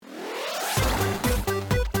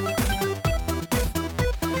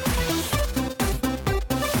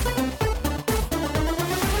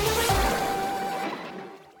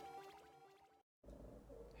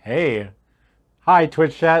Hey. Hi,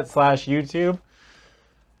 Twitch chat / YouTube.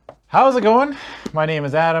 How's it going? My name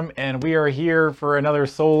is Adam, and we are here for another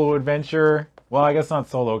solo adventure. Well, I guess not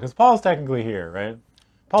solo, because Paul's technically here, right?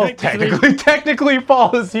 Paul's technically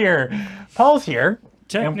Paul is here. Paul's here.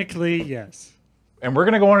 Technically, yes. And we're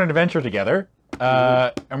going to go on an adventure together.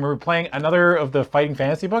 And we're playing another of the fighting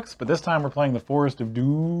fantasy books, but this time we're playing The Forest of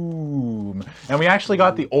Doom. And we actually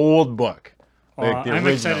got the old book. I'm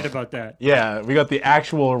excited about that. Yeah, we got the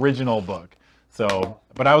actual original book. So,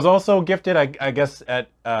 but I was also gifted, I guess, at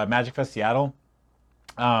Magic Fest Seattle.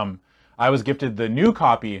 I was gifted the new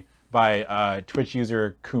copy by Twitch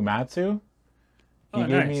user Kumatsu. He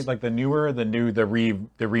gave me like the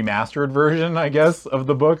remastered version, I guess, of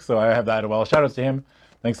the book. So I have that as well. Shout out to him.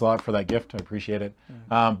 Thanks a lot for that gift. I appreciate it.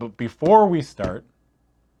 But before we start,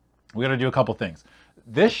 we got to do a couple things.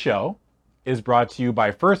 This show is brought to you by,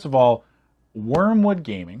 first of all, Wormwood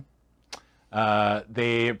Gaming.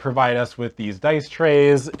 They provide us with these dice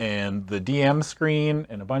trays and the DM screen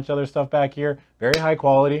and a bunch of other stuff back here. Very high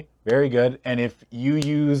quality, very good. And if you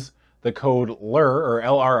use the code LRR or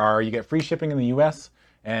LRR, you get free shipping in the US,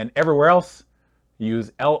 and everywhere else,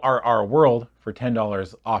 use LRR World for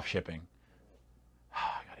 $10 off shipping.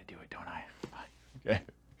 I gotta do it, don't I? Okay.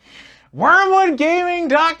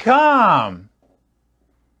 WormwoodGaming.com.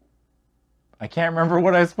 I can't remember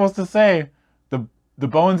what I was supposed to say. The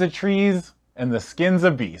bones of trees and the skins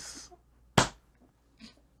of beasts. All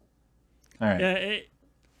right. Yeah,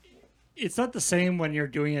 it's not the same when you're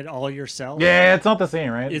doing it all yourself. Yeah, it's not the same,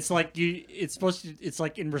 right? It's like it's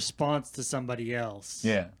like in response to somebody else.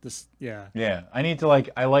 Yeah. Yeah. I need to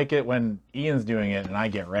I like it when Ian's doing it and I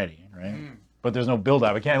get ready, right? But there's no build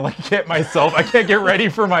up. I can't get myself. I can't get ready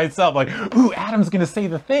for myself. Like, ooh, Adam's gonna say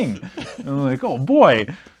the thing. And I'm like, oh boy.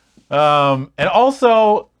 And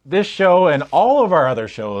also, this show and all of our other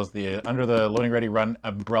shows, under the Loading Ready Run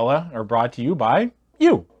umbrella, are brought to you by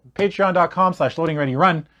you.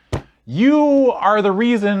 Patreon.com/loadingreadyrun. You are the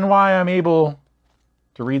reason why I'm able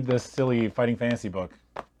to read this silly fighting fantasy book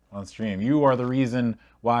on stream. You are the reason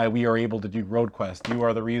why we are able to do Road Quest. You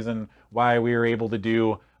are the reason why we are able to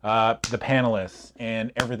do the panelists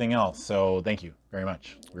and everything else. So thank you very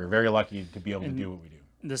much. We're very lucky to be able to do what we do.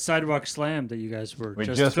 The Sidewalk Slam that you guys were We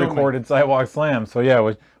just recorded Sidewalk Slam. So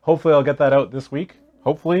yeah, hopefully I'll get that out this week.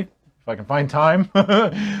 Hopefully, if I can find time.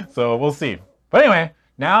 So we'll see. But anyway,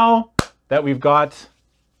 now that we've got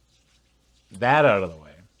that out of the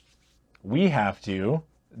way, we have to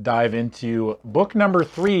dive into book number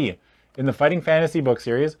 3 in the Fighting Fantasy book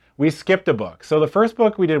series. We skipped a book. So the first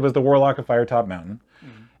book we did was The Warlock of Firetop Mountain.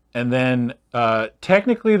 And then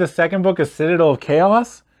technically the second book is Citadel of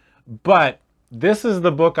Chaos, but this is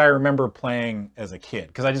the book I remember playing as a kid,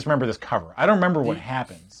 because I just remember this cover. I don't remember what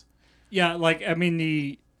happens. Yeah, I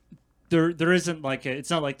mean, there isn't it's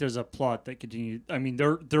not like there's a plot that continued. I mean,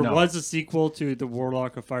 there was a sequel to The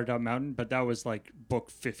Warlock of Firetop Mountain, but that was like book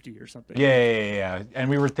 50 or something. Yeah. And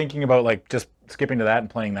we were thinking about just skipping to that and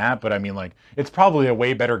playing that, but I mean, it's probably a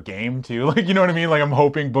way better game too. You know what I mean? I'm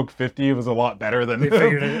hoping book 50 was a lot better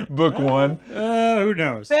than book 1. Who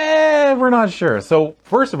knows? We're not sure. So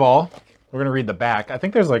first of all, we're going to read the back. I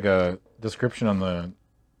think there's a description on the...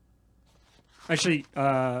 Actually,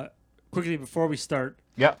 quickly before we start...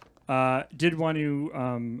 Yep. Did want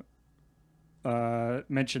to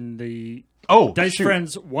mention the Dice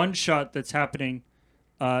Friends one-shot that's happening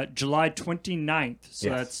July 29th. So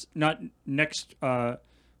that's not next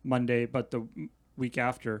Monday, but the week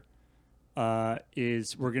after. We're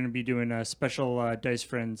going to be doing a special Dice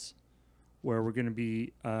Friends where we're going to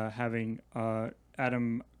be having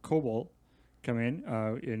Adam Coble come in,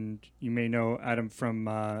 and you may know Adam from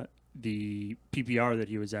the PPR that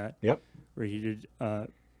he was at. Yep. Where he did.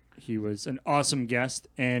 He was an awesome guest,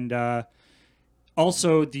 and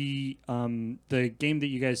also the game that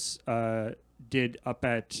you guys did up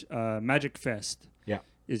at Magic Fest. Yeah.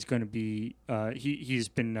 Is going to be. He's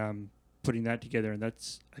been putting that together, and I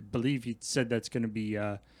believe he said that's going to be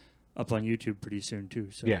up on YouTube pretty soon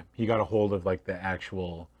too. So yeah, he got a hold of the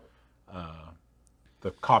actual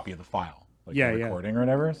the copy of the file. The recording or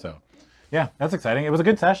whatever. So yeah, that's exciting. It was a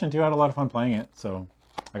good session too. I had a lot of fun playing it. So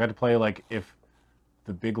I got to play if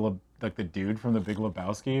the the dude from the Big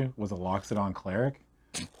Lebowski was a Loxodon cleric.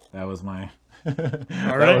 That was my All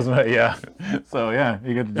right. That was my So yeah,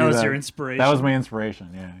 you get to do that. That was your inspiration. That was my inspiration,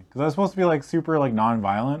 yeah. Because I was supposed to be super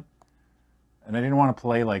non-violent, and I didn't want to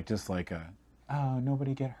play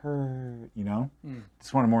nobody get hurt, you know?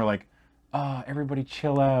 Just wanted more everybody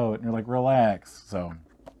chill out and relax. So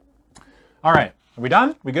all right, are we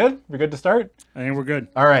done? We good? We good to start? I think we're good.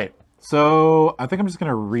 All right. So I think I'm just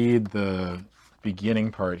gonna read the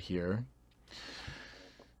beginning part here.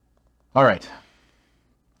 All right.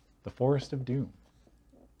 The Forest of Doom.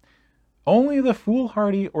 Only the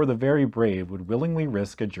foolhardy or the very brave would willingly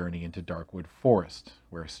risk a journey into Darkwood Forest,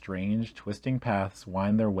 where strange, twisting paths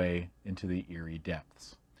wind their way into the eerie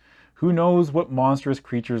depths. Who knows what monstrous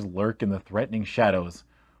creatures lurk in the threatening shadows,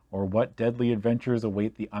 or what deadly adventures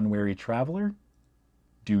await the unwary traveler?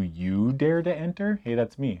 Do you dare to enter? Hey,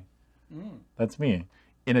 that's me. That's me.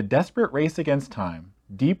 In a desperate race against time,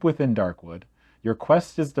 deep within Darkwood, your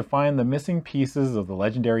quest is to find the missing pieces of the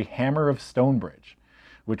legendary Hammer of Stonebridge,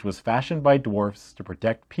 which was fashioned by dwarfs to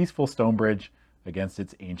protect peaceful Stonebridge against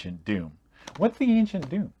its ancient doom. What's the ancient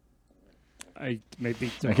doom? I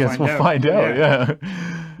guess we'll find out, yeah.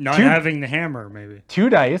 Not having the hammer, maybe. 2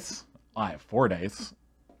 dice. I have 4 dice.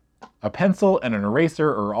 A pencil and an eraser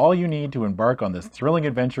are all you need to embark on this thrilling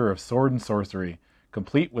adventure of sword and sorcery,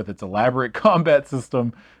 complete with its elaborate combat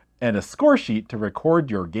system and a score sheet to record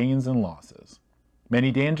your gains and losses.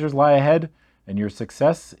 Many dangers lie ahead, and your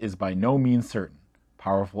success is by no means certain.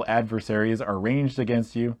 Powerful adversaries are ranged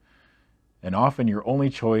against you, and often your only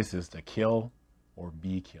choice is to kill or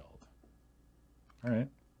be killed. All right.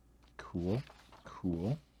 Cool.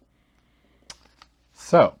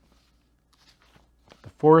 So, the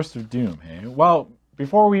Forest of Doom, hey? Well,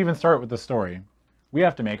 before we even start with the story, we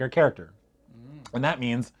have to make our character. And that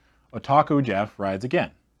means Otaku Jeff rides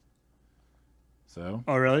again. So.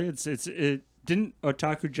 Oh, really? It didn't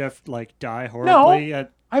Otaku Jeff die horribly? No,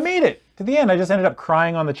 I made it to the end. I just ended up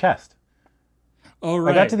crying on the chest. Oh,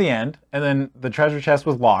 right. I got to the end, and then the treasure chest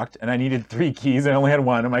was locked, and I needed 3 keys, and I only had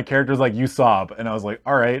 1, and my character was like, you sob. And I was like,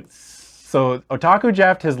 all right. So Otaku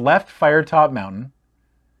Jeff has left Firetop Mountain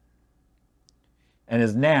and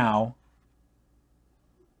is now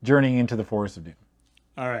journeying into the Forest of Doom.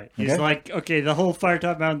 All right. He's like, okay, the whole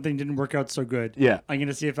Firetop Mountain thing didn't work out so good. Yeah. I'm going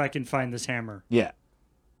to see if I can find this hammer. Yeah.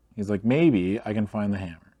 He's like, maybe I can find the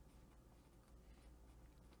hammer.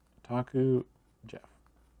 Otaku Jeff.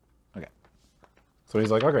 Okay. So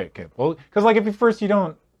he's like, okay. Well, because if at first you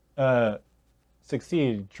don't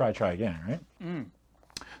succeed, try again, right?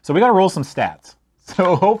 So we got to roll some stats.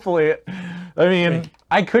 So hopefully,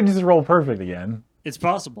 I could just roll perfect again. It's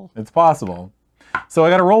possible. It's possible. So I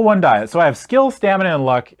got to roll 1 die. So I have skill, stamina, and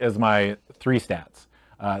luck as my 3 stats.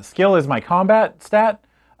 Skill is my combat stat.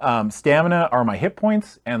 Stamina are my hit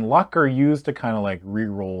points, and luck are used to kind of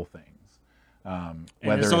re-roll things. And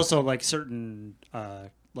there's also certain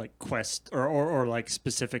quests or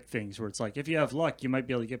specific things where it's if you have luck, you might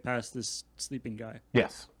be able to get past this sleeping guy.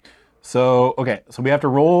 Yes. So so we have to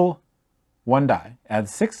roll 1 die, add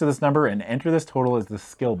 6 to this number, and enter this total as the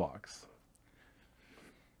skill box.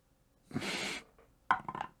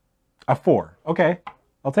 A 4. Okay,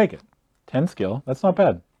 I'll take it. 10 skill. That's not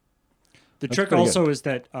bad. The trick also is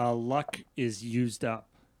that luck is used up.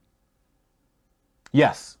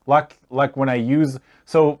 Yes, luck when I use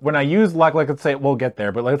luck, let's say we'll get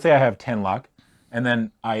there, but let's say I have 10 luck, and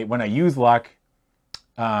then when I use luck,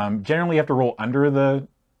 generally you have to roll under the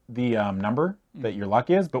number that your luck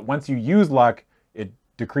is, but once you use luck, it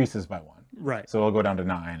decreases by 1. Right. So it'll go down to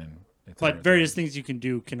 9 and. But various things you can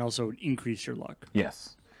do can also increase your luck.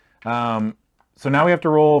 Yes. So now we have to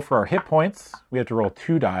roll for our hit points. We have to roll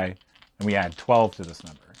 2 die, and we add 12 to this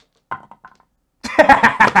number.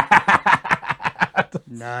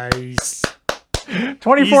 Nice.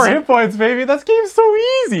 24 hit points, baby. That game's so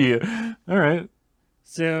easy. All right.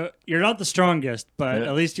 So you're not the strongest, but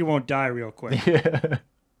at least you won't die real quick. Yeah.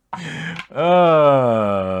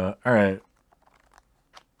 All right.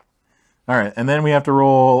 All right, and then we have to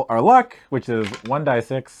roll our luck, which is 1 die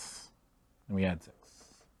 6, and we add 6.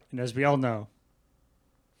 And as we all know,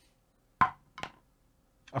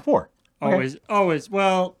 a 4. Okay. Always.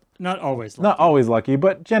 Well, not always lucky. Not always lucky,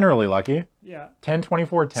 but generally lucky. Yeah. 10,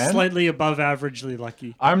 24, 10. Slightly above averagely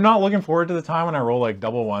lucky. I'm not looking forward to the time when I roll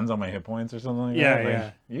double 1s on my hit points or something like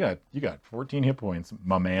that. Yeah. You got 14 hit points,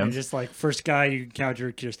 my man. And just first guy you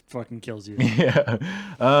encounter just fucking kills you. Yeah.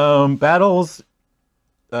 Battles.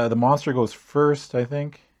 The monster goes first, I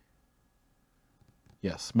think.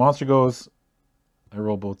 Yes, monster goes. I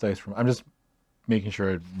roll both dice from. I'm just making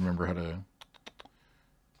sure I remember how to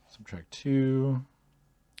subtract 2.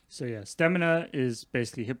 So yeah, stamina is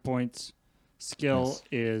basically hit points. Skill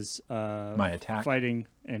is my attack, fighting,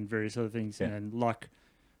 and various other things. Yeah. And then luck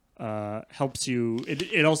helps you.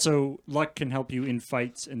 It also luck can help you in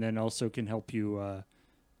fights, and then also can help you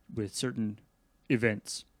with certain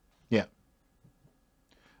events. Yeah.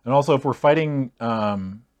 And also, if we're fighting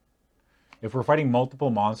multiple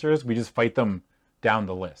monsters, we just fight them down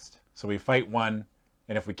the list. So we fight one,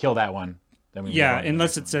 and if we kill that one, then we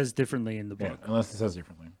unless it says differently in the book. Yeah, unless it says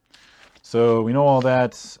differently. So we know all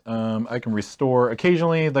that. I can restore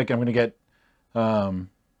occasionally. Like I'm gonna get. Occasionally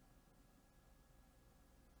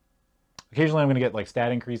I'm gonna get like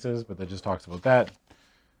stat increases, but that just talks about that.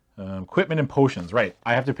 Equipment and potions. Right.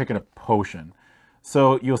 I have to pick a potion.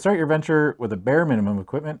 So you'll start your adventure with a bare minimum of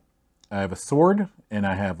equipment. I have a sword and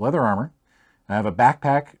I have leather armor. I have a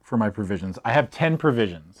backpack for my provisions. I have 10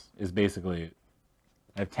 provisions is basically,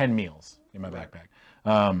 I have 10 meals in my backpack.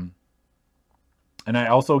 And I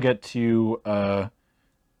also get to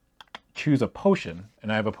choose a potion.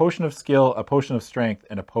 And I have a potion of skill, a potion of strength,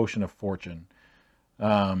 and a potion of fortune.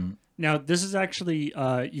 Now, this is actually,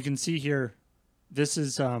 you can see here, this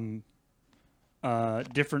is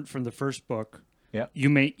different from the first book. Yeah. You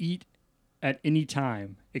may eat at any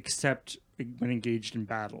time except when engaged in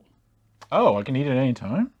battle. Oh, I can eat at any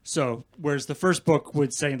time? So, whereas the first book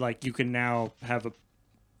would say, like, you can now have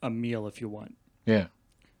a meal if you want. Yeah.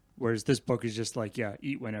 Whereas this book is just like, yeah,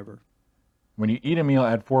 eat whenever. When you eat a meal,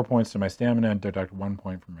 add 4 points to my stamina and deduct 1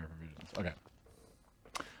 point from my provisions. Okay.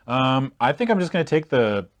 I think I'm just going to take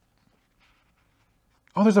the...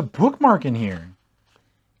 Oh, there's a bookmark in here.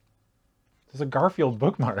 There's a Garfield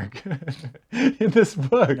bookmark in this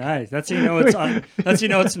book. Nice. That's how you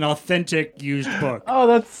know it's an authentic used book. Oh,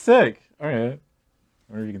 that's sick. All right. I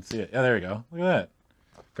wonder if you can see it. Yeah, there we go. Look at that.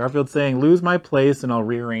 Garfield saying, lose my place and I'll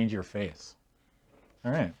rearrange your face.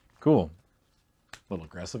 All right. Cool. A little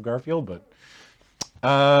aggressive, Garfield, but...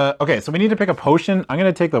 okay, so we need to pick a potion. I'm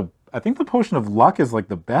going to take I think the potion of luck is like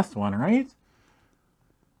the best one, right?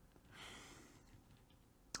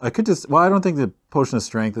 I could just... Well, I don't think the potion of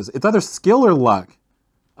strength is... It's either skill or luck.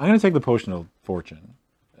 I'm going to take the potion of fortune.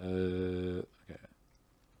 Okay.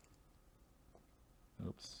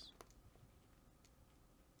 Oops.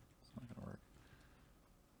 It's not going to work.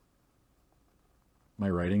 My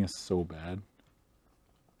writing is so bad.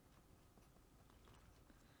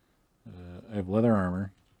 I have leather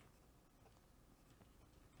armor.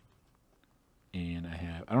 And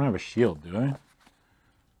I don't have a shield, do I?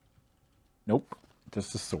 Nope.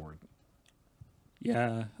 Just a sword.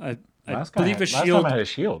 Yeah, I Last believe a time shield. I had a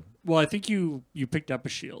shield. Well, I think you picked up a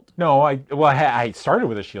shield. No, I started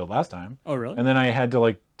with a shield last time. Oh, really? And then I had to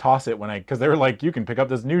like toss it because they were like, you can pick up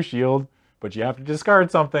this new shield, but you have to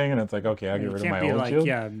discard something. And it's like, okay, I'll get rid of my old shield.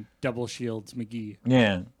 Yeah, double shields, McGee.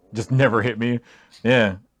 Yeah, just never hit me.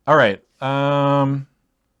 Yeah. All right.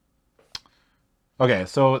 Okay,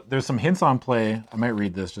 so there's some hints on play. I might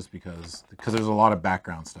read this just because there's a lot of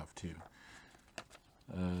background stuff too.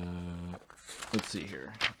 Let's see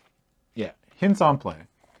here. Yeah, hints on play.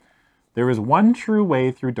 There is one true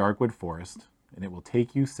way through Darkwood Forest, and it will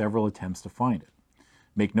take you several attempts to find it.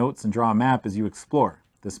 Make notes and draw a map as you explore.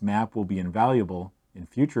 This map will be invaluable in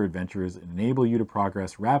future adventures and enable you to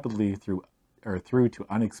progress rapidly through to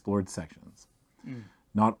unexplored sections.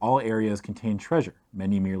 Not all areas contain treasure.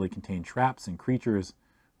 Many merely contain traps and creatures,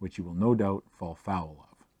 which you will no doubt fall foul of.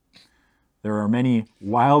 There are many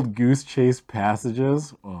wild goose chase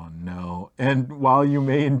passages. Oh no. And while you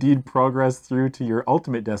may indeed progress through to your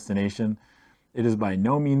ultimate destination, it is by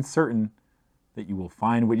no means certain that you will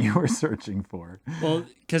find what you are searching for. Well,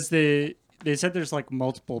 because they said there's like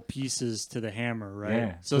multiple pieces to the hammer, right?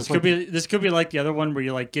 Yeah. So this could be like the other one where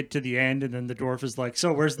you like get to the end and then the dwarf is like,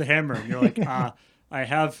 so where's the hammer? And you're like, I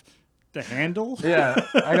have the handle. Yeah,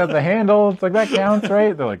 I got the handle. It's like, that counts,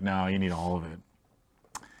 right? They're like, no, you need all of it.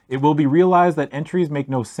 It will be realized that entries make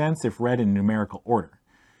no sense if read in numerical order.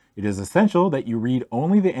 It is essential that you read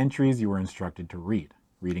only the entries you are instructed to read.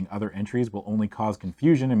 Reading other entries will only cause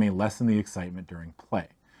confusion and may lessen the excitement during play.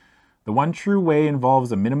 The one true way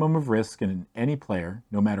involves a minimum of risk, and any player,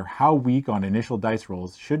 no matter how weak on initial dice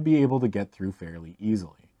rolls, should be able to get through fairly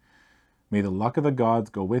easily. May the luck of the gods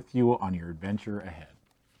go with you on your adventure ahead.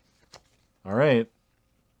 All right.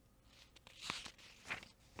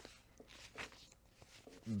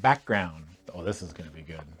 Background. Oh, this is going to be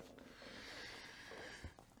good.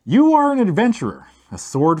 You are an adventurer, a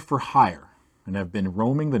sword for hire, and have been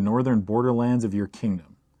roaming the northern borderlands of your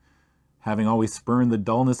kingdom. Having always spurned the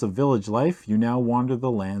dullness of village life, you now wander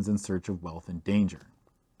the lands in search of wealth and danger.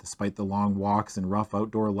 Despite the long walks and rough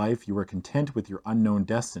outdoor life, you are content with your unknown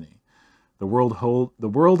destiny. The world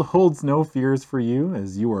holds no fears for you,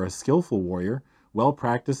 as you are a skillful warrior, well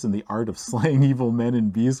practiced in the art of slaying evil men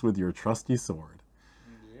and beasts with your trusty sword.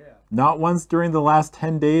 Yeah. Not once during the last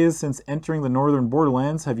 10 days since entering the northern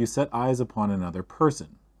borderlands have you set eyes upon another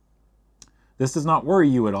person. This does not worry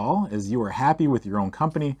you at all, as you are happy with your own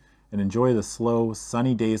company and enjoy the slow,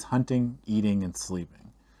 sunny days hunting, eating, and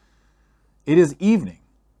sleeping. It is evening,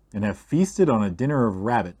 and have feasted on a dinner of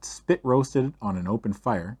rabbit spit roasted on an open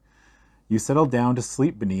fire. You settle down to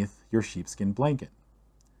sleep beneath your sheepskin blanket.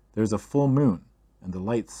 There's a full moon, and the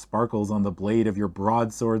light sparkles on the blade of your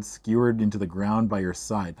broadsword skewered into the ground by your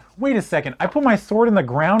side. Wait a second, I put my sword in the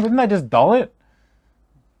ground? Didn't I just dull it?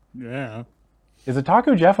 Yeah. Is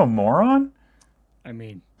Otaku Jeff a moron? I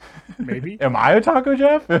mean, maybe. Am I Otaku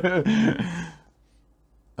Jeff?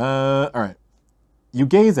 Alright. You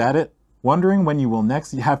gaze at it, wondering when you will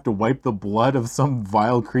next have to wipe the blood of some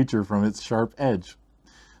vile creature from its sharp edge.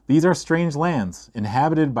 These are strange lands,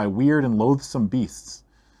 inhabited by weird and loathsome beasts.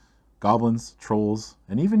 Goblins, trolls,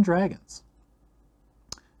 and even dragons.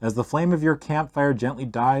 As the flame of your campfire gently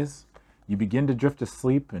dies, you begin to drift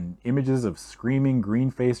asleep and images of screaming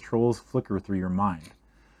green-faced trolls flicker through your mind.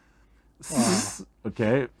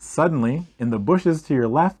 Okay, suddenly, in the bushes to your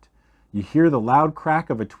left, you hear the loud crack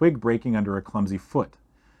of a twig breaking under a clumsy foot.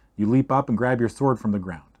 You leap up and grab your sword from the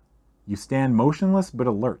ground. You stand motionless but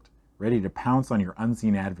alert, ready to pounce on your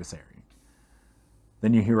unseen adversary.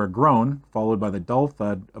 Then you hear a groan, followed by the dull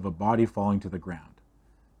thud of a body falling to the ground.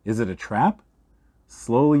 Is it a trap?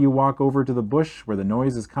 Slowly you walk over to the bush where the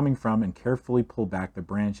noise is coming from and carefully pull back the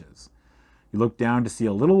branches. You look down to see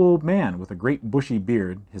a little old man with a great bushy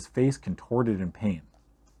beard, his face contorted in pain.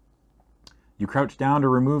 You crouch down to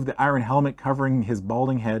remove the iron helmet covering his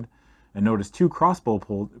balding head and notice two crossbow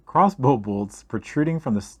bolts protruding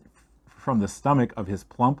from the stomach of his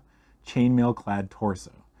plump, chainmail-clad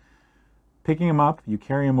torso. Picking him up, you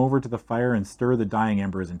carry him over to the fire and stir the dying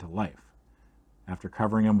embers into life. After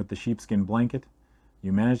covering him with the sheepskin blanket,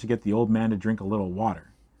 you manage to get the old man to drink a little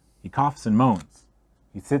water. He coughs and moans.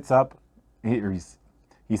 He sits up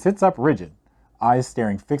rigid, eyes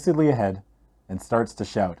staring fixedly ahead, and starts to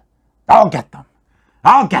shout, "I'll get them!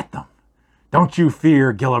 I'll get them! Don't you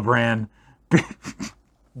fear, Gillibrand.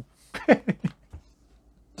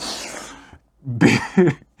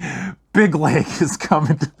 Big Leg is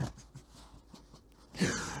coming to..."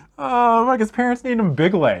 Oh, like his parents named him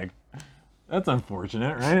Big Leg. That's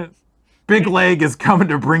unfortunate, right? "Big Leg is coming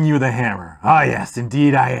to bring you the hammer. Ah, yes,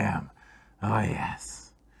 indeed I am. Oh,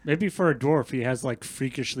 yes." Maybe for a dwarf, he has like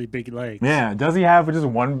freakishly big legs. Yeah, does he have just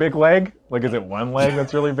one big leg? Like, is it one leg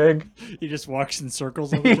that's really big? He just walks in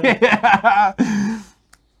circles all the time. Yeah.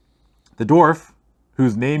 The dwarf,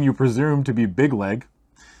 whose name you presume to be Big Leg,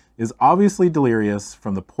 is obviously delirious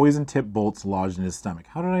from the poison-tipped bolts lodged in his stomach.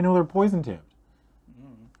 How did I know they're poison-tipped?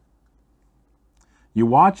 You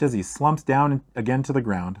watch as he slumps down again to the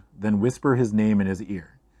ground, then whisper his name in his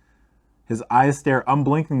ear. His eyes stare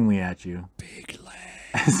unblinkingly at you. Big Leg.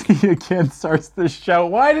 As he again starts to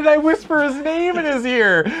shout, "Why did I whisper his name in his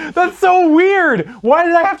ear? That's so weird! Why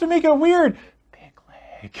did I have to make it weird? Big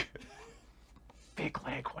Leg. Big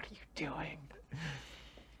Leg, what are you doing?"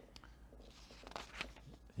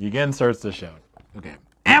 He again starts to shout. Okay.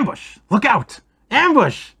 "Ambush! Look out!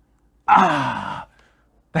 Ambush! Ah!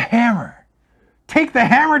 The hammer! Take the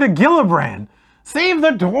hammer to Gillibrand! Save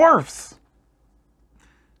the dwarfs!"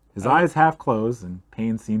 His eyes half close, and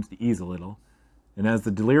pain seems to ease a little. And as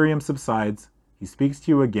the delirium subsides, he speaks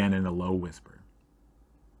to you again in a low whisper.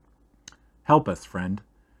 "Help us, friend.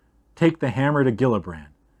 Take the hammer to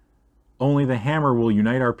Gillibrand. Only the hammer will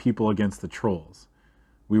unite our people against the trolls.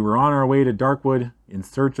 We were on our way to Darkwood in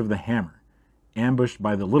search of the hammer, ambushed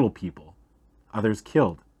by the little people, others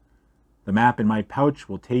killed. The map in my pouch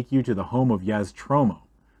will take you to the home of Yaztromo,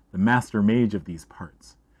 the master mage of these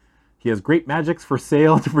parts. He has great magics for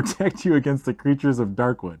sale to protect you against the creatures of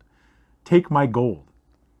Darkwood. Take my gold.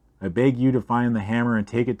 I beg you to find the hammer and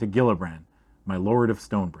take it to Gillibrand, my lord of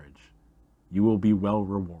Stonebridge. You will be well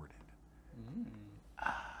rewarded."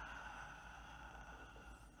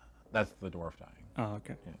 That's the dwarf dying. Oh,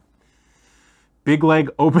 okay. Yeah. Big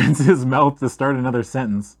Leg opens his mouth to start another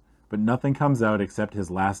sentence, but nothing comes out except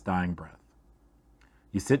his last dying breath.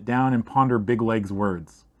 You sit down and ponder Big Leg's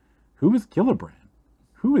words. Who is Gillibrand?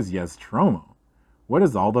 Who is Yaztromo? What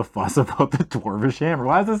is all the fuss about the dwarvish hammer?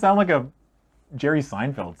 Why does it sound like a Jerry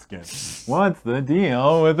Seinfeld skit? What's the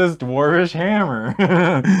deal with this dwarvish hammer?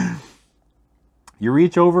 You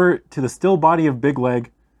reach over to the still body of Big Leg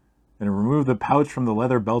and remove the pouch from the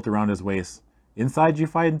leather belt around his waist. Inside you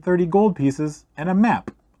find 30 gold pieces and a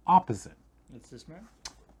map opposite. It's this map?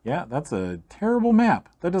 Yeah, that's a terrible map.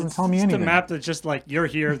 That doesn't tell me anything. It's the map that's just like, you're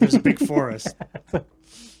here, there's a big forest.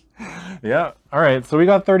 Yeah, all right, so we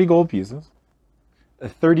got 30 gold pieces.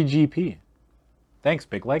 30 GP. Thanks,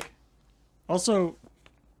 Big Leg. Also,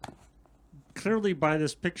 clearly by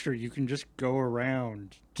this picture, you can just go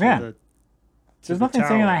around to Yeah. the There's nothing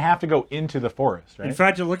saying I have to go into the forest, right? In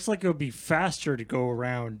fact, it looks like it would be faster to go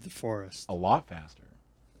around the forest. A lot faster.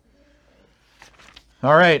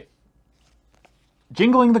 All right.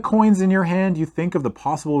 Jingling the coins in your hand, you think of the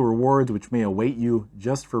possible rewards which may await you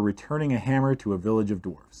just for returning a hammer to a village of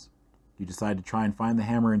dwarves. You decide to try and find the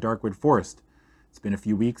hammer in Darkwood Forest. It's been a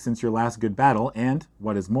few weeks since your last good battle, and,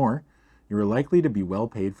 what is more, you are likely to be well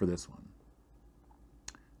paid for this one.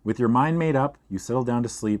 With your mind made up, you settle down to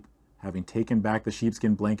sleep, having taken back the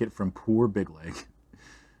sheepskin blanket from poor Bigleg.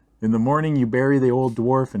 In the morning, you bury the old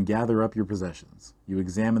dwarf and gather up your possessions. You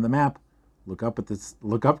examine the map, look up to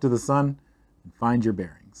the sun, and find your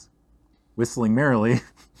bearings. Whistling merrily,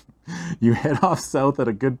 you head off south at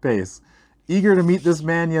a good pace, eager to meet this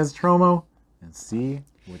man Yastromo and see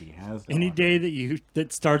what he has to Any offer. day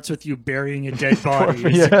that starts with you burying a dead body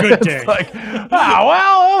is a good day. It's like, well,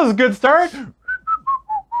 that was a good start.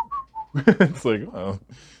 It's like, oh,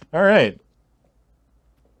 all right.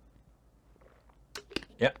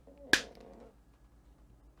 Yeah.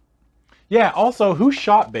 Yeah, also, who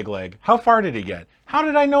shot Bigleg? How far did he get? How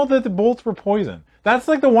did I know that the bolts were poison? That's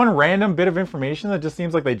like the one random bit of information that just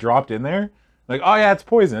seems like they dropped in there. Like, oh yeah, it's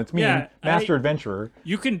poison. It's me, Yeah, Master Adventurer.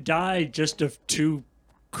 You can die just of 2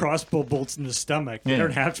 crossbow bolts in the stomach. They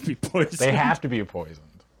don't have to be poisoned. They have to be poisoned.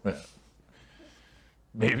 Yeah.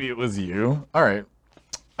 Maybe it was you. All right.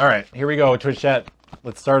 All right, here we go, Twitch chat.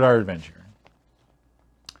 Let's start our adventure.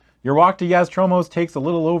 Your walk to Yastromo's takes a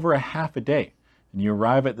little over a half a day, and you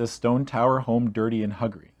arrive at this stone tower home dirty and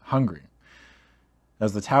hungry.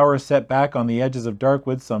 As the tower is set back on the edges of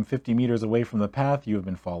Darkwood, some 50 meters away from the path you have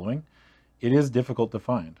been following, it is difficult to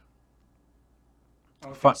find.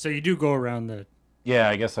 Okay, so you do go around the... Yeah,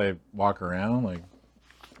 I guess I walk around. Like,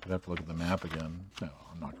 I'd have to look at the map again. No,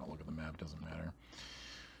 I'm not going to look at the map. Doesn't matter.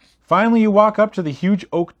 Finally, you walk up to the huge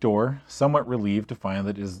oak door, somewhat relieved to find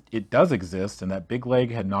that it does exist and that Bigleg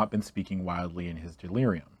had not been speaking wildly in his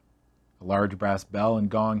delirium. A large brass bell and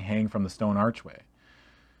gong hang from the stone archway.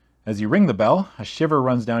 As you ring the bell, a shiver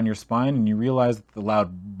runs down your spine and you realize that the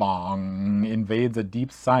loud bong invades a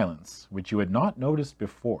deep silence, which you had not noticed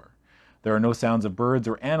before. There are no sounds of birds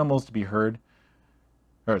or animals to be heard.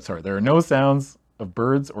 There are no sounds of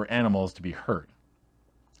birds or animals to be heard.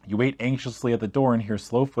 You wait anxiously at the door and hear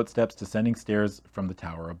slow footsteps descending stairs from the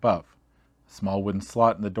tower above. A small wooden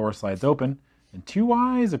slot in the door slides open, and 2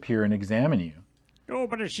 eyes appear and examine you. Oh,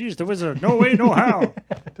 but she's the wizard. No way, no how.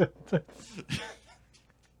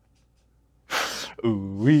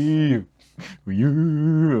 Ooh-wee,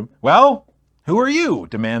 ooh-wee. Well, who are you?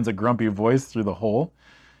 Demands a grumpy voice through the hole.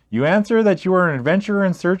 You answer that you are an adventurer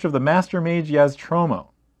in search of the Master Mage Yastromo,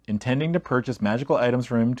 intending to purchase magical items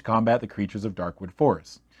from him to combat the creatures of Darkwood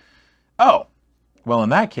Forest. Oh, well, in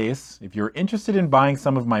that case, if you're interested in buying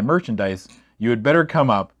some of my merchandise, you had better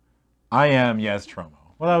come up. I am Yastromo.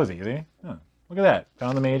 Well, that was easy. Huh, look at that.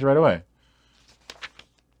 Found the mage right away.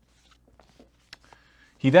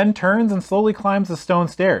 He then turns and slowly climbs the stone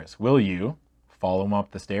stairs. Will you follow him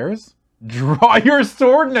up the stairs? Draw your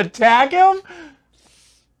sword and attack him?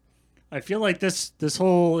 I feel like this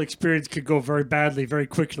whole experience could go very badly very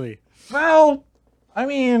quickly. Well, I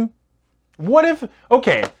mean, what if...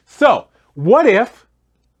 Okay, so, what if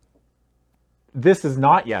this is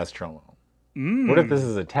not Yastromo? What if this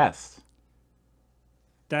is a test?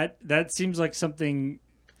 That seems like something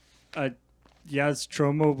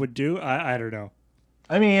Yastromo would do. I don't know.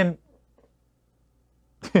 I mean...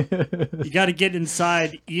 You got to get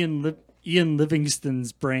inside Ian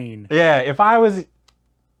Livingston's brain. Yeah, if I was...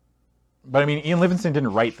 But I mean, Ian Livingston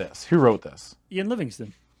didn't write this. Who wrote this? Ian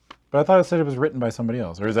Livingston. But I thought it said it was written by somebody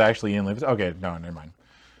else. Or is it actually Ian Livingston? Okay, no, never mind.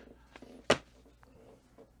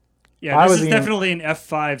 Yeah, this is definitely an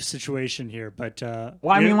F5 situation here. But well,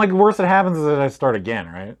 I mean, like, the worst that happens is that I start again,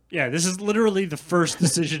 right? Yeah, this is literally the first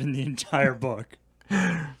decision in the entire book.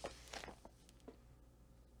 I'm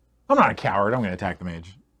not a coward. I'm going to attack the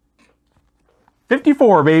mage.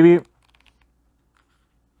 54, baby.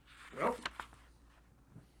 Well.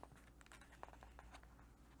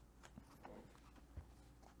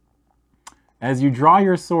 As you draw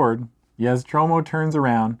your sword, Yastromo turns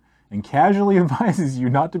around and casually advises you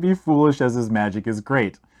not to be foolish as his magic is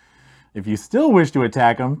great. If you still wish to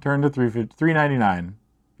attack him, turn to $3.99. If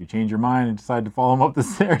you change your mind and decide to follow him up the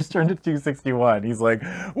stairs, turn to $2.61. He's like,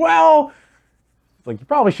 well, it's like, you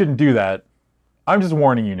probably shouldn't do that. I'm just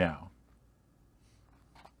warning you now.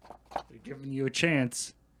 They're giving you a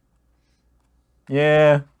chance.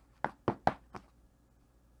 Yeah.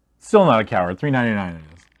 Still not a coward. $3.99 it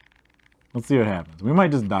is. Let's see what happens. We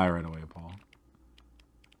might just die right away, Paul.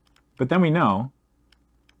 But then we know.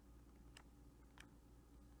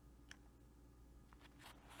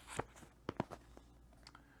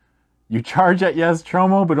 You charge at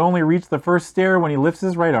Yastromo, but only reach the first stair when he lifts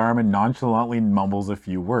his right arm and nonchalantly mumbles a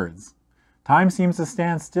few words. Time seems to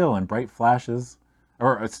stand still in bright flashes,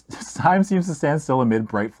 time seems to stand still amid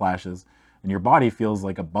bright flashes, and your body feels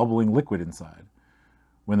like a bubbling liquid inside.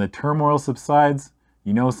 When the turmoil subsides,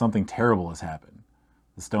 you know something terrible has happened.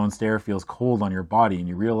 The stone stair feels cold on your body, and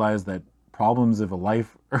you realize the problems of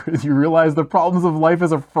life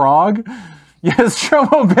as a frog. Yes,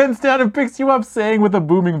 Stromo bends down and picks you up, saying with a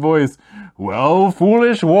booming voice, "Well,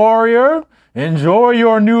 foolish warrior, enjoy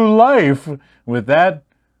your new life." With that,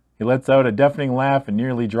 he lets out a deafening laugh and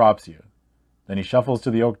nearly drops you. Then he shuffles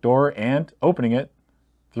to the oak door and, opening it,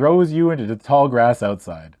 throws you into the tall grass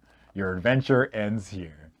outside. Your adventure ends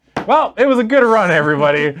here. Well, it was a good run,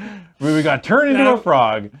 everybody. We got turned into a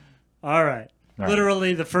frog. All right.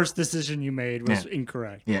 Literally, the first decision you made was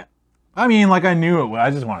incorrect. Yeah. I mean, like, I knew it would.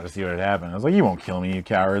 I just wanted to see what had happened. I was like, you won't kill me, you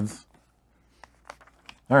cowards.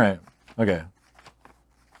 All right. Okay.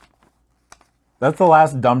 That's the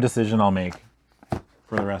last dumb decision I'll make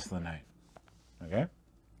for the rest of the night. Okay?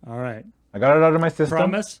 All right. I got it out of my system.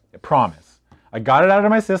 Promise? Yeah, promise. I got it out of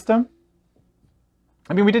my system.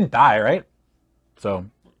 I mean, we didn't die, right? So.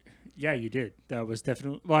 Yeah, you did. That was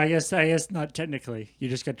definitely... Well, I guess not technically. You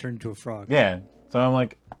just got turned into a frog. Yeah. So I'm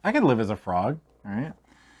like, I could live as a frog. All right?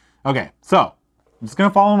 Okay, so I'm just going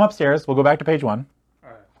to follow him upstairs. We'll go back to page 1. All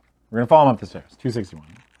right. We're going to follow him up the stairs. 261.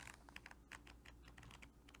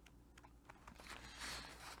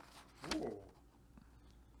 Ooh.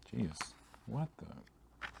 Jeez. What the...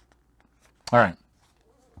 All right.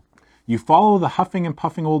 You follow the huffing and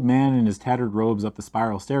puffing old man in his tattered robes up the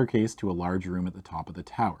spiral staircase to a large room at the top of the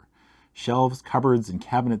tower. Shelves, cupboards, and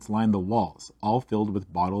cabinets line the walls, all filled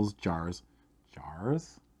with bottles, jars.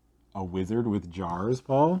 Jars? A wizard with jars,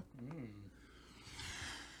 Paul?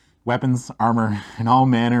 Weapons, armor, and all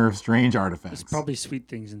manner of strange artifacts. There's probably sweet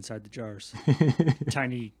things inside the jars.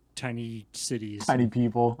 Tiny cities. Tiny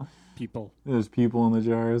people. People. There's people in the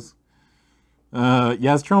jars.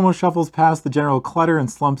 Yastromo shuffles past the general clutter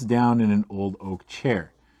and slumps down in an old oak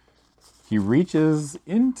chair. He reaches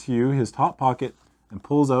into his top pocket and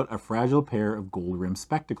pulls out a fragile pair of gold-rimmed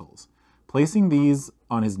spectacles. Placing these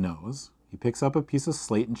on his nose, he picks up a piece of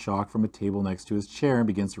slate and chalk from a table next to his chair and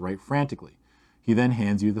begins to write frantically. He then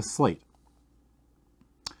hands you the slate.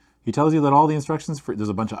 He tells you that all the instructions for... There's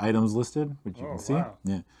a bunch of items listed, which you can see. Wow.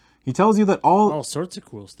 Yeah. He tells you that all sorts of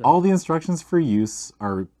cool stuff. all the instructions for use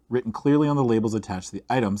are written clearly on the labels attached to the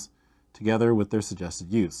items, together with their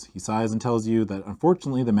suggested use. He sighs and tells you that,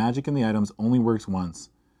 unfortunately, the magic in the items only works once,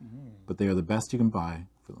 but they are the best you can buy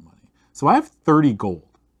for the money. So I have 30 gold.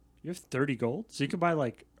 You have 30 gold? So you can buy,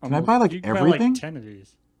 like... Can I buy, like, you everything? Buy, like, 10 of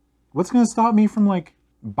these. What's going to stop me from, like,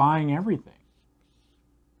 buying everything?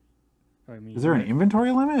 I mean, Is there an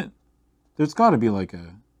inventory limit? There's got to be, like,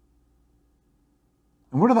 a...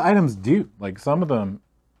 And what do the items do? Like, some of them...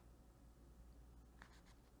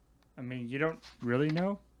 I mean, you don't really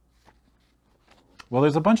know? Well,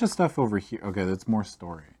 there's a bunch of stuff over here. Okay, that's more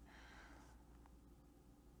story.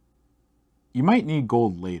 You might need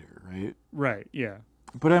gold later, right? Right, yeah.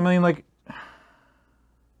 But I mean, like...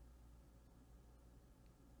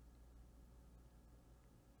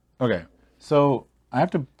 Okay, so I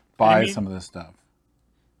have to buy some of this stuff.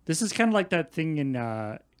 This is kind of like that thing in,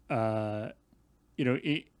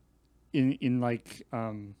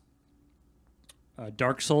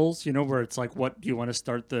 Dark Souls, you know, where it's like, what do you want to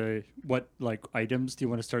start what items do you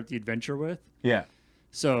want to start the adventure with? Yeah.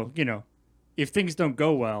 So, you know, if things don't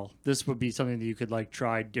go well, this would be something that you could like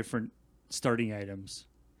try different starting items.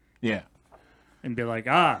 Yeah. And be like,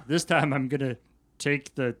 this time I'm going to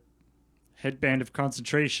take the headband of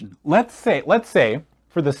concentration. Let's say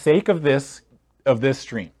for the sake of this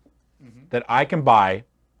stream that I can buy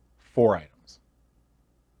 4 items.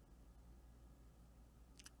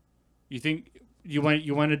 You think you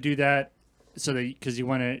want to do that so that because you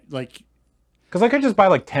want to like because I could just buy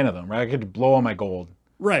like 10 of them, right? I could blow all my gold.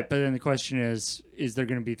 Right, but then the question is there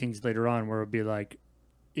going to be things later on where it'll be like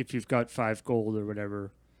if you've got 5 gold or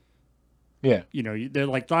whatever. Yeah. You know, they're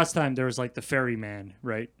like last time there was like the ferryman,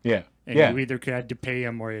 right? Yeah. And you either had to pay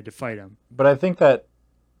him or you had to fight him. But I think I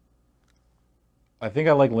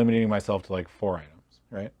like limiting myself to like 4 items,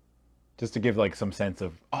 right? Just to give like some sense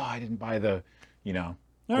of, I didn't buy the,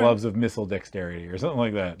 gloves of missile dexterity or something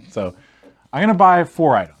like that. So I'm going to buy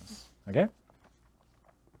 4 items, okay?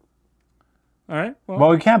 All right. Well,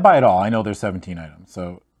 we can't buy it all. I know there's 17 items.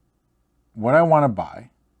 So what I want to buy.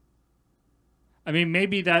 I mean,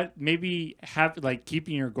 maybe have like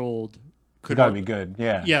keeping your gold could gotta be good.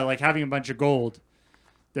 Yeah. Yeah, like having a bunch of gold,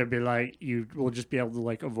 there'd be like you will just be able to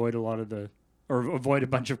like avoid a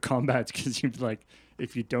bunch of combats because you'd be like,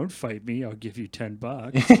 if you don't fight me, I'll give you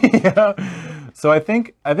 $10. Yeah. So I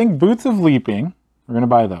think boots of leaping. We're gonna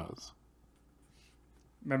buy those.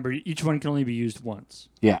 Remember, each one can only be used once.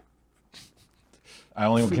 Yeah. I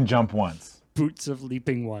only can jump once. Boots of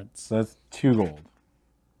leaping once. So that's 2 gold.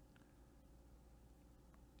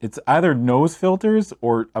 It's either nose filters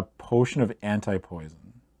or a potion of anti-poison.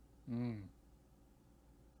 I'm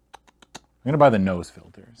going to buy the nose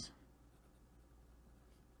filters.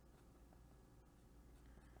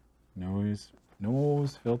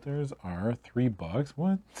 Nose filters are $3.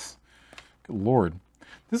 What? Good Lord.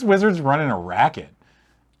 This wizard's running a racket.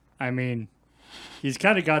 I mean, he's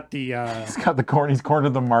kind of got the... He's got the corner. He's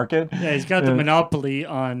cornered the market. Yeah, he's got the monopoly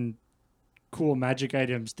on cool magic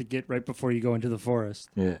items to get right before you go into the forest.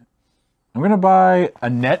 Yeah. I'm going to buy a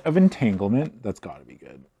net of entanglement. That's got to be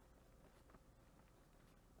good.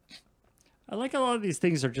 I like a lot of these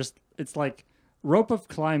things are just... It's like rope of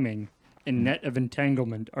climbing and net of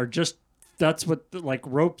entanglement are just... That's what... Like,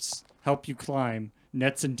 ropes help you climb.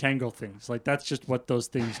 Nets entangle things. Like, that's just what those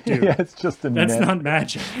things do. Yeah, it's just a net. That's not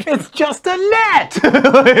magic. It's just a net!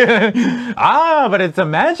 But it's a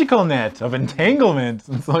magical net of entanglement.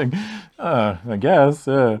 It's like, I guess.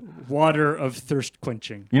 Water of thirst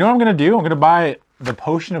quenching. You know what I'm going to do? I'm going to buy the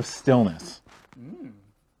potion of stillness.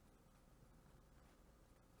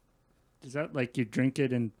 Is that like you drink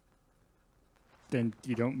it and then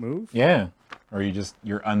you don't move? Yeah. Or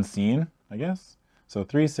you're unseen, I guess. So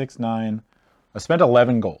 3, 6, 9. I spent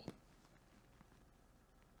 11 gold.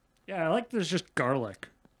 Yeah, I like there's just garlic.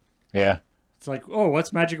 Yeah. It's like, oh,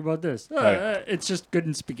 what's magic about this? Right. It's just good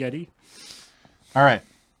in spaghetti. All right.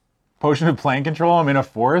 Potion of plant control. I'm in a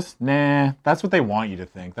forest. Nah, that's what they want you to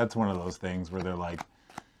think. That's one of those things where they're like,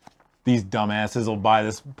 these dumbasses will buy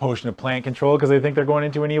this potion of plant control because they think they're going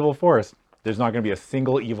into an evil forest. There's not going to be a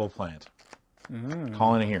single evil plant.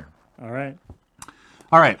 Calling it here. All right.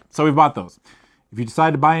 All right. So we've bought those. If you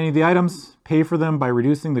decide to buy any of the items, pay for them by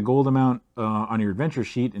reducing the gold amount on your adventure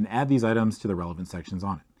sheet and add these items to the relevant sections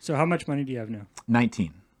on it. So how much money do you have now?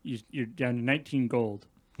 19. You're down to 19 gold.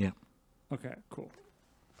 Yeah. Okay, cool.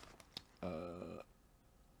 I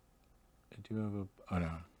do have a... Oh, no.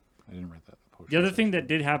 I didn't write that. The other thing that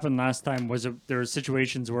did happen last time was there were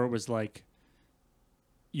situations where it was like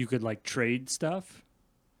you could like trade stuff.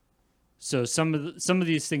 So some of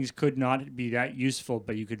these things could not be that useful,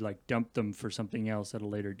 but you could like dump them for something else at a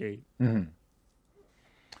later date. Mm-hmm.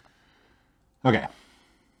 Okay.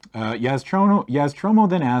 Yaztromo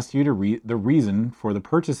then asks you to read the reason for the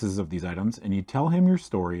purchases of these items, and you tell him your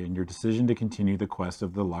story and your decision to continue the quest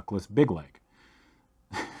of the luckless Big Leg.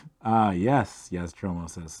 Yes, Yaztromo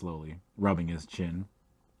says slowly, rubbing his chin.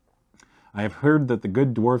 I have heard that the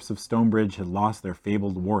good dwarfs of Stonebridge had lost their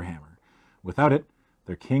fabled warhammer. Without it,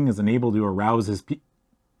 their king is unable to arouse his people?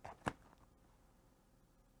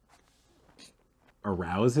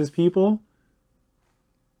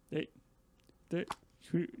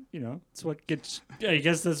 It's what gets... I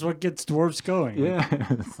guess that's what gets dwarves going. Yeah,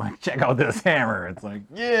 it's like, check out this hammer. It's like,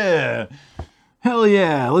 yeah, hell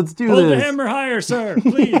yeah, let's do this. Hold the hammer higher, sir,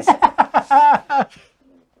 please.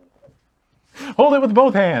 Hold it with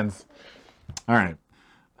both hands. All right.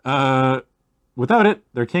 Without it,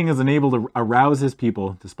 their king is unable to arouse his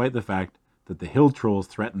people, despite the fact that the hill trolls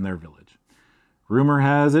threaten their village. Rumor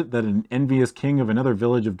has it that an envious king of another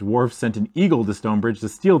village of dwarfs sent an eagle to Stonebridge to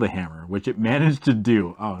steal the hammer, which it managed to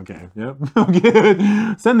do. Oh, okay. Yep.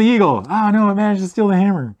 Good. Send the eagle. Oh, no, it managed to steal the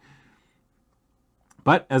hammer.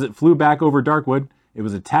 But as it flew back over Darkwood, it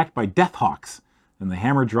was attacked by Deathhawks, and the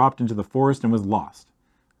hammer dropped into the forest and was lost.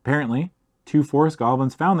 Apparently, 2 forest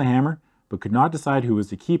goblins found the hammer, but could not decide who was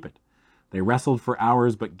to keep it. They wrestled for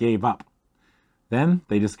hours but gave up. Then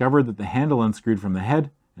they discovered that the handle unscrewed from the head,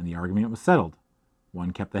 and the argument was settled.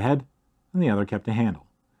 One kept the head, and the other kept the handle.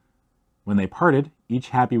 When they parted, each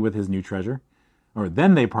happy with his new treasure.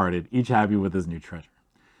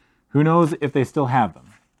 Who knows if they still have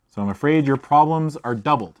them? So I'm afraid your problems are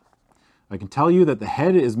doubled. I can tell you that the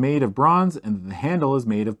head is made of bronze, and that the handle is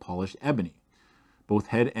made of polished ebony. Both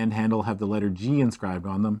head and handle have the letter G inscribed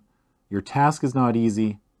on them. Your task is not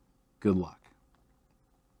easy. Good luck.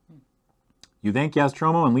 You thank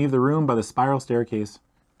Yaztromo and leave the room by the spiral staircase.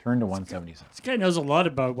 Turn to 177. This guy knows a lot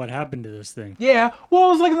about what happened to this thing. Yeah, well,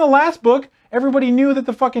 it was like in the last book, everybody knew that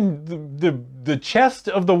the fucking the chest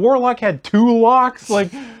of the warlock had 2 locks. Like,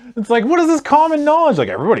 it's like, what is this common knowledge? Like,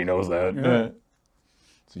 everybody knows that. Yeah.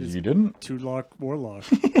 So you didn't? 2-lock warlock.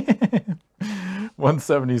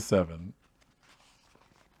 177.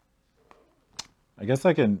 I guess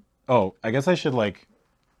I can. Oh, I guess I should like.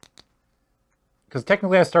 Because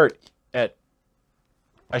technically I start at.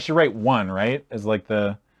 I should write 1, right? As like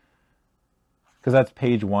the. Because that's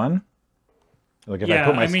page 1. Like if I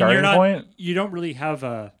put my starting point. You don't really have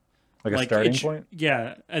a. Like a starting point?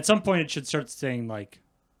 Yeah. At some point it should start saying like.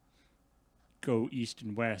 Go east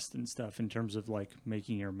and west and stuff in terms of like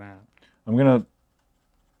making your map. I'm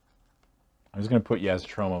just gonna put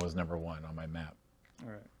Yaztromo as number 1 on my map.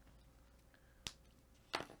 All right.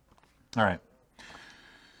 All right.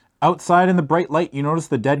 Outside in the bright light, you notice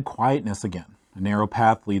the dead quietness again. A narrow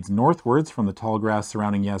path leads northwards from the tall grass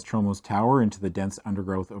surrounding Yastromo's tower into the dense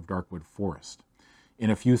undergrowth of Darkwood Forest. In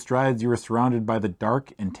a few strides, you are surrounded by the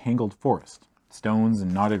dark and tangled forest. Stones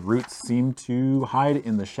and knotted roots seem to hide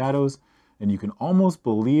in the shadows, and you can almost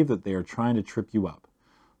believe that they are trying to trip you up.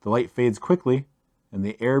 The light fades quickly, and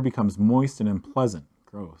the air becomes moist and unpleasant.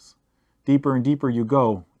 Gross. Deeper and deeper you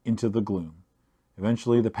go into the gloom.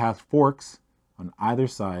 Eventually, the path forks on either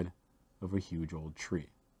side of a huge old tree.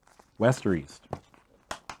 West or east?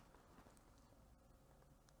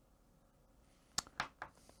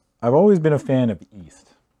 I've always been a fan of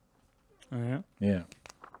east. Oh, yeah? Yeah.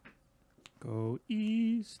 Go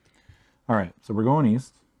east. All right, so we're going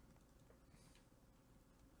east.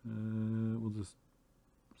 We'll just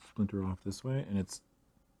splinter off this way, and it's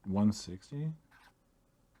 160.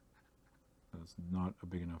 That's not a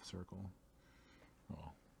big enough circle.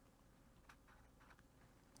 Oh.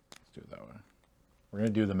 Let's do it that way. We're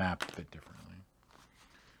going to do the map a bit differently.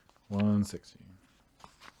 160.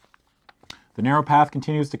 The narrow path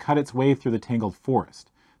continues to cut its way through the tangled forest.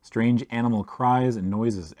 Strange animal cries and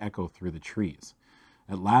noises echo through the trees.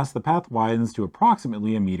 At last, the path widens to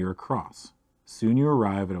approximately a meter across. Soon you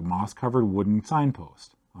arrive at a moss-covered wooden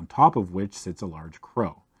signpost, on top of which sits a large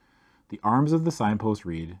crow. The arms of the signpost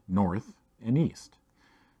read north and east.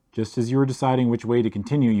 Just as you are deciding which way to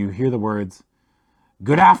continue, you hear the words,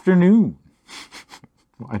 "Good afternoon."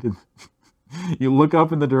 Why did you look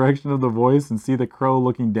up in the direction of the voice and see the crow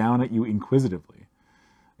looking down at you inquisitively?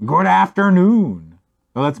 "Good afternoon."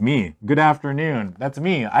 Oh, that's me. Good afternoon. That's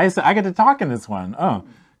me. I get to talk in this one. Oh,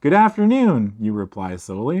 good afternoon, you reply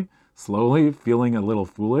slowly, feeling a little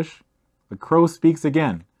foolish. The crow speaks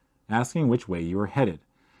again, asking which way you are headed.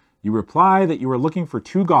 You reply that you are looking for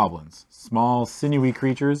two goblins, small, sinewy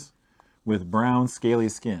creatures with brown, scaly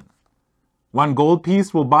skin. "1 gold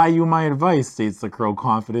piece will buy you my advice," states the crow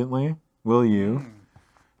confidently. Will you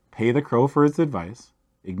pay the crow for its advice,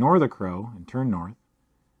 ignore the crow and turn north,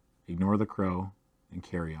 ignore the crow and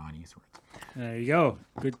carry on eastwards? There you go.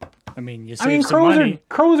 Good. I mean, you save some money.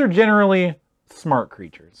 Crows are generally smart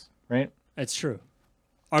creatures, right? That's true.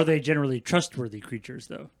 Are they generally trustworthy creatures,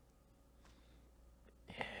 though?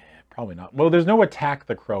 Probably not. Well, there's no attack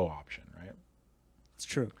the crow option, right? It's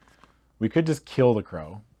true. We could just kill the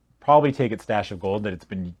crow. Probably take its stash of gold that it's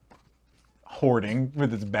been hoarding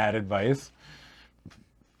with its bad advice.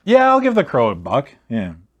 Yeah, I'll give the crow $1.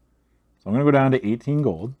 Yeah. So I'm going to go down to 18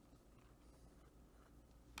 gold.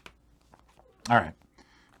 All right.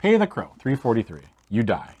 Pay the crow, 343. You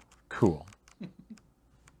die. Cool.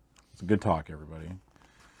 It's a good talk, everybody.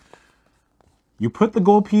 You put the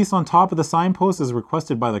gold piece on top of the signpost as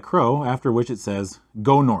requested by the crow, after which it says,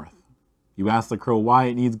 "Go north." You ask the crow why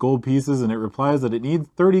it needs gold pieces, and it replies that it needs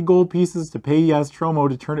 30 gold pieces to pay Yastromo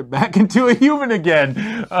to turn it back into a human again.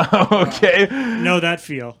 Okay. Know that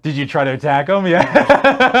feel. Did you try to attack him? Yeah.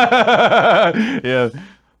 Yeah.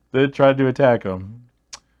 They tried to attack him.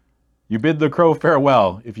 You bid the crow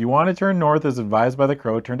farewell. If you want to turn north as advised by the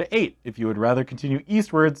crow, turn to 8. If you would rather continue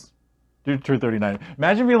eastwards, do 239.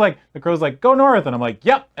 Imagine being like, the crow's like, "Go north," and I'm like,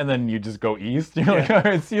 "Yep," and then you just go east. You're like, "All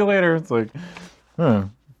right, see you later." It's like,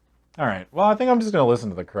 All right. Well, I think I'm just gonna listen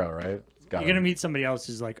to the crow, right? You're gonna meet somebody else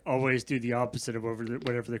who's like, always do the opposite of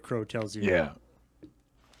whatever the crow tells you. Yeah.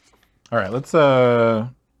 All right. Let's go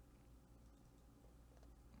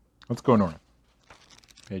north.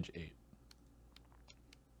 Page 8.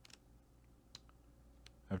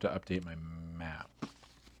 I have to update my map.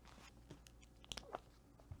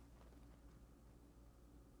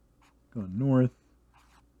 Going north.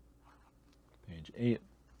 Page 8.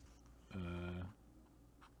 I'm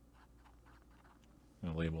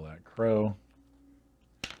going to label that crow.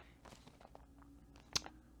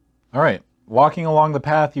 All right. Walking along the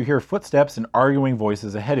path, you hear footsteps and arguing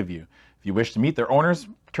voices ahead of you. If you wish to meet their owners,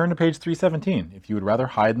 turn to page 317. If you would rather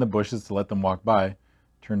hide in the bushes to let them walk by,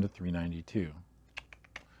 turn to 392.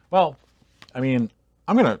 Well, I mean,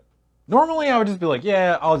 normally I would just be like,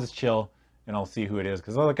 yeah, I'll just chill and I'll see who it is.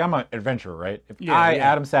 Because I'm an adventurer, right? If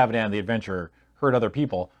Adam Savadan, the adventurer, hurt other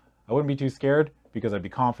people, I wouldn't be too scared because I'd be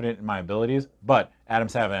confident in my abilities. But Adam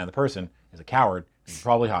Savadan, the person, is a coward. He'd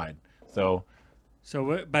probably hide. So,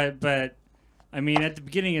 but I mean, at the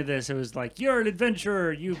beginning of this, it was like, you're an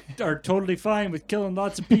adventurer. You are totally fine with killing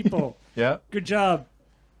lots of people. Yeah. Good job.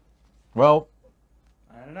 Well,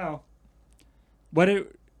 I don't know.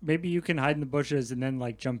 Maybe you can hide in the bushes and then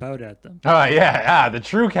like jump out at them. Oh yeah, the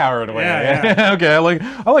true coward way. Yeah. Okay, I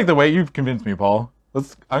like the way you've convinced me, Paul.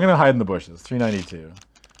 I'm gonna hide in the bushes. 392.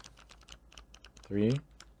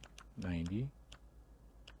 392.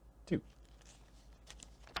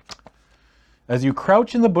 As you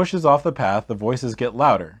crouch in the bushes off the path, the voices get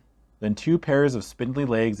louder. Then 2 pairs of spindly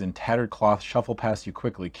legs and tattered cloth shuffle past you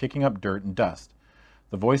quickly, kicking up dirt and dust.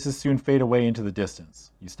 The voices soon fade away into the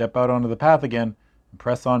distance. You step out onto the path again and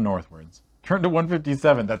press on northwards. Turn to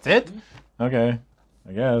 157. That's it? Okay,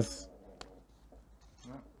 I guess.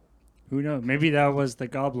 Who knows? Maybe that was the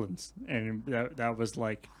goblins, and that was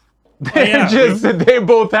like. Oh, yeah, they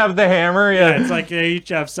both have the hammer. Yeah, it's like they each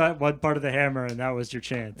have one part of the hammer, and that was your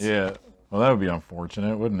chance. Yeah. Well, that would be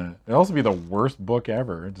unfortunate, wouldn't it? It'd also be the worst book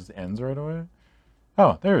ever. It just ends right away.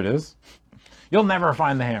 Oh, there it is. You'll never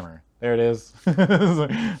find the hammer. There it is.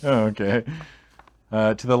 Oh, okay.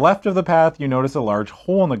 To the left of the path, you notice a large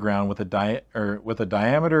hole in the ground with a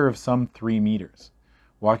diameter of some 3 meters.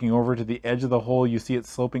 Walking over to the edge of the hole, you see it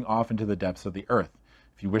sloping off into the depths of the earth.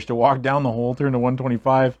 If you wish to walk down the hole, turn to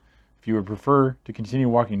 125. If you would prefer to continue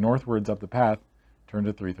walking northwards up the path, turn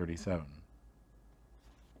to 337.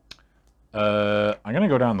 I'm going to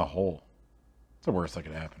go down the hole. It's the worst that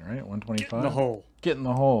could happen, right? 125? Get in the hole. Get in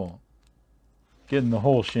the hole. Get in the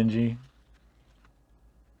hole, Shinji.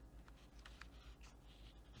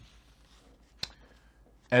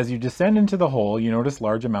 As you descend into the hole, you notice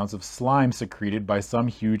large amounts of slime secreted by some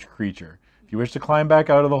huge creature. If you wish to climb back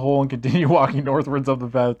out of the hole and continue walking northwards up the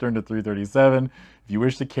path, turn to 337. If you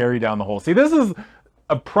wish to carry down the hole. See, this is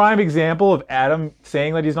a prime example of Adam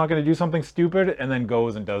saying that he's not going to do something stupid and then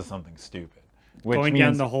goes and does something stupid. Which going means,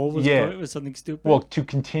 down the hole was something stupid? Well, to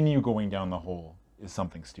continue going down the hole is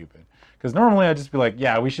something stupid. Because normally I'd just be like,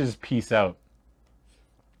 yeah, we should just peace out.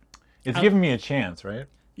 It's giving me a chance, right?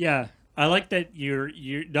 Yeah. I like that you're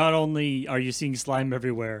not only are you seeing slime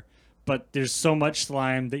everywhere, but there's so much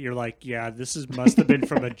slime that you're like, yeah, must have been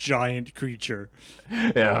from a giant creature.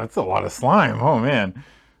 Yeah, it's a lot of slime. Oh man.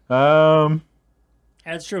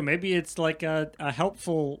 That's true. Maybe it's like a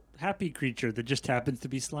helpful, happy creature that just happens to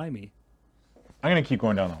be slimy. I'm gonna keep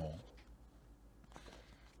going down the hole.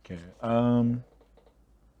 Okay.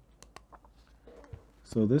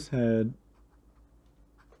 So this had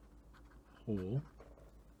hole.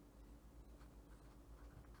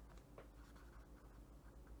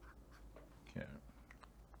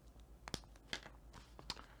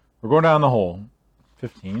 We're going down the hole.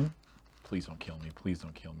 15. Please don't kill me. Please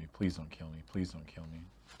don't kill me. Please don't kill me. Please don't kill me.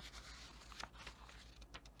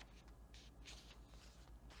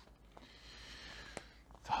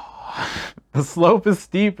 The slope is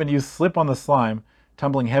steep and you slip on the slime,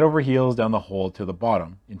 tumbling head over heels down the hole to the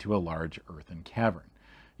bottom into a large earthen cavern.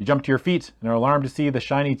 You jump to your feet and are alarmed to see the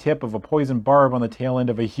shiny tip of a poison barb on the tail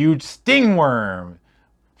end of a huge stingworm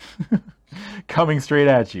coming straight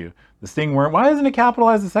at you. The stingworm, why isn't it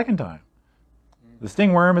capitalized the second time? The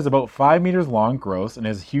stingworm is about 5 meters long, gross, and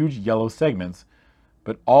has huge yellow segments,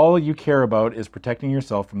 but all you care about is protecting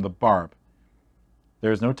yourself from the barb.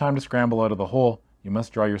 There is no time to scramble out of the hole. You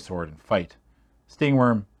must draw your sword and fight.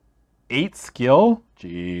 Stingworm, 8 skill?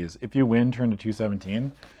 Jeez. If you win, turn to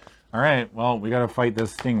 217. All right, well, we got to fight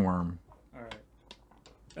this stingworm. All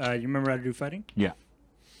right. You remember how to do fighting? Yeah.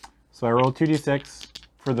 So I roll 2d6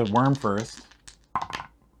 for the worm first.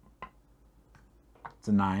 It's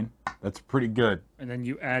a 9. That's pretty good. And then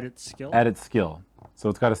you add its skill? Add its skill. So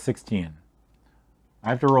it's got a 16. I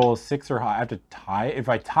have to roll a 6 or higher. I have to tie it. If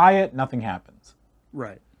I tie it, nothing happens.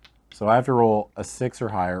 Right. So I have to roll a 6 or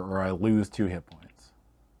higher or I lose 2 hit points.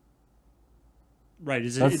 Right.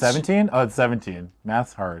 Is it? That's 17? Oh, it's 17.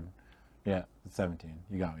 Math's hard. Yeah, it's 17.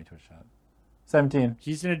 You got me to a shot. 17.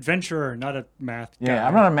 He's an adventurer, not a math guy. Yeah,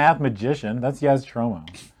 I'm not a math magician. That's Yaz Tromo.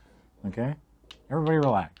 Okay? Everybody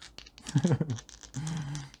relax.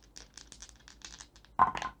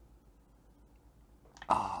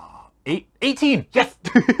 18. Yes.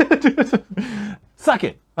 Suck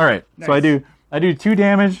it. All right. Nice. So I do 2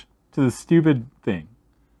 damage to the stupid thing.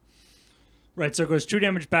 Right. So it goes 2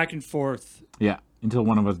 damage back and forth. Yeah, until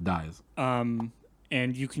one of us dies. And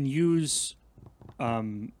you can use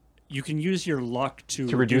your luck to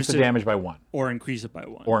reduce the damage by 1 or increase it by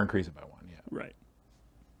 1. Or increase it by 1. Yeah. Right.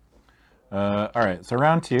 All right. So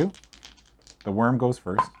round 2, the worm goes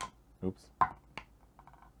first. Oops.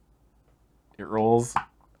 It rolls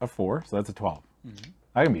a 4, so that's a 12. Mm-hmm.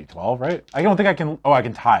 I can beat 12, right? I don't think I can. Oh, I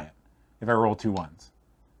can tie it if I roll 2 1s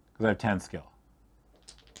because I have 10 skill.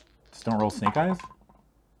 Just don't roll snake eyes.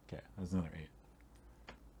 Okay, that's another 8.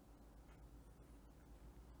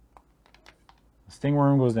 The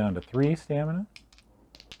stingworm goes down to 3 stamina.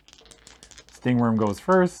 Stingworm goes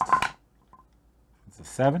first. It's a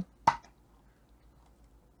 7.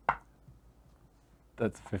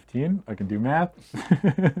 That's 15. I can do math.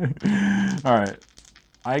 All right.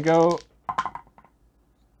 I go.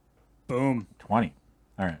 Boom. 20.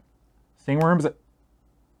 All right. Stingworm's at.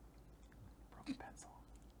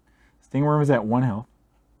 Stingworm is at 1 health.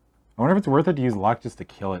 I wonder if it's worth it to use luck just to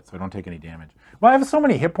kill it so I don't take any damage. Well, I have so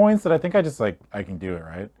many hit points that I think I just like I can do it,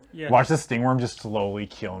 right? Yeah. Watch this Stingworm just slowly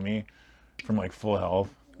kill me from like full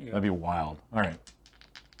health. Yeah. That'd be wild. All right.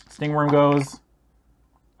 Stingworm goes.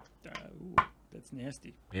 Ooh, that's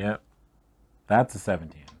nasty. Yeah. That's a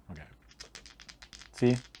 17. Okay.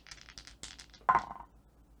 See?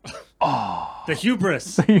 Oh. The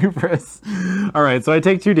hubris. The hubris. All right, so I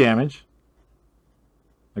take 2 damage.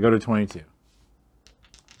 I go to 22.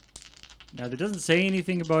 Now, there doesn't say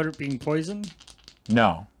anything about it being poison,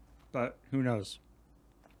 No. but who knows?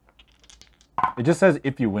 It just says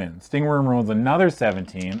if you win. Stingworm rolls another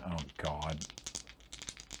 17. Oh, God.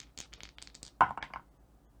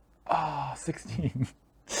 Oh, 16.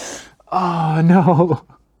 Oh, no.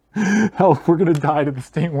 Help, we're going to die to the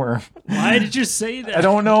Stingworm. Why did you say that? I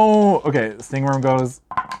don't know. Okay, Stingworm goes.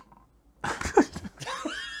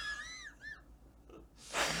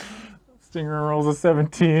 Stingworm rolls a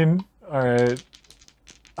 17. All right.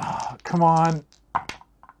 Oh, come on.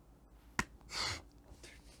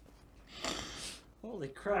 Holy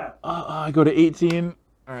crap. I go to 18.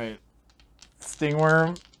 All right.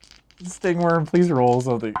 Stingworm. Stingworm, please roll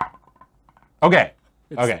something. Okay.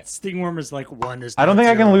 Okay. Stingworm is like 1 is I don't think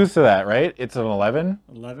I can 0. lose to that, right? It's an 11.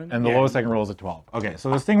 11? And the Yeah. lowest I can roll is a 12. Okay, so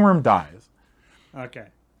the Stingworm dies. Okay.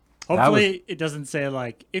 Hopefully it doesn't say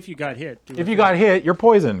like, if you got hit. If you got hit, you're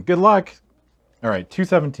poisoned. Good luck. All right,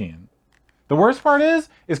 217. The worst part is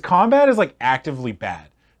combat is like actively bad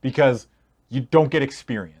because you don't get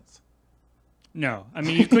experience. No. I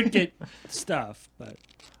mean, you could get stuff, but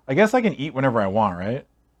I guess I can eat whenever I want, right?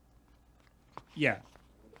 yeah.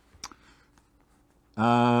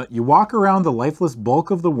 You walk around the lifeless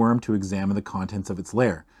bulk of the worm to examine the contents of its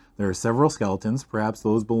lair. There are several skeletons, perhaps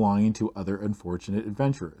those belonging to other unfortunate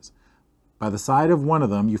adventurers. By the side of one of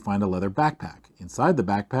them, you find a leather backpack. Inside the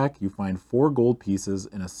backpack, you find 4 gold pieces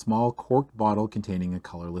and a small corked bottle containing a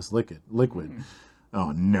colorless liquid.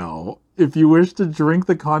 Oh no. If you wish to drink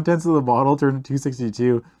the contents of the bottle, turn to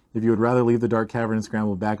 262. If you would rather leave the dark cavern and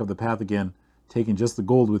scramble back up the path again, taking just the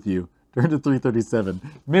gold with you, turn to 337.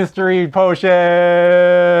 Mystery potion!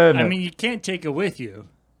 I mean, you can't take it with you.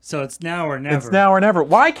 So it's now or never. It's now or never.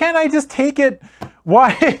 Why can't I just take it?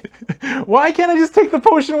 Why can't I just take the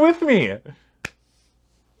potion with me?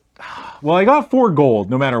 Well, I got 4 gold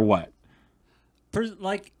no matter what.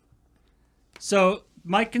 So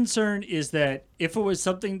my concern is that if it was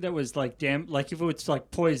something that was like if it was like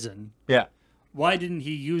poison, Yeah. why didn't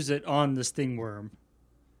he use it on the Stingworm?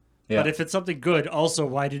 Yeah. But if it's something good, also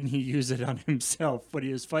why didn't he use it on himself when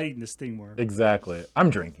he was fighting the Stingworm? Exactly. I'm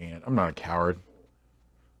drinking it. I'm not a coward.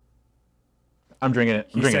 I'm drinking it.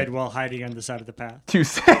 He said while hiding on the side of the path.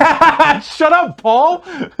 Shut up, Paul!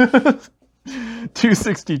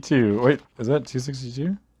 262. Wait, is that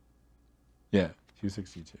 262? Yeah,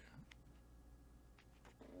 262.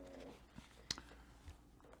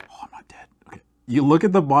 Oh, I'm not dead. Okay. You look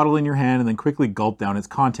at the bottle in your hand and then quickly gulp down its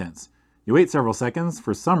contents. You wait several seconds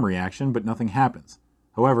for some reaction, but nothing happens.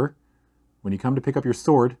 However, when you come to pick up your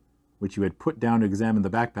sword, which you had put down to examine the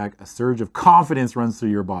backpack, a surge of confidence runs through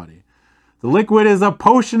your body. The liquid is a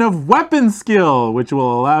potion of weapon skill, which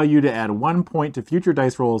will allow you to add 1 point to future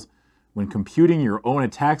dice rolls when computing your own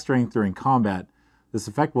attack strength during combat. This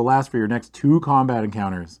effect will last for your next 2 combat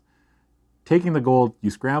encounters. Taking the gold, you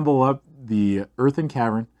scramble up the earthen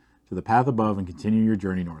cavern to the path above and continue your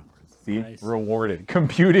journey northwards. See? Nice. Rewarded.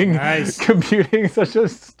 Computing. Nice. Computing, such a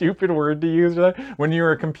stupid word to use. When you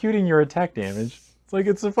are computing your attack damage, it's like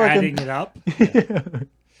it's a fucking... Adding it up.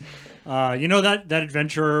 You know that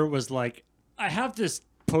adventurer was like, I have this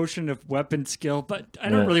potion of weapon skill, but I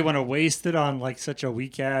don't really want to waste it on like such a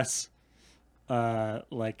weak ass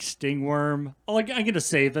like Stingworm. I'm gonna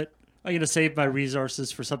save it. I'm gonna save my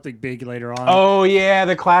resources for something big later on. Oh yeah,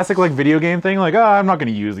 the classic like video game thing. Like, oh, I'm not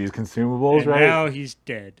gonna use these consumables, and right? now he's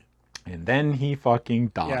dead. And then he fucking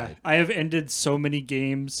died. Yeah, I have ended so many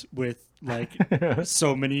games with like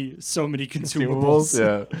so many consumables.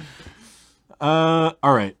 Yeah.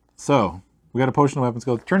 All right. So we got a potion of weapon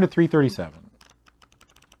skill. Turn to 337.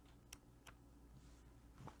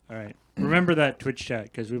 All right. Remember that Twitch chat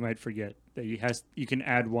because we might forget that you can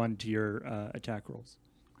add 1 to your attack rolls.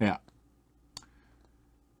 Yeah.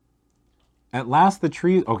 At last the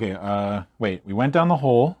tree... Okay, wait. We went down the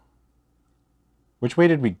hole. Which way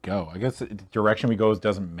did we go? I guess the direction we go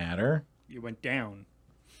doesn't matter. You went down.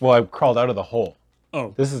 Well, I crawled out of the hole.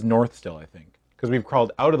 Oh. This is north still, I think. Because we've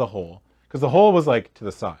crawled out of the hole. Because the hole was like to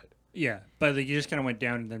the side. Yeah, but like, you just kind of went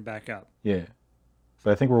down and then back up. Yeah.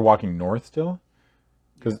 But I think we're walking north still.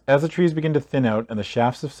 Because as the trees begin to thin out and the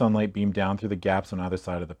shafts of sunlight beam down through the gaps on either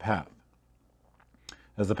side of the path.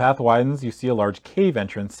 As the path widens, you see a large cave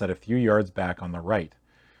entrance set a few yards back on the right.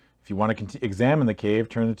 If you want to examine the cave,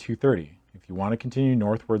 turn to 230. If you want to continue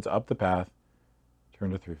northwards up the path,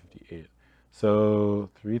 turn to 358.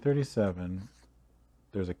 So 337,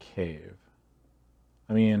 there's a cave.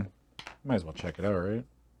 I mean, might as well check it out, right?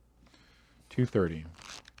 230.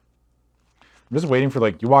 I'm just waiting for,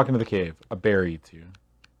 like, you walk into the cave, a bear eats you.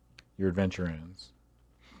 Your adventure ends.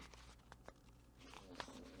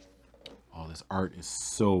 Oh, this art is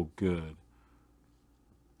so good.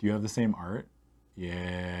 Do you have the same art?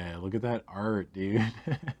 Yeah, look at that art, dude.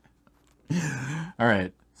 All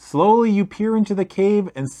right. Slowly you peer into the cave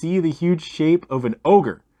and see the huge shape of an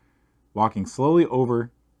ogre, walking slowly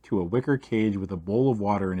over to a wicker cage with a bowl of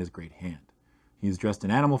water in his great hand. He is dressed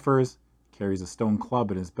in animal furs, carries a stone club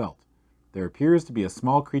at his belt. There appears to be a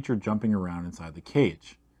small creature jumping around inside the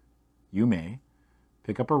cage. You may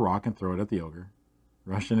pick up a rock and throw it at the ogre,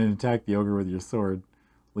 rush in and attack the ogre with your sword,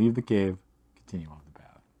 leave the cave, continue off the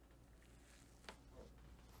path.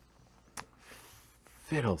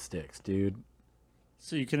 Fiddlesticks, dude.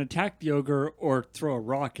 So you can attack the ogre or throw a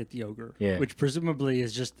rock at the ogre, Yeah. which presumably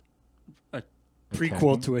is just a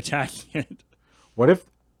prequel to attacking it. What if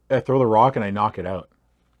I throw the rock and I knock it out?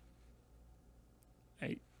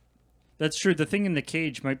 That's true. The thing in the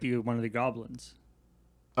cage might be one of the goblins.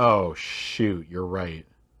 Oh, shoot. You're right.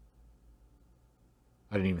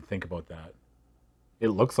 I didn't even think about that. It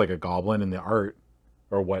looks like a goblin in the art,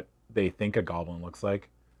 or what they think a goblin looks like.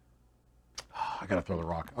 I gotta throw the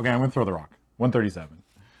rock. Okay, I'm gonna throw the rock. 137.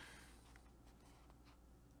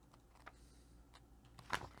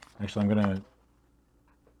 Actually, I'm gonna...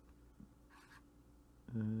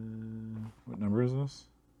 what number is this?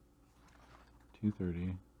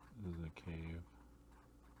 230. This is a cave.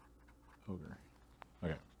 Ogre.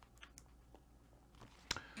 Okay.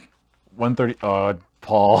 130. Oh,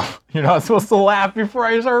 Paul, you're not supposed to laugh before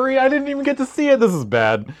I start reading. I didn't even get to see it. This is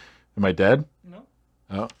bad. Am I dead? No.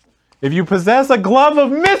 Oh. If you possess a glove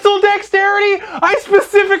of missile dexterity, I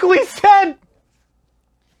specifically said.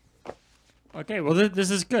 Okay, well,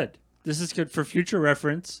 this is good. This is good for future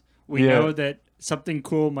reference. We know that something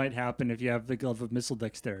cool might happen if you have the glove of missile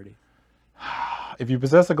dexterity. If you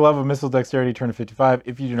possess a glove of missile dexterity, turn to 55.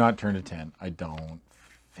 If you do not, turn to 10. I don't.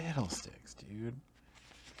 Fiddlesticks, dude.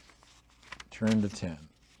 Turn to 10.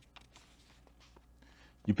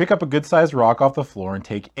 You pick up a good-sized rock off the floor and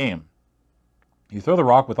take aim. You throw the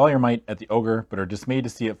rock with all your might at the ogre, but are dismayed to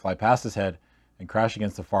see it fly past his head and crash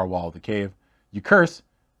against the far wall of the cave. You curse,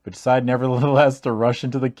 but decide nevertheless to rush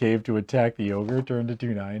into the cave to attack the ogre. Turn to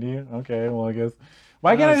 290. Okay, well, I guess...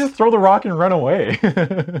 Why can't I just throw the rock and run away?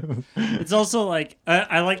 It's also like,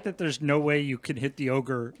 I like that there's no way you can hit the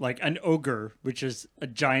ogre, like an ogre, which is a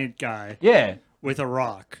giant guy. Yeah. With a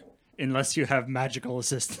rock, unless you have magical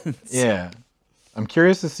assistance. Yeah. I'm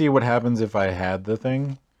curious to see what happens if I had the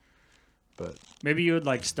thing, but... Maybe you would,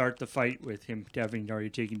 like, start the fight with him having already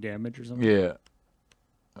taken damage or something. Yeah.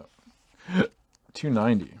 Oh.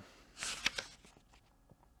 290.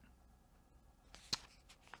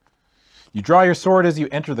 You draw your sword as you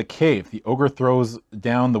enter the cave. The ogre throws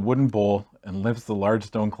down the wooden bowl and lifts the large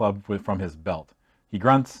stone club from his belt. He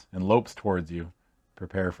grunts and lopes towards you.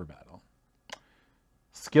 Prepare for battle.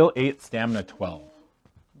 Skill 8, stamina 12.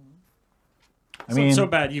 I mean, so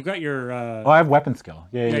bad. You've got your... oh, I have weapon skill.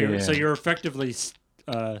 Yeah. So you're effectively... skill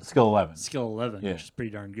 11. Skill 11, Yeah. which is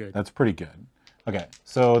pretty darn good. That's pretty good. Okay,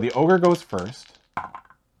 so the ogre goes first.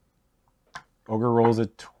 Ogre rolls a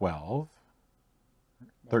 12.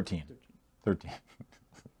 13.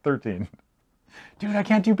 13. Dude, I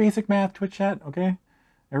can't do basic math, Twitch chat, okay?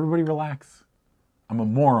 Everybody relax. I'm a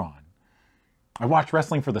moron. I watch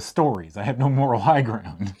wrestling for the stories. I have no moral high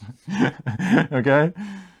ground. Okay?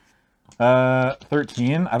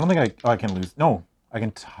 13. I don't think I can lose. No, I can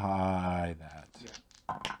tie that.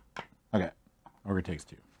 Yeah. Okay. Ogre takes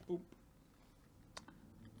 2. Oop.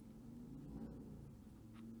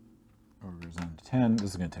 Ogre's on 10. This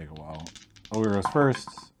is going to take a while. Ogre goes first.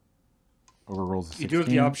 Ogre rolls a 16. You do have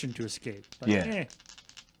the option to escape. But Yeah.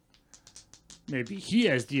 Maybe he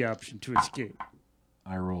has the option to escape.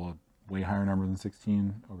 I roll a way higher number than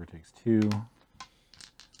 16. Ogre takes 2.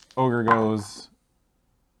 Ogre goes.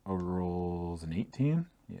 Ogre rolls an 18.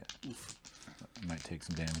 Yeah. Oof. Might take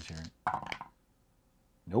some damage here.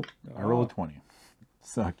 Nope. I roll a 20.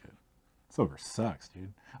 Sucked it. This ogre sucks,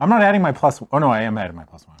 dude. I'm not adding my plus... Oh, no, I am adding my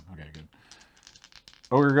 +1. Okay, good.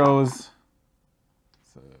 Ogre goes.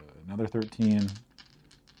 Another 13.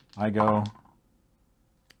 I go.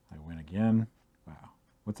 I win again. Wow.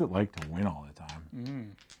 What's it like to win all the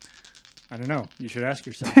time? I don't know. You should ask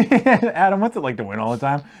yourself. Adam, what's it like to win all the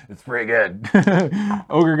time? It's pretty good.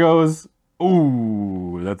 Ogre goes.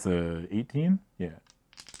 Ooh, that's a 18? Yeah.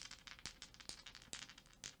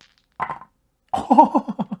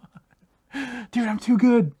 Dude, I'm too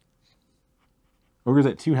good. Ogre's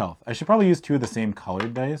at 2 health. I should probably use 2 of the same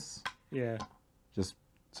colored dice. Yeah. Just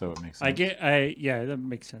so it makes sense. Yeah, that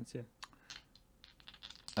makes sense, yeah.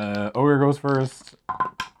 Ogre goes first.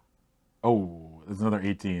 Oh, there's another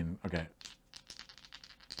 18. Okay.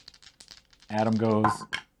 Adam goes.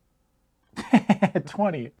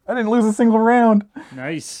 20. I didn't lose a single round.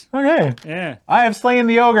 Nice. Okay. Yeah. I have slain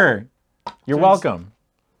the ogre. You're welcome.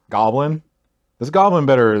 Goblin. This goblin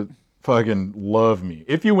better fucking love me.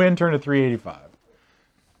 If you win, turn to 385.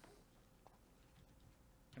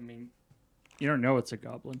 I mean, you don't know it's a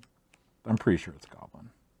goblin. I'm pretty sure it's a goblin.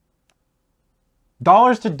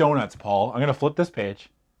 Dollars to donuts, Paul. I'm going to flip this page.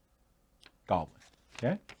 Goblin.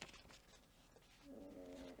 Okay?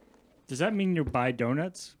 Does that mean you buy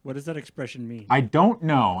donuts? What does that expression mean? I don't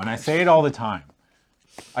know, and I say it all the time.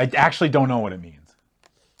 I actually don't know what it means.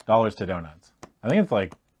 Dollars to donuts. I think it's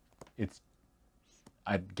like, it's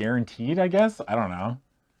guaranteed, I guess? I don't know.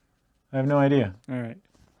 I have no idea. All right.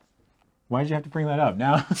 Why'd you have to bring that up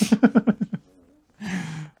now?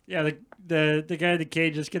 Yeah, the guy in the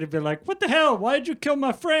cage is going to be like, what the hell? Why did you kill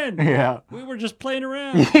my friend? Yeah. We were just playing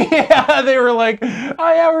around. Yeah, they were like,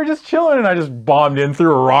 oh yeah, we're just chilling. And I just bombed in,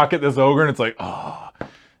 threw a rock at this ogre, and it's like, oh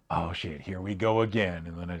shit, here we go again.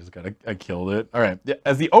 And then I killed it. All right.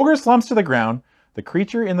 As the ogre slumps to the ground, the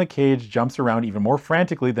creature in the cage jumps around even more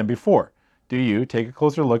frantically than before. Do you take a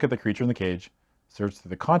closer look at the creature in the cage, search through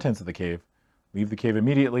the contents of the cave, leave the cave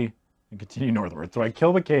immediately, and continue northward. So I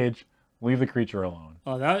kill the cage, leave the creature alone.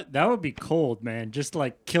 Oh, that would be cold, man. Just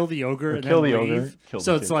like kill the ogre and kill then the leave. ogre. Kill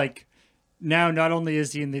So the it's cage. like now not only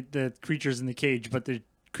is he in the creature's in the cage, but the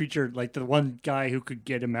creature, like the one guy who could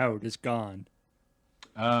get him out, is gone.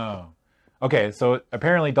 Oh. Okay, so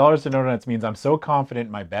apparently dollars to donuts means I'm so confident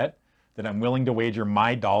in my bet that I'm willing to wager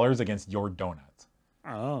my dollars against your donuts.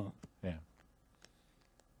 Oh. Yeah.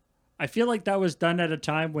 I feel like that was done at a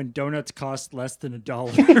time when donuts cost less than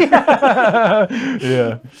 $1.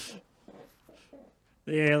 Yeah.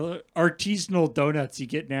 Yeah, artisanal donuts you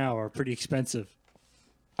get now are pretty expensive.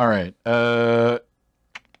 All right. I'm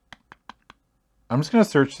just going to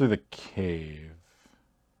search through the cave.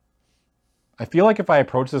 I feel like if I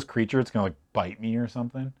approach this creature, it's going to like bite me or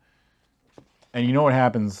something. And you know what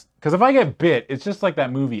happens? Because if I get bit, it's just like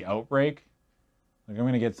that movie Outbreak. Like I'm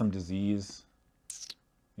going to get some disease.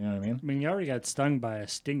 You know what I mean? I mean, you already got stung by a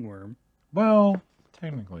stingworm. Well,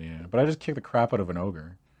 technically, yeah. But I just kicked the crap out of an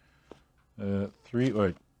ogre.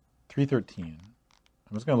 313.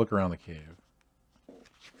 I'm just going to look around the cave.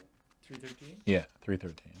 313? Yeah,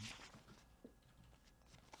 313.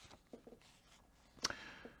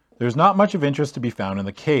 There's not much of interest to be found in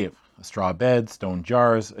the cave. A straw bed, stone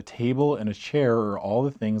jars, a table, and a chair are all the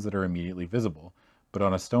things that are immediately visible. But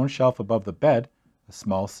on a stone shelf above the bed, a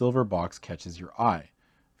small silver box catches your eye.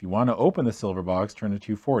 If you want to open the silver box, turn to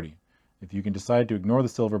 240. If you can decide to ignore the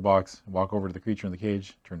silver box and walk over to the creature in the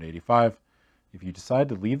cage, turn to 85. If you decide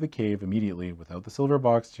to leave the cave immediately without the silver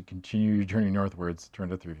box to continue your journey northwards, turn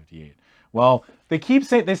to 358. Well, they keep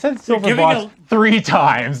saying, they said silver box 3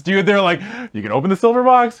 times, dude. They're like, you can open the silver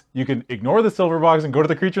box, you can ignore the silver box and go to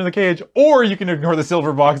the creature in the cage, or you can ignore the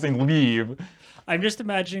silver box and leave. I'm just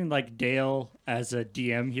imagining like Dale as a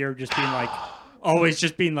DM here, just being like, always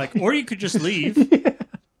just being like, or you could just leave. Yeah.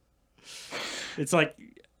 It's like,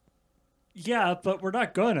 yeah, but we're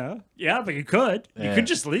not gonna. Yeah, but you could. You Yeah. could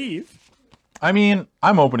just leave. I mean,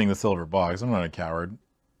 I'm opening the silver box. I'm not a coward.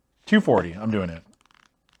 240. I'm doing it.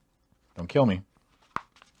 Don't kill me.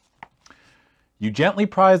 You gently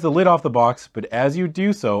prise the lid off the box, but as you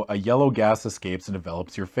do so, a yellow gas escapes and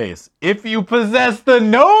envelops your face. If you possess the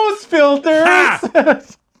nose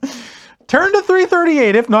filters, turn to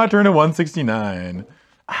 338. If not, turn to 169.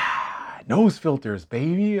 Nose filters,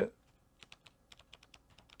 baby.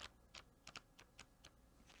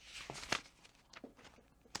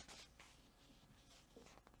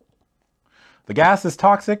 The gas is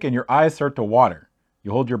toxic and your eyes start to water.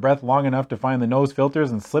 You hold your breath long enough to find the nose filters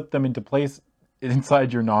and slip them into place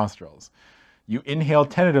inside your nostrils. You inhale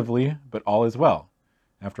tentatively, but all is well.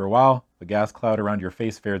 After a while, the gas cloud around your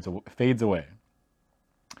face fades away.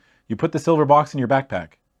 You put the silver box in your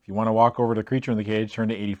backpack. If you want to walk over to the creature in the cage, turn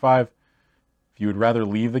to 85. If you would rather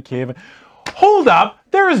leave the cave... Hold up!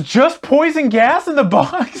 There is just poison gas in the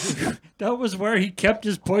box? That was where he kept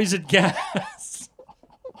his poison gas.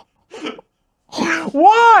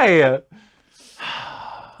 Why?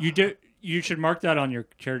 You should mark that on your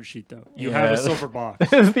character sheet, though. You have a silver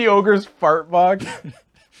box. Is the ogre's fart box?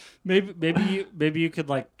 Maybe you could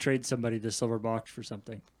like trade somebody the silver box for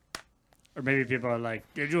something. Or maybe people are like,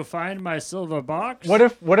 "Did you find my silver box?" What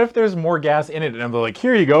if there's more gas in it, and I'm like,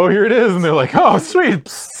 here you go, here it is, and they're like, oh sweet.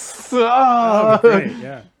 Psst, ah. That would be great,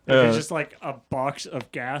 yeah. If Yeah. it's just like a box of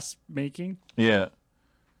gas making. Yeah.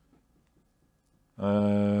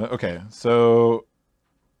 Okay, so,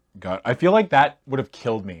 God, I feel like that would have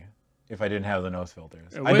killed me if I didn't have the nose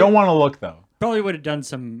filters. I don't want to look though. Probably would have done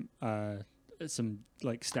some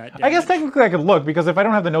like stat damage. I guess technically I could look because if I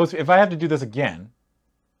don't have the nose, if I have to do this again,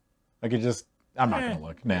 I could just. I'm not gonna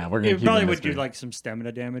look. Nah, we're gonna. It keep probably it would do mystery. like some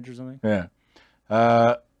stamina damage or something. Yeah.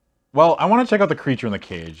 Well, I want to check out the creature in the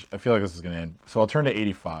cage. I feel like this is gonna end. So I'll turn to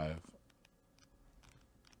 85.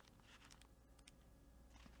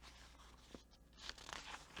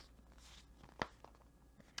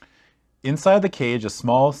 Inside the cage, a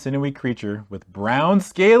small, sinewy creature with brown,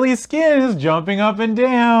 scaly skin is jumping up and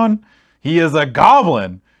down. He is a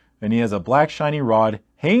goblin, and he has a black, shiny rod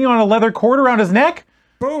hanging on a leather cord around his neck.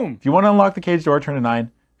 Boom! If you want to unlock the cage door, turn to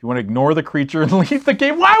 9. If you want to ignore the creature and leave the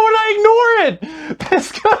cage, why would I ignore it?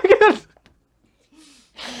 This guy gets...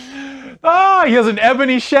 Ah, he has an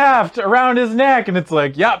ebony shaft around his neck, and it's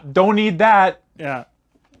like, yep, don't need that. Yeah.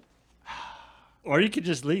 Or you could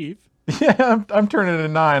just leave. Yeah, I'm turning to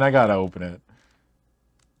 9. I gotta open it.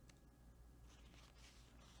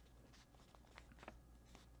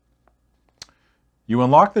 You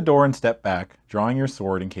unlock the door and step back, drawing your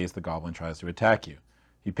sword in case the goblin tries to attack you.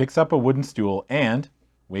 He picks up a wooden stool and,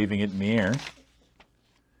 waving it in the air,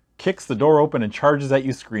 kicks the door open and charges at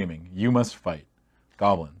you screaming. You must fight.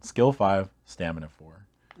 Goblin, skill 5, stamina 4.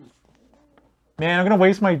 Man, I'm gonna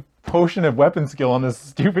waste my potion of weapon skill on this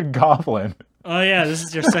stupid goblin. Oh yeah, this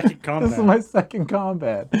is your second combat. This is my second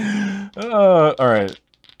combat. All right.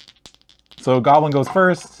 So Goblin goes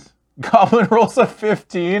first. Goblin rolls a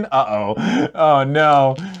 15. Uh-oh. Oh,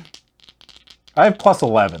 no. I have plus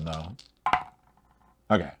 11, though.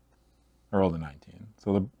 Okay. I rolled a 19.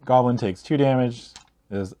 So the Goblin takes 2 damage.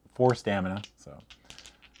 There's 4 stamina. So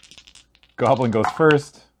Goblin goes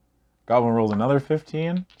first. Goblin rolls another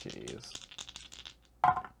 15. Jeez.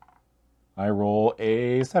 I roll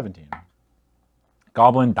a 17.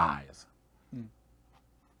 Goblin dies.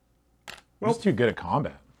 Well, He's too good at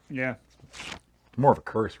combat. yeah. More of a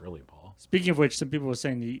curse, really, Paul. Speaking of which, some people were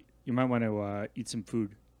saying that you might want to eat some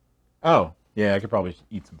food. Oh, yeah, I could probably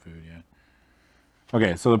eat some food, yeah.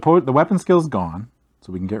 Okay, so the weapon skill's gone,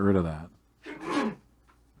 so we can get rid of that.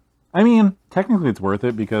 I mean, technically it's worth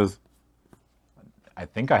it because I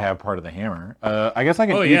think I have part of the hammer. I guess I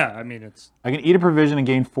can. Oh yeah, I mean it's. I can eat a provision and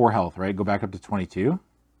gain 4 health, right? Go back up to 22.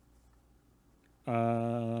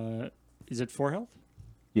 Is it 4 health?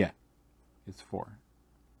 Yeah, it's 4.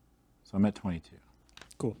 So I'm at 22.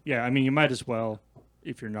 Cool. Yeah, I mean you might as well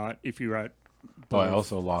if you're at. Oh, I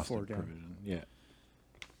also lost a 4 down. provision. Yeah.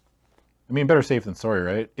 I mean, better safe than sorry,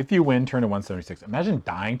 right? If you win, turn to 176. Imagine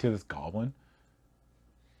dying to this goblin.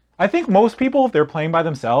 I think most people, if they're playing by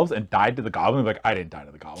themselves and died to the goblin, they're like, I didn't die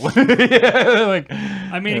to the goblin. Yeah, like,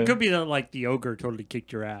 I mean, it could be that like the ogre totally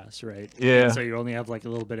kicked your ass, right? Yeah. And so you only have like a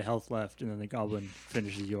little bit of health left, and then the goblin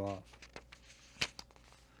finishes you off.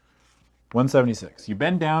 176. You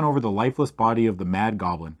bend down over the lifeless body of the mad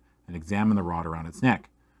goblin and examine the rod around its neck.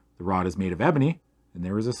 The rod is made of ebony, and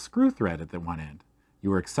there is a screw thread at the one end.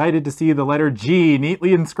 You are excited to see the letter G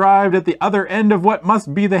neatly inscribed at the other end of what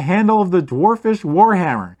must be the handle of the dwarfish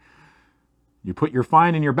warhammer. You put your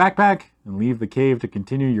find in your backpack and leave the cave to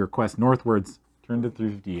continue your quest northwards. Turn to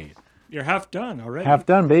 358. You're half done already. Half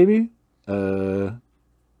done, baby. Halfway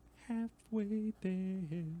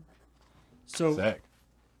there. So, Sick.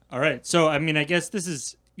 all right. So, I mean, I guess this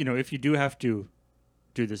is, if you do have to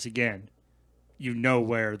do this again, you know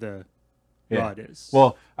where the rod is.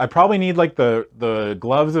 Well, I probably need like the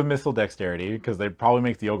gloves of missile dexterity because they probably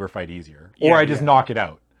make the ogre fight easier. Or I just knock it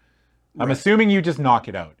out. I'm assuming you just knock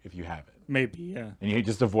it out if you have it. Maybe, yeah. And you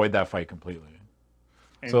just avoid that fight completely.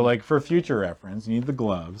 And, So like for future reference, you need the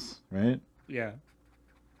gloves, right? yeah.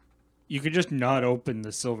 You could just not open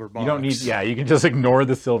the silver box. You don't need, you can just ignore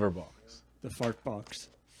the silver box. The fart box.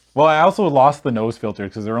 Well, I also lost the nose filter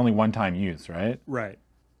because they're only one-time use, right? Right.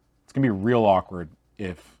 It's going to be real awkward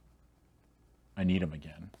if I need them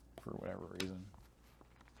again for whatever reason.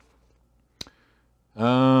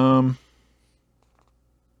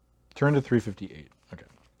 Turn to 358. Okay.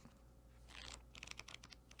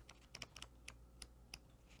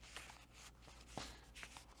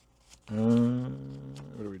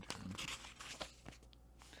 What are we doing?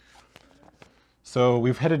 So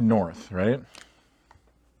we've headed north, right?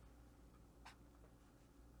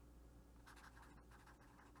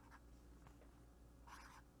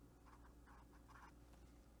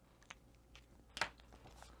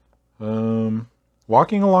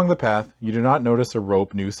 Walking along the path, you do not notice a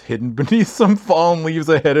rope noose hidden beneath some fallen leaves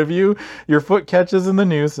ahead of you. Your foot catches in the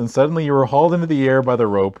noose, and suddenly you are hauled into the air by the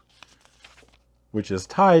rope, which is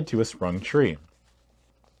tied to a sprung tree.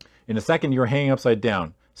 In a second, you are hanging upside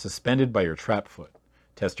down, suspended by your trapped foot.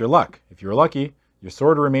 Test your luck. If you are lucky, your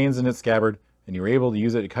sword remains in its scabbard, and you are able to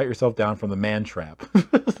use it to cut yourself down from the man trap.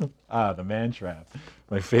 The man trap.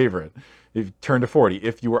 My favorite. Turn to 40.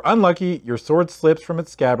 If you are unlucky, your sword slips from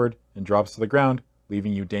its scabbard and drops to the ground,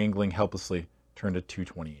 leaving you dangling helplessly. Turn to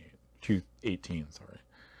 218, sorry.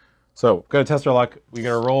 So, gotta test our luck. We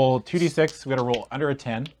gotta roll 2d6. We gotta roll under a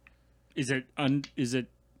 10. Is it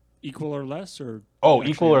equal or less, or? Oh,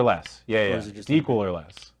 equal or less. Yeah. Or is it just equal or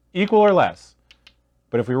less. Equal or less.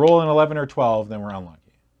 But if we roll an 11 or 12, then we're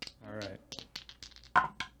unlucky. All right.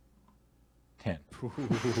 10.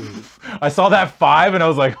 I saw that 5 and I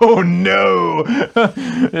was like, oh no.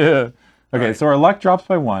 Yeah. Okay, right. So our luck drops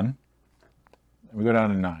by 1. We go down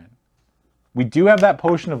to 9. We do have that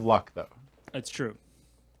potion of luck, though. That's true.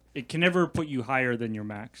 It can never put you higher than your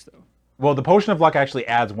max, though. Well, the potion of luck actually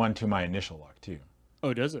adds 1 to my initial luck, too.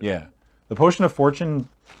 Oh, does it? Yeah. The potion of fortune,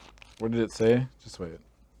 what did it say? Just wait.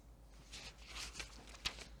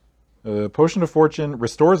 The potion of fortune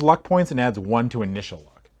restores luck points and adds 1 to initial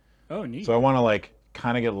luck. Oh, neat. So I want to,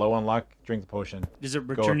 kind of get low on luck, drink the potion. Does it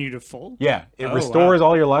return you to full? Yeah. It restores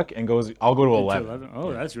all your luck and goes, I'll go to 11.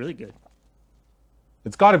 Oh, yeah. That's really good.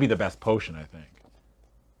 It's got to be the best potion, I think.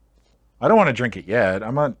 I don't want to drink it yet.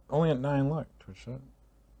 I'm only at 9 luck. Twitch shot.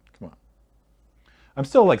 Come on. I'm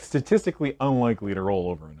still statistically unlikely to roll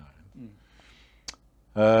over a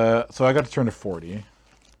 9. So I got to turn to 40.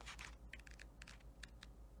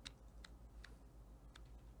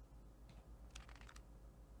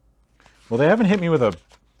 Well, they haven't hit me with a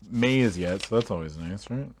maze yet, so that's always nice,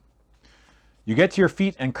 right? You get to your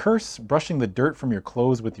feet and curse, brushing the dirt from your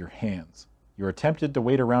clothes with your hands. You are tempted to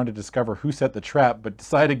wait around to discover who set the trap, but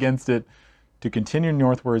decide against it. To continue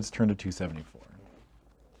northwards, turn to 274.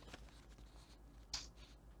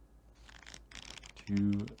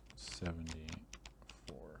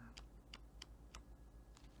 274.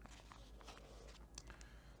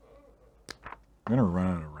 I'm going to run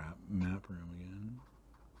out of map room again.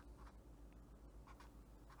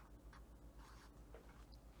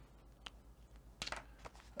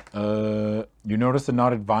 You notice a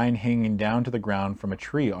knotted vine hanging down to the ground from a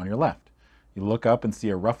tree on your left. You look up and see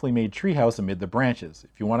a roughly made treehouse amid the branches.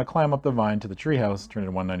 If you want to climb up the vine to the treehouse, turn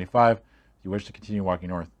to 195. If you wish to continue walking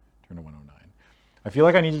north, turn to 109. I feel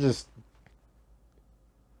like I need to just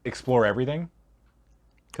explore everything.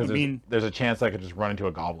 Because there's a chance I could just run into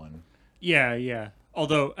a goblin. Yeah.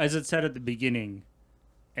 Although, as it said at the beginning,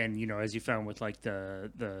 and, as you found with,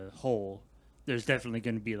 the hole, there's definitely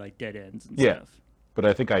going to be, dead ends and stuff. But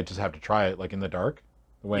I think I just have to try it, in the dark,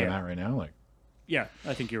 the way I'm at right now. Yeah,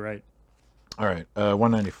 I think you're right. All right,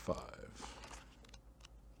 195.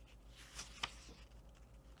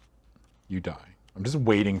 You die. I'm just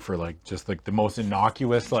waiting for, the most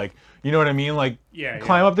innocuous, you know what I mean?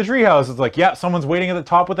 Climb up the treehouse. It's someone's waiting at the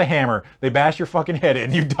top with a hammer. They bash your fucking head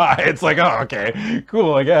in. You die. It's oh, okay.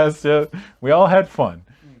 Cool, I guess. Yeah. We all had fun.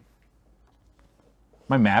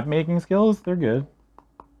 My map-making skills, they're good.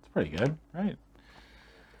 It's pretty good, right?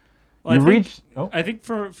 Well, I think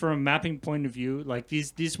from a mapping point of view,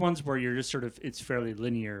 these ones where you're just it's fairly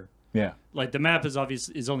linear. Yeah. The map is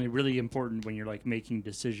only really important when you're making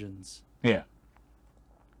decisions. Yeah.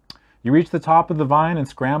 You reach the top of the vine and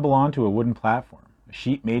scramble onto a wooden platform. A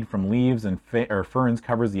sheet made from leaves and ferns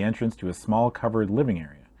covers the entrance to a small covered living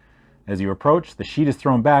area. As you approach, the sheet is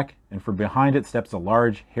thrown back, and from behind it steps a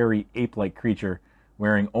large, hairy, ape-like creature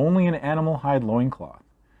wearing only an animal hide loincloth.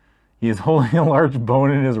 He is holding a large bone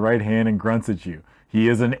in his right hand and grunts at you. He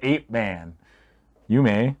is an ape man. You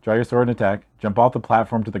may draw your sword and attack. Jump off the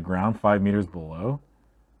platform to the ground 5 meters below.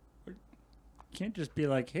 You can't just be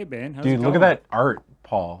hey man, how's it going? Dude, look at that art,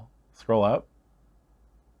 Paul. Scroll up.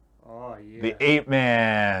 Oh, yeah. The ape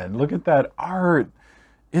man. Look at that art.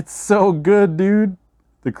 It's so good, dude.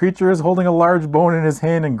 The creature is holding a large bone in his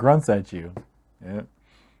hand and grunts at you. Yeah.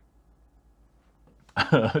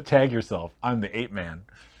 Tag yourself. I'm the ape man.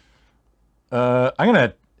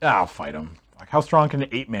 I'll fight him. How strong can an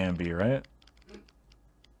ape man be, right?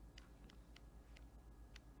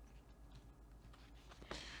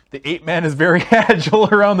 The ape man is very agile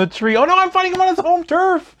around the tree. Oh no, I'm fighting him on his home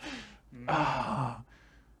turf!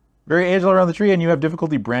 Very agile around the tree, and you have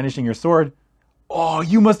difficulty brandishing your sword. Oh,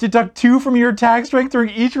 you must deduct 2 from your attack strength during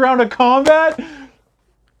each round of combat?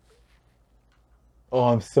 Oh,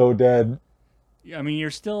 I'm so dead. I mean, you're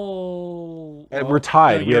still... we're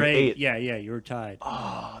tied. We have 8. Yeah, you're tied.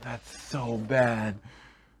 Oh, that's so bad.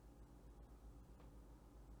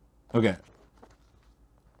 Okay.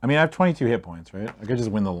 I mean, I have 22 hit points, right? I could just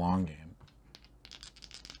win the long game.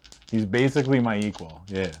 He's basically my equal.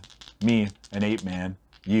 Yeah. Me, an ape man.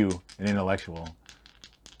 You, an intellectual.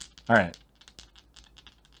 All right.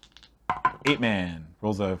 Ape man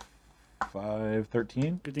rolls a 5,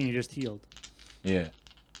 13. Good thing you just healed. Yeah.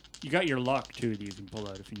 You got your luck too that you can pull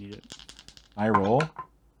out if you need it. I roll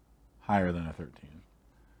higher than a 13.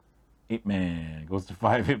 Ape man goes to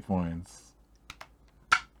 5 hit points.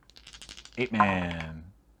 Ape man.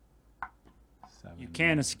 7. You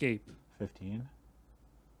can escape. 15.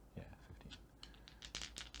 Yeah,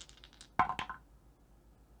 15.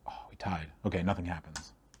 Oh, we tied. Okay, nothing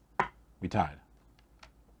happens. We tied.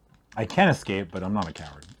 I can escape, but I'm not a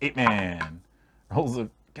coward. Ape man rolls a...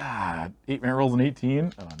 God, Ape man rolls an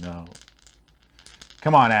 18? Oh, no.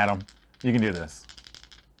 Come on, Adam. You can do this.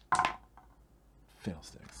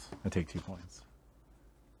 Fiddlesticks. I take 2 points.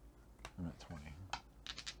 I'm at 20.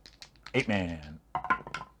 Ape man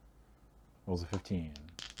rolls a 15.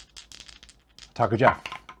 Taco Jeff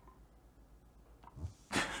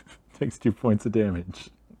takes 2 points of damage.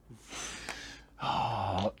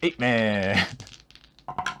 Oh, Ape man.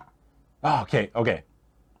 Oh, okay.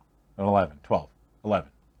 An 11, 12, 11,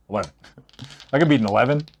 11. I can beat an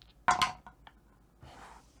 11.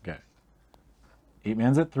 Okay. Ape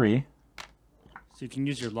man's at 3. So you can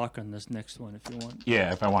use your luck on this next one if you want.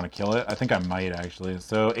 Yeah, if I want to kill it. I think I might, actually.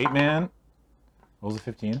 So, Ape man rolls a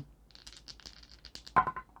 15.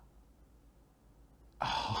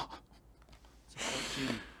 Oh.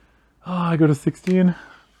 Oh, I go to 16.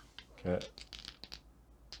 Okay.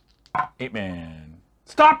 Ape man.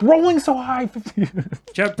 Stop rolling so high. 15.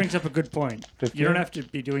 Jeff brings up a good point. 15? You don't have to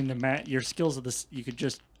be doing the math. Your skills of this. You could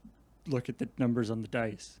just look at the numbers on the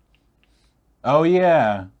dice Oh,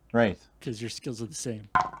 yeah. Right. because your skills are the same.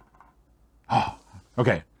 Oh,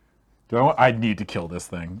 okay. I need to kill this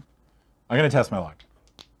thing. I'm going to test my luck.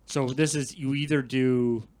 So this is you either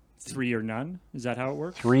do 3 or none. Is that how it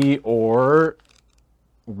works? 3 or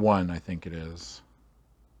 1, I think it is.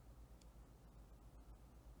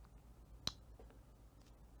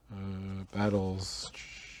 Battles.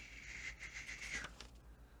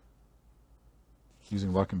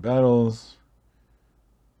 Using luck in battles.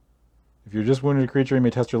 If you're just wounded a creature, you may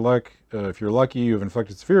test your luck. If you're lucky, you have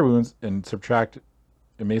inflicted severe wounds and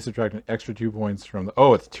it may subtract an extra 2 points from the...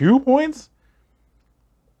 Oh, it's 2 points?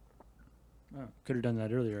 Oh, could have done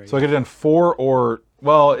that earlier. So I could have done 4 or...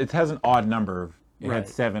 Well, it has an odd number. It Right. had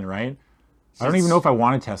 7, right? So I don't even know if I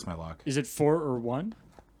want to test my luck. Is it 4 or 1?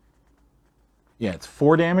 Yeah, it's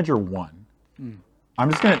 4 damage or 1.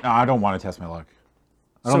 I'm just going to... No, I don't want to test my luck.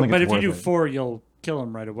 I don't think but it's if you worth do it. 4, you'll kill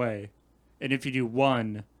him right away. And if you do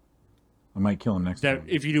 1, I might kill him next time.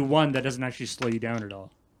 if you do 1, that doesn't actually slow you down at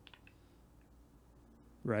all.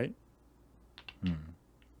 Right?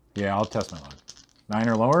 Yeah, I'll test my luck. 9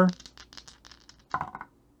 or lower?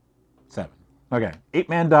 7. Okay. Ape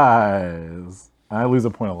man dies. I lose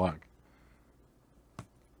a point of luck.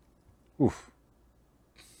 Oof.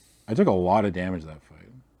 I took a lot of damage that fight.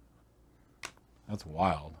 That's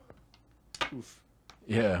wild. Oof.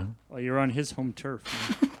 Yeah. Well, you're on his home turf.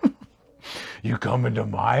 You come into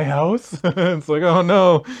my house? It's like, oh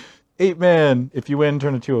no. Ape man. If you win,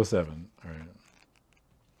 turn to 207. All right.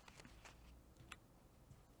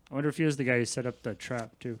 I wonder if he was the guy who set up the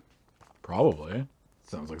trap, too. Probably.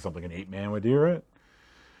 Sounds like something an ape man would do, right?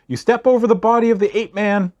 You step over the body of the ape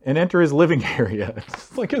man and enter his living area.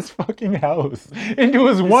 It's like his fucking house. Into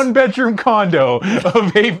his 1-bedroom condo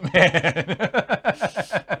of ape man.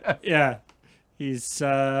 Yeah. He's,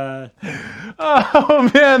 Oh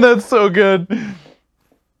man, that's so good.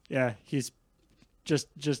 yeah, he's just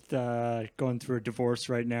going through a divorce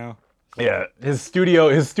right now. Yeah, his studio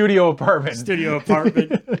apartment. Studio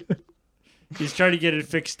apartment. He's trying to get it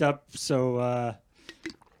fixed up so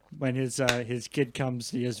when his kid comes,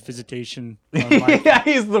 he has visitation on like Yeah,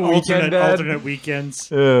 he's the weekend dad. alternate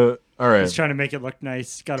weekends. All right. He's trying to make it look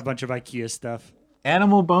nice. Got a bunch of IKEA stuff.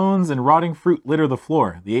 Animal bones and rotting fruit litter the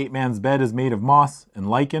floor. The ape man's bed is made of moss and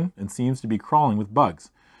lichen and seems to be crawling with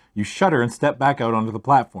bugs. You shudder and step back out onto the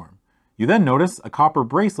platform. You then notice a copper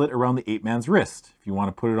bracelet around the ape man's wrist. If you want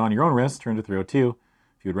to put it on your own wrist, turn to 302.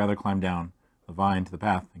 If you would rather climb down the vine to the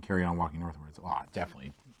path and carry on walking northwards. Oh,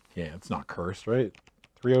 definitely. Yeah, it's not cursed, right?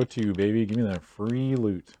 302, baby. Give me that free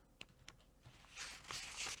loot.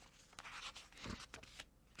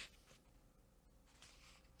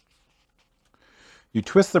 You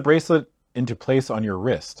twist the bracelet into place on your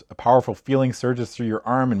wrist. A powerful feeling surges through your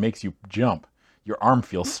arm and makes you jump. Your arm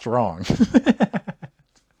feels strong.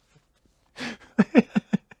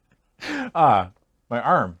 Ah, my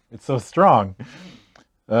arm. It's so strong.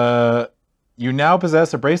 You now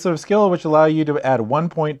possess a bracelet of skill which allow you to add 1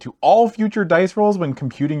 point to all future dice rolls when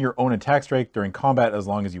computing your own attack strike during combat as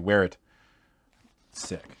long as you wear it.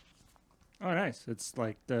 Sick. Oh, nice. It's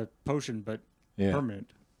like the potion, but Yeah.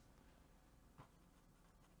 permanent.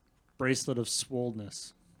 Bracelet of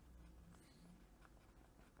swollenness.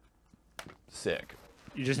 Sick.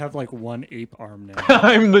 You just have like one ape arm now.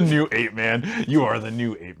 I'm the new ape man. You are the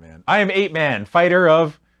new ape man. I am ape man, fighter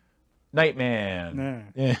of Nightman. Nah.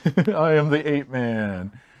 Yeah. I am the ape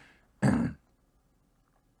man.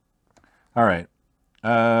 All right.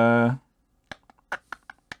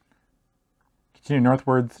 Continue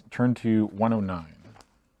northwards, turn to 109.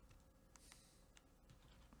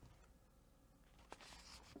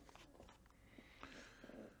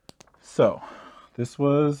 So, this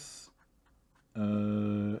was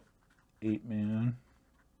 8-man.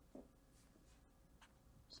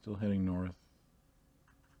 Still heading north.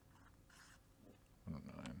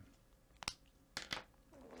 109.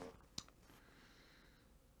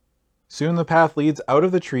 Soon the path leads out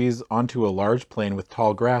of the trees onto a large plain with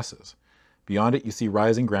tall grasses. Beyond it you see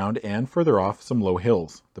rising ground and, further off, some low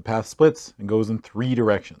hills. The path splits and goes in 3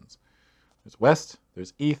 directions. There's west,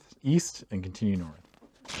 there's east, and continue north.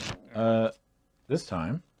 This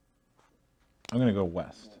time, I'm going to go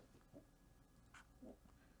west.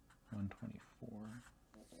 124.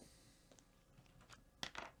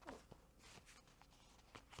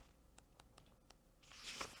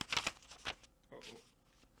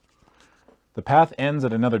 The path ends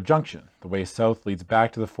at another junction. The way south leads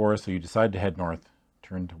back to the forest, so you decide to head north.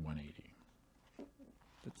 Turn to 180.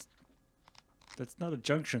 That's not a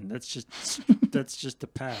junction. That's just a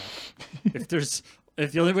path.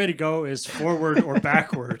 If the only way to go is forward or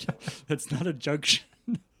backward, that's not a junction.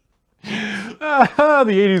 The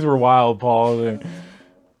 80s were wild, Paul.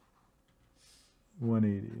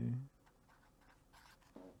 180.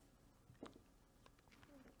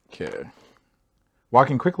 Okay.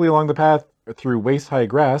 Walking quickly along the path through waist-high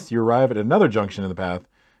grass, you arrive at another junction in the path.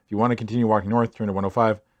 If you want to continue walking north, turn to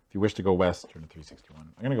 105. If you wish to go west, turn to 361.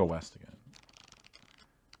 I'm going to go west again.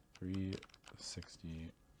 361.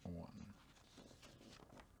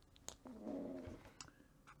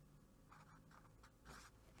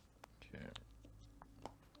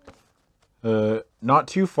 Okay. Not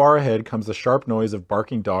too far ahead comes the sharp noise of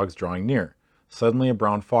barking dogs drawing near. Suddenly, a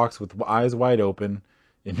brown fox with eyes wide open,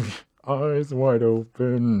 eyes wide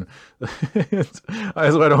open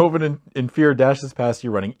in fear dashes past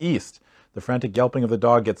you running east. The frantic yelping of the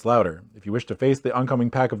dog gets louder. If you wish to face the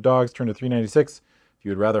oncoming pack of dogs, turn to 396. If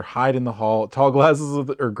you would rather hide in the tall grasses of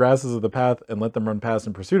the path and let them run past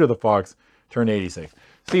in pursuit of the fox, turn to 86.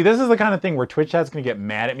 See, this is the kind of thing where Twitch chat's going to get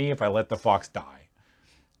mad at me if I let the fox die.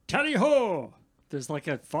 Tally ho! There's like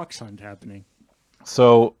a fox hunt happening.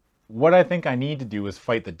 So what I think I need to do is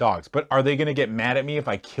fight the dogs. But are they going to get mad at me if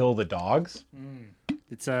I kill the dogs?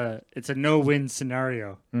 It's a no-win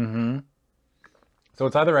scenario. Mm-hmm. So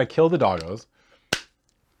it's either I kill the doggos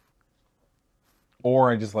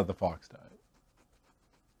or I just let the fox die.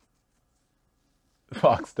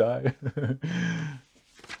 Fox die.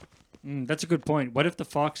 That's a good point. What if the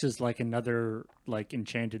fox is like another like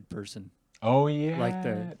enchanted person? Oh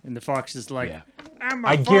yeah. And the fox is like, yeah. I'm a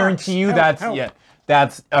I fox. guarantee you help.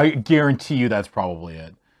 I guarantee you that's probably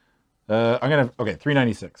it.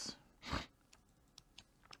 396.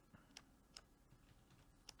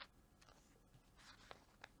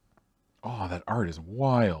 Oh, that art is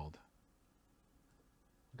wild.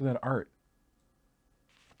 Look at that art.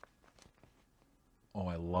 Oh,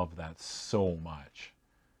 I love that so much.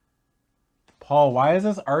 Paul, why is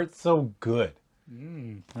this art so good?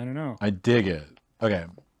 I don't know. I dig it. Okay.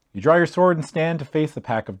 You draw your sword and stand to face the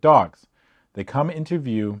pack of dogs. They come into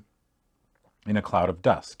view in a cloud of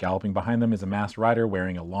dust. Galloping behind them is a masked rider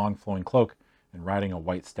wearing a long flowing cloak and riding a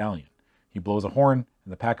white stallion. He blows a horn,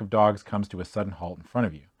 and the pack of dogs comes to a sudden halt in front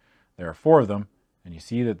of you. There are 4 of them, and you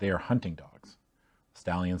see that they are hunting dogs. The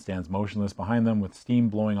stallion stands motionless behind them with steam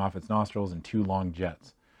blowing off its nostrils and 2 long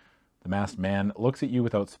jets. The masked man looks at you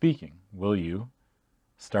without speaking. Will you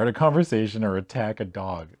start a conversation or attack a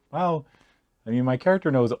dog? Well, I mean, my character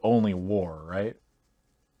knows only war, right?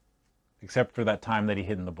 Except for that time that he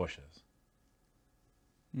hid in the bushes.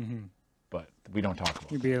 Mm-hmm. But we don't talk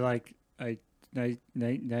about You'd be like,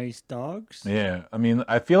 nice dogs? Yeah, I mean,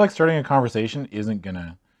 I feel like starting a conversation isn't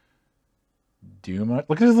gonna do much.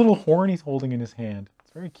 Look at his little horn he's holding in his hand.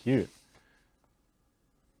 It's very cute.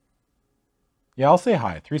 Yeah, I'll say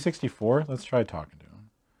hi. 364. Let's try talking to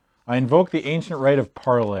him. I invoke the ancient right of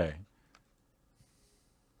parley.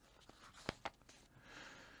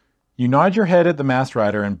 You nod your head at the masked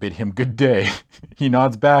rider and bid him good day. He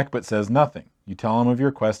nods back but says nothing. You tell him of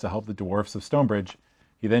your quest to help the dwarfs of Stonebridge.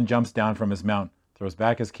 He then jumps down from his mount, throws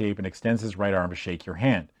back his cape, and extends his right arm to shake your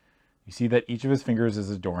hand. You see that each of his fingers is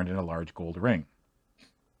adorned in a large gold ring.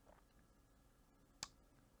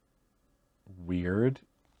 Weird.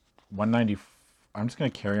 190. I'm just going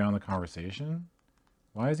to carry on the conversation.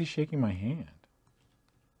 Why is he shaking my hand?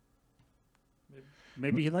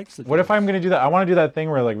 Maybe he likes it. What if I'm going to do that? I want to do that thing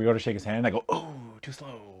where like we go to shake his hand and I go, oh, too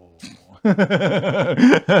slow.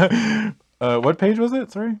 What page was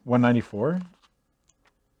it? Sorry, 194.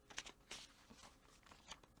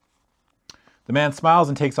 The man smiles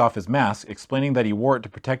and takes off his mask, explaining that he wore it to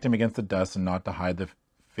protect him against the dust and not to hide the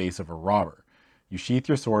face of a robber. You sheath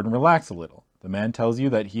your sword and relax a little. The man tells you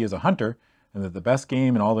that he is a hunter and that the best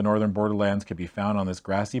game in all the northern borderlands could be found on this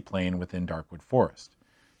grassy plain within Darkwood Forest.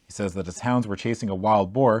 He says that his hounds were chasing a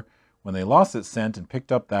wild boar when they lost its scent and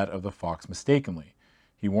picked up that of the fox mistakenly.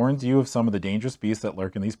 He warns you of some of the dangerous beasts that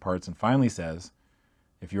lurk in these parts and finally says,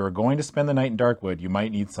 if you are going to spend the night in Darkwood, you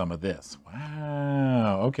might need some of this.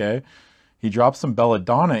 Wow, okay. He drops some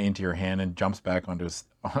belladonna into your hand and jumps back on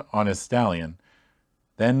his stallion.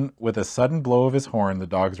 Then, with a sudden blow of his horn, the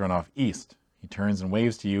dogs run off east. He turns and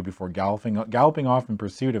waves to you before galloping off in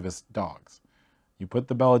pursuit of his dogs. You put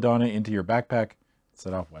the belladonna into your backpack and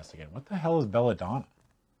set off west again. What the hell is belladonna?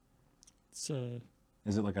 It's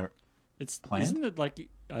Is it like a plant? Isn't it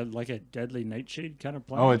like a deadly nightshade kind of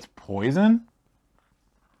plant? Oh, it's poison?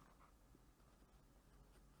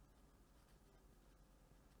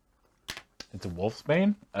 It's a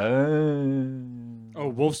wolfsbane?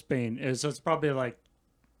 Oh, wolfsbane. So it's probably like...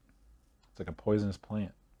 It's like a poisonous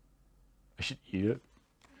plant. I should eat it.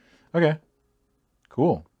 Okay.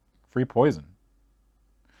 Cool. Free poison.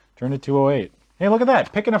 Turn to 208. Hey, look at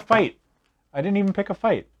that. Picking a fight. I didn't even pick a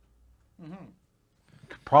fight. Mm-hmm.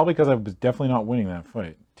 Probably because I was definitely not winning that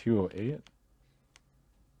fight. 208.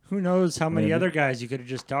 Who knows how many other guys you could have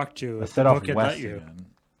just talked to. I set off west again.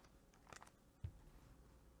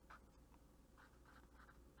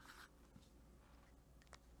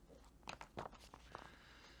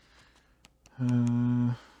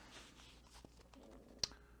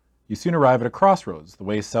 You soon arrive at a crossroads. The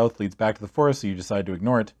way south leads back to the forest, so you decide to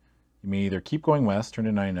ignore it. You may either keep going west, turn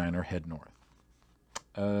to 99, or head north.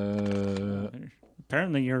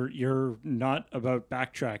 Apparently, you're not about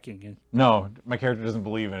backtracking. No, my character doesn't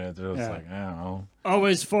believe in it. They're just like, I don't know.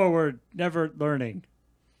 Always forward, never learning.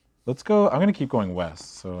 Let's go. I'm going to keep going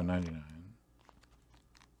west, so 99.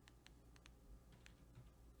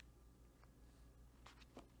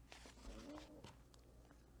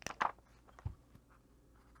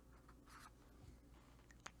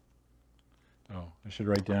 Oh, I should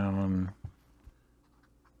write down...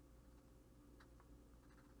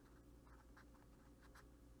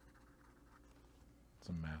 It's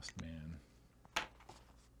a masked man.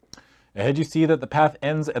 Ahead you see that the path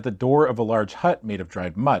ends at the door of a large hut made of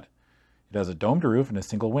dried mud. It has a domed roof and a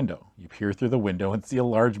single window. You peer through the window and see a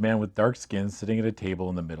large man with dark skin sitting at a table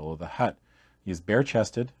in the middle of the hut. He is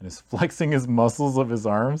bare-chested and is flexing his muscles of his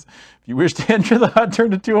arms. If you wish to enter the hut,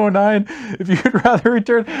 turn to 209. If you would rather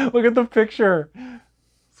return, look at the picture.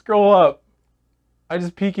 Scroll up. I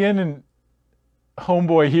just peek in and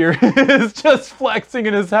homeboy here is just flexing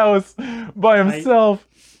in his house by himself.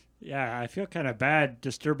 I feel kind of bad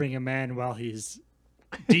disturbing a man while he's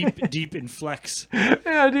deep in flex.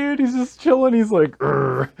 Yeah, dude, he's just chilling. He's like,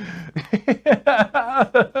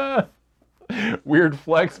 weird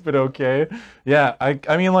flex, but okay. Yeah,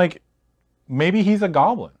 I mean, like, maybe he's a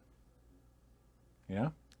goblin. Yeah?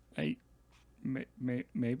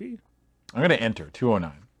 Maybe? I'm going to enter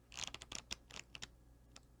 209.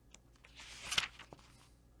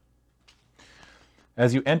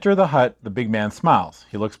 As you enter the hut, the big man smiles.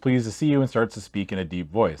 He looks pleased to see you and starts to speak in a deep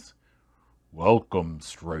voice. Welcome,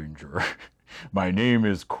 stranger. My name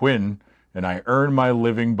is Quinn, and I earn my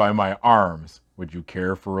living by my arms. Would you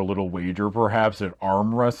care for a little wager, perhaps, at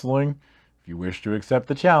arm wrestling? If you wish to accept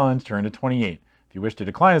the challenge, turn to 28. If you wish to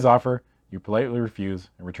decline his offer, you politely refuse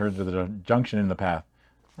and return to the junction in the path.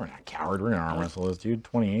 We're not a coward. We're going to arm wrestle this dude.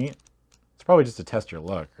 28. It's probably just to test your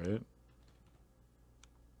luck, right?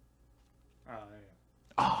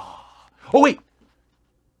 Oh, wait!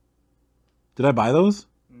 Did I buy those?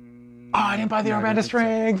 I didn't buy the armband of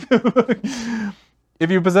strength!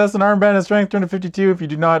 If you possess an armband of strength, turn to 52. If you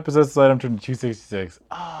do not possess this item, turn to 266.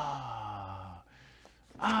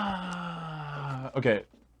 Okay.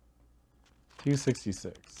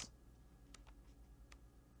 266.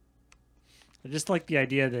 I just like the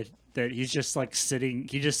idea that he's just like sitting,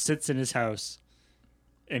 he just sits in his house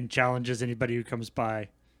and challenges anybody who comes by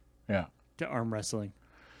to arm wrestling.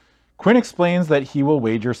 Quinn explains that he will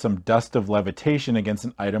wager some dust of levitation against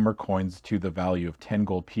an item or coins to the value of 10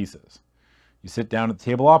 gold pieces. You sit down at the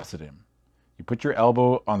table opposite him. You put your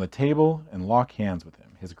elbow on the table and lock hands with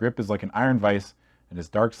him. His grip is like an iron vise, and his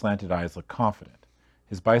dark slanted eyes look confident.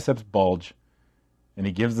 His biceps bulge, and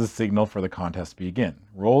he gives the signal for the contest to begin.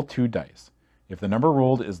 Roll 2 dice. If the number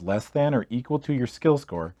rolled is less than or equal to your skill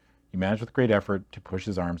score, you manage with great effort to push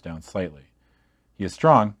his arms down slightly. He is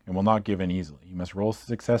strong and will not give in easily. You must roll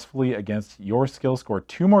successfully against your skill score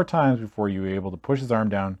 2 more times before you are able to push his arm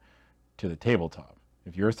down to the tabletop.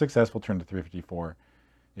 If you're successful, turn to 354.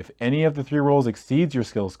 If any of the 3 rolls exceeds your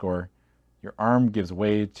skill score, your arm gives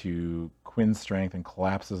way to Quinn's strength and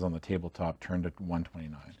collapses on the tabletop, turn to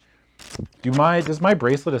 129. Does my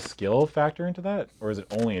bracelet a skill factor into that, or is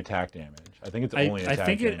it only attack damage? I think it's only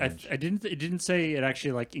attack damage. It didn't say it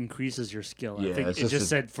actually like increases your skill. Yeah, I think it just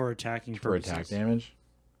said for attacking purposes. For attack damage.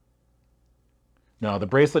 No, the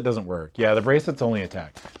bracelet doesn't work. Yeah, the bracelet's only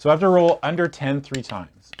attack. So I have to roll under 10 3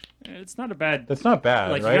 times. It's not a bad. That's not bad,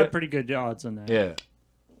 like, right? You got pretty good odds on that. Yeah.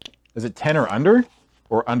 Is it 10 or under?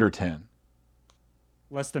 Or under 10?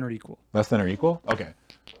 Less than or equal. Less than or equal? Okay.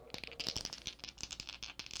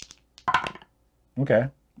 Okay.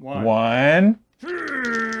 1. You're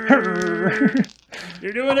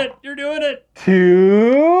doing it. You're doing it.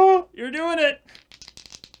 2. You're doing it.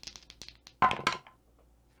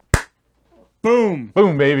 Boom.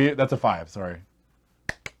 Boom, baby. That's a 5. Sorry.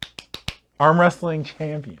 Arm wrestling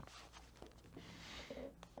champion.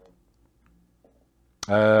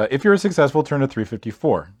 If you're successful, turn to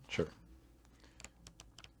 354. Sure.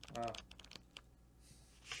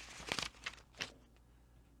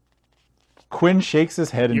 Quinn shakes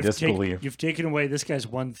his head in disbelief. You've taken away this guy's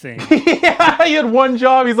one thing. Yeah, he had one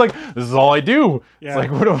job. He's like, this is all I do. Yeah. It's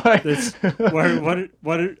like, what do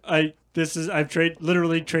I? I've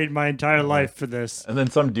literally traded my entire life for this. And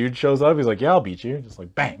then some dude shows up. He's like, yeah, I'll beat you. Just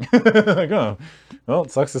like, bang. Like, oh, well,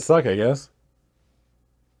 it sucks to suck, I guess.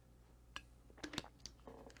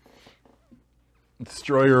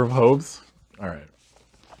 Destroyer of hopes. All right.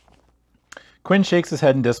 Quinn shakes his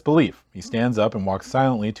head in disbelief. He stands up and walks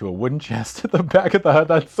silently to a wooden chest at the back of the hut.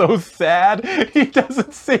 That's so sad. He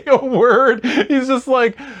doesn't say a word. He's just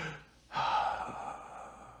like...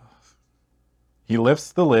 He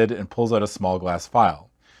lifts the lid and pulls out a small glass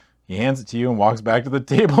vial. He hands it to you and walks back to the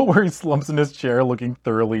table where he slumps in his chair looking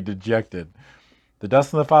thoroughly dejected. The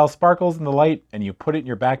dust in the vial sparkles in the light, and you put it in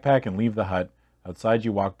your backpack and leave the hut. Outside,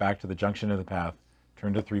 you walk back to the junction of the path.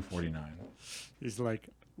 Turn to 349. He's like...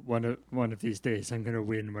 One of these days, I'm gonna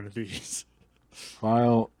win one of these.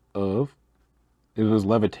 Vial of... It was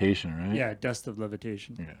levitation, right? Yeah, dust of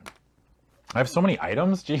levitation. Yeah. I have so many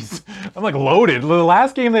items. Jeez. I'm like loaded. The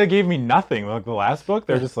last game they gave me nothing. Like the last book,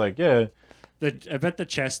 they're just like, yeah. I bet the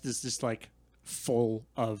chest is just like full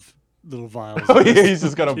of little vials. Oh yeah, he's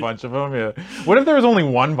just got a bunch of them. Yeah. What if there was only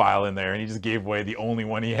one vial in there and he just gave away the only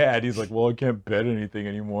one he had? He's like, well, I can't bet anything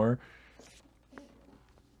anymore.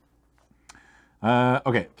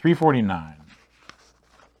 Okay, 349.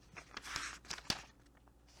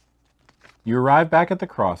 You arrive back at the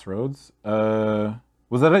crossroads.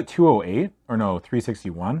 Was that at 208 or no,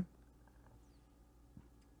 361?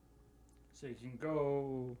 So you can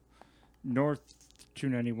go north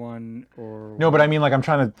 291 or... No, but I mean, like, I'm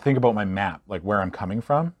trying to think about my map, like where I'm coming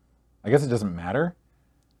from. I guess it doesn't matter.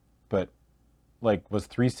 But, like, was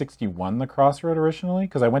 361 the crossroad originally?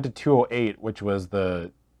 Because I went to 208, which was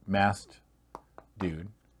the masked dude.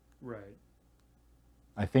 Right.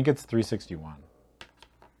 I think it's 361.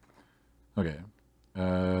 Okay.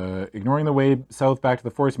 Ignoring the way south back to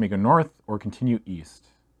the forest, you may go north or continue east.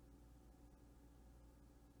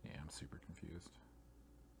 Yeah, I'm super confused.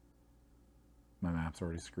 My map's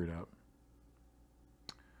already screwed up.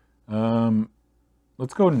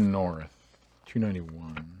 Let's go north.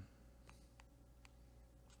 291.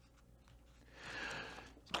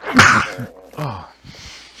 Oh.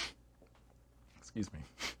 Excuse me.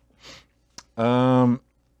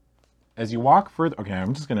 As you walk further... Okay,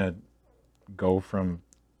 I'm just going to go from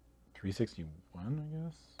 361, I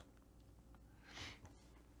guess.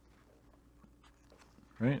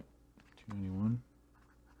 Right? 291.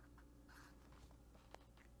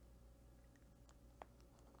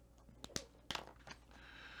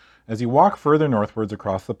 As you walk further northwards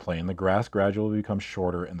across the plain, the grass gradually becomes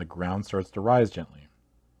shorter and the ground starts to rise gently.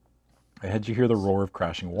 Ahead you hear the roar of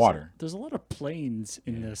crashing water. There's a lot of plains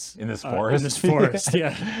in this forest. In this forest,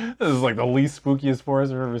 yeah. This is like the least spookiest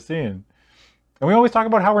forest I've ever seen. And we always talk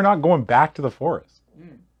about how we're not going back to the forest.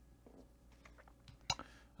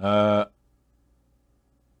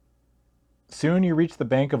 Soon you reach the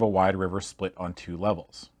bank of a wide river split on 2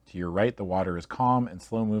 levels. To your right, the water is calm and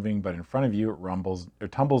slow-moving, but in front of you,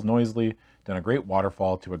 it tumbles noisily down a great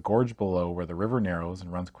waterfall to a gorge below where the river narrows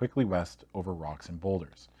and runs quickly west over rocks and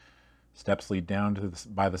boulders. Steps lead down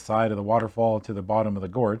by the side of the waterfall to the bottom of the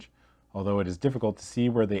gorge, although it is difficult to see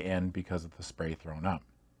where they end because of the spray thrown up.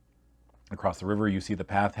 Across the river, you see the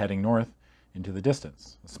path heading north into the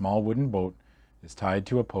distance. A small wooden boat is tied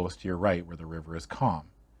to a post to your right where the river is calm.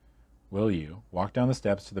 Will you walk down the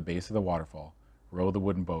steps to the base of the waterfall, row the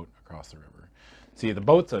wooden boat across the river? See, the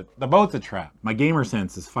boat's a trap. My gamer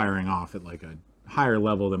sense is firing off at like a higher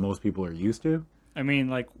level than most people are used to. I mean,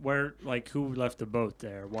 like who left the boat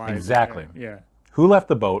there? Why? Exactly. Yeah. Who left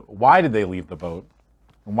the boat? Why did they leave the boat?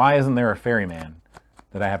 And why isn't there a ferryman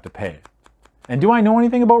that I have to pay? And do I know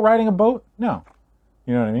anything about riding a boat? No.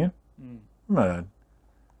 You know what I mean?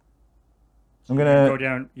 I'm gonna go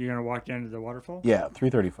down. You're gonna walk down to the waterfall. Yeah,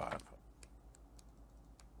 335.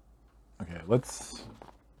 Okay, let's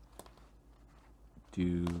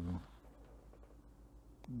do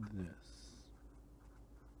this.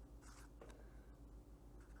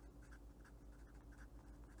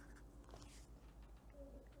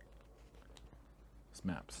 This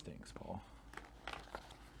map stinks, Paul.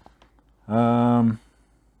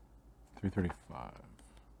 335.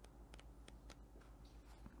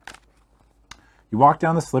 You walk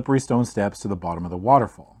down the slippery stone steps to the bottom of the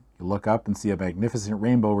waterfall. You look up and see a magnificent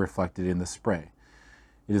rainbow reflected in the spray.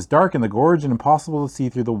 It is dark in the gorge and impossible to see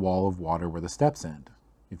through the wall of water where the steps end.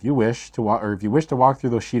 If you wish to walk through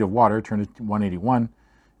the sheet of water, turn to 181.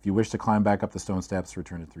 If you wish to climb back up the stone steps,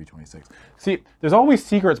 return to 326. See, there's always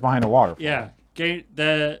secrets behind a waterfall. Yeah.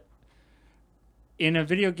 In a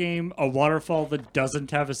video game, a waterfall that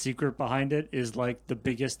doesn't have a secret behind it is like the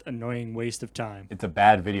biggest annoying waste of time. It's a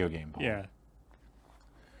bad video game, Paul. Yeah.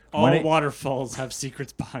 All waterfalls have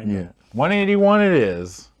secrets behind them. 181 it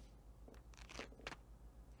is.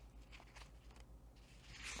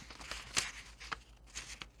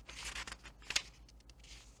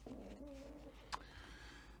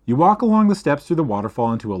 You walk along the steps through the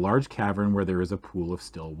waterfall into a large cavern where there is a pool of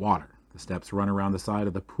still water. The steps run around the side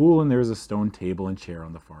of the pool and there is a stone table and chair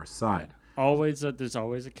on the far side. There's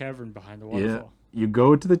always a cavern behind the waterfall. Yeah. You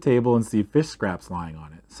go to the table and see fish scraps lying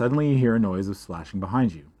on it. Suddenly you hear a noise of splashing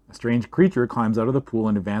behind you. A strange creature climbs out of the pool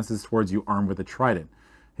and advances towards you armed with a trident.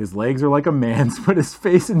 His legs are like a man's, but his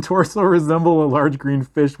face and torso resemble a large green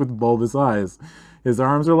fish with bulbous eyes. His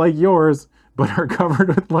arms are like yours, but are covered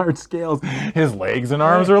with large scales. His legs and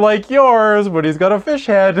arms are like yours, but he's got a fish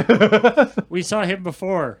head. We saw him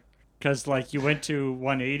before, because like you went to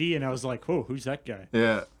 180, and I was like, "Oh, who's that guy?"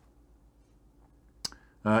 Yeah.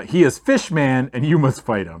 He is Fishman, and you must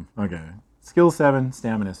fight him. Okay. Skill 7,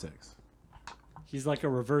 stamina 6. He's like a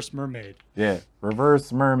reverse mermaid. Yeah,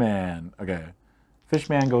 reverse merman. Okay.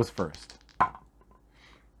 Fishman goes first.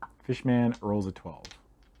 Fishman rolls a 12.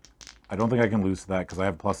 I don't think I can lose to that because I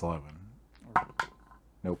have plus 11.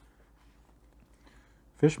 Nope.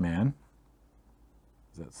 Fishman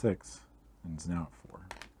is at 6 and is now at 4.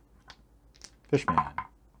 Fishman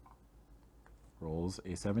rolls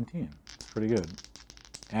a 17. It's pretty good.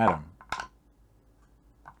 Adam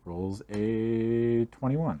rolls a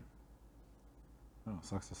 21. Oh,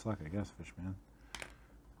 sucks to suck, I guess, Fishman.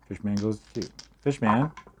 Fishman goes to 2.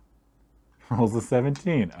 Fishman rolls a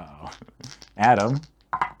 17. Uh-oh. Adam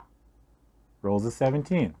rolls a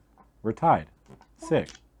 17. We're tied.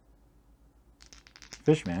 6.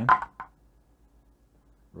 Fishman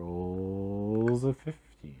rolls a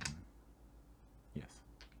 15. Yes.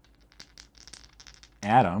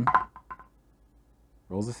 Adam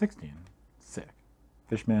rolls a 16. Sick.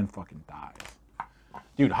 Fishman fucking dies.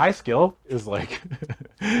 Dude, high skill is like...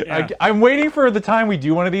 Yeah. I'm waiting for the time we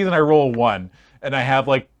do one of these and I roll a 1. And I have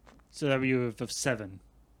like... So that you have 7.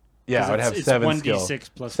 Yeah, I would have 7 skill. 1d6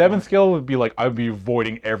 plus 7 1. skill would be like, I'd be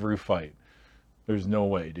avoiding every fight. There's no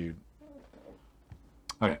way, dude.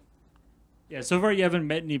 Okay. Yeah, so far you haven't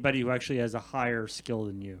met anybody who actually has a higher skill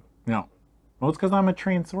than you. No. Well, it's because I'm a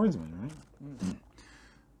trained swordsman, right?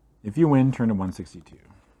 If you win, turn to 162.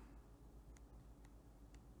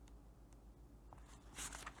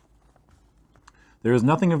 There is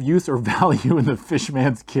nothing of use or value in the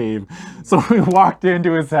fishman's cave. So we walked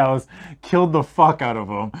into his house, killed the fuck out of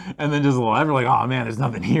him, and then just left. We're like, oh man, there's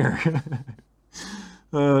nothing here.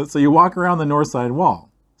 So you walk around the north side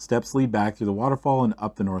wall. Steps lead back through the waterfall and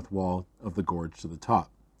up the north wall of the gorge to the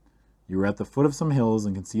top. You are at the foot of some hills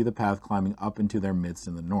and can see the path climbing up into their midst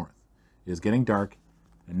in the north. It is getting dark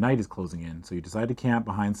and night is closing in, so you decide to camp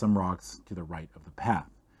behind some rocks to the right of the path.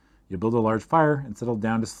 You build a large fire and settle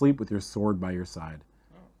down to sleep with your sword by your side.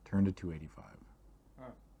 Turn to 285.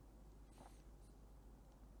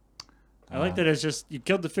 I like that it's just you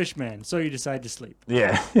killed the fish man, so you decide to sleep.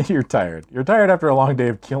 Yeah, you're tired. You're tired after a long day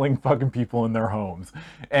of killing fucking people in their homes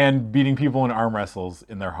and beating people in arm wrestles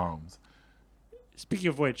in their homes. Speaking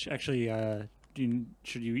of which, actually,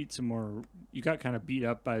 should you eat some more? You got kind of beat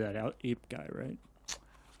up by that ape guy, right?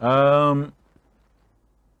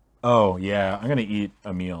 Oh yeah, I'm gonna eat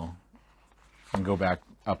a meal and go back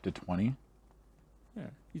up to 20. Yeah,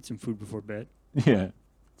 eat some food before bed. Yeah,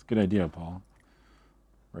 it's a good idea, Paul.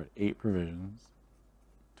 We're at 8 provisions,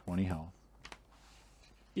 20 health.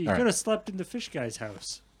 You All could right. have slept in the fish guy's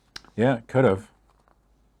house. Yeah, could have.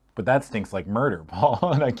 But that stinks like murder, Paul,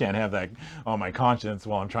 and I can't have that on my conscience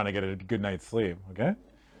while I'm trying to get a good night's sleep, okay?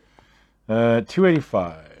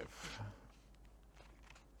 285.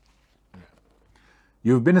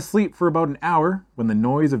 You have been asleep for about an hour when the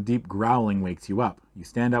noise of deep growling wakes you up. You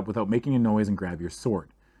stand up without making a noise and grab your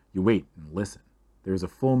sword. You wait and listen. There's a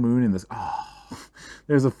full moon in this.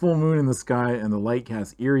 There's a full moon in the sky, and the light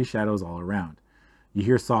casts eerie shadows all around. You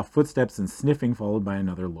hear soft footsteps and sniffing, followed by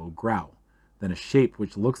another low growl. Then a shape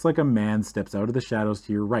which looks like a man steps out of the shadows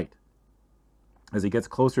to your right. As he gets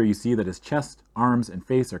closer, you see that his chest, arms, and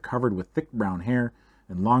face are covered with thick brown hair,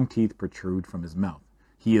 and long teeth protrude from his mouth.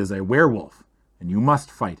 He is a werewolf, and you must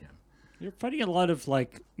fight him. You're fighting a lot of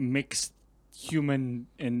like mixed human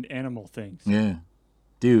and animal things. Yeah.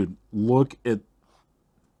 Dude, look at...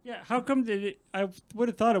 Yeah, how come did it? I would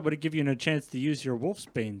have thought it would have given you a chance to use your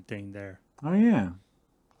wolfsbane thing there. Oh, yeah.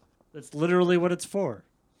 That's literally what it's for.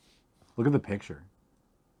 Look at the picture.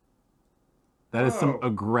 That is some Oh.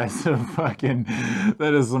 aggressive fucking...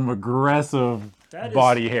 That is some aggressive That is-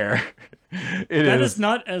 body hair. That is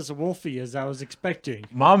not as wolfy as I was expecting.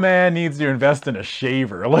 My man needs to invest in a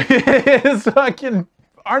shaver. Look at his fucking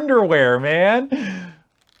underwear, man.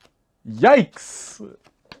 Yikes.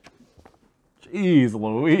 Jeez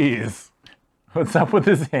Louise. What's up with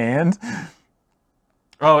his hand?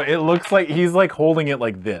 Oh, it looks like he's like holding it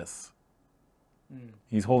like this.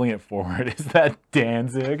 He's holding it forward. Is that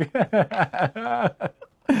Danzig?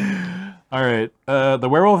 All right. The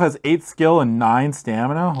werewolf has 8 skill and 9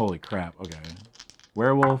 stamina. Holy crap. Okay.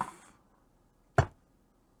 Werewolf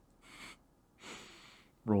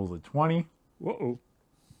rolls a 20. Whoa.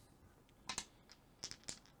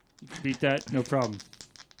 You can beat that, no problem.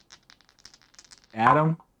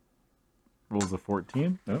 Adam rolls a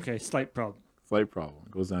 14. Nope. Okay, slight problem. Slight problem.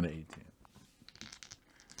 Goes down to 18.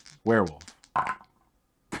 Werewolf.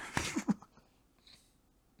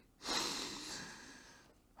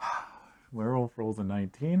 Werewolf rolls a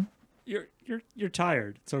 19. You're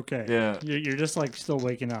tired. It's okay. Yeah. You're just like still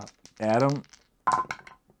waking up. Adam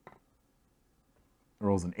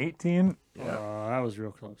rolls an 18. That was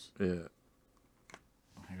real close. Yeah.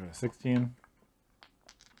 I go to 16.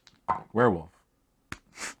 Werewolf.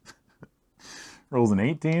 Rolls an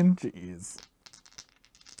 18. Jeez.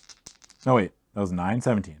 No, wait. That was 9.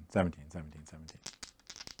 17. 17. 17. 17.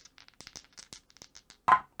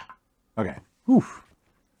 Okay. Oof.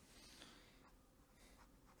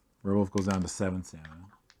 Werewolf goes down to 7 stamina.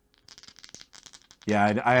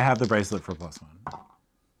 Yeah, I have the bracelet for +1.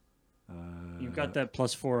 You've got that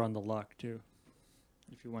 +4 on the luck too,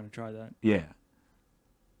 if you want to try that. Yeah.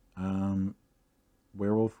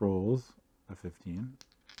 Werewolf rolls a 15.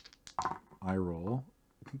 I roll.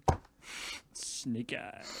 Snake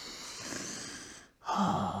eye.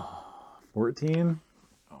 14.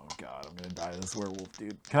 Oh god, I'm gonna die to this werewolf,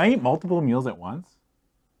 dude. Can I eat multiple meals at once?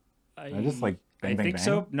 I just like bang, I bang, think bang?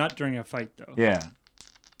 so. Not during a fight though. Yeah.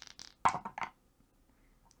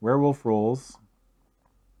 Werewolf rolls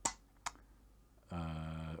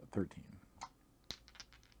 13.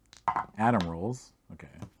 Adam rolls. Okay.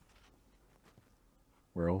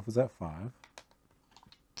 Werewolf is at 5.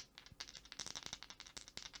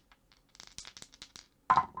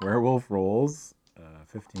 Werewolf rolls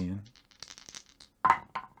 15. Okay,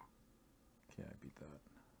 I beat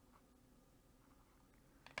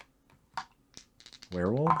that.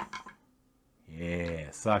 Werewolf?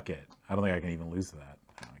 Yeah, suck it. I don't think I can even lose to that.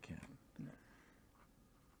 No, I can't.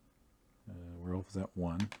 Werewolf is at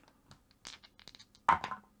 1.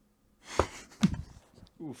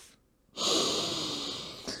 Oof.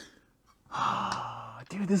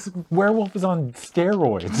 Dude, this werewolf is on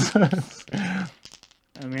steroids.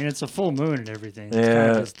 I mean, it's a full moon and everything. It's Yeah.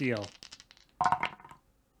 kind of this deal.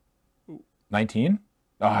 19?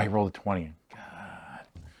 Oh, I rolled a 20. God.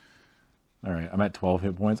 All right, I'm at 12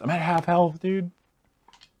 hit points. I'm at half health, dude.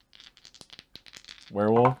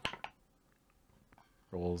 Werewolf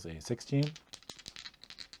rolls a 16.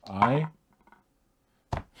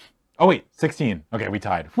 Oh, wait, 16. Okay, we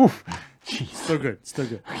tied. Whew. Jeez. Still good. Still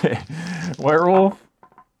good. Okay. Werewolf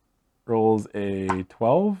rolls a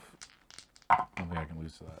 12. I don't think I can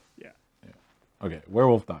lose to that. Yeah. Okay,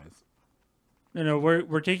 werewolf dies. No,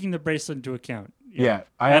 we're taking the bracelet into account. Yeah,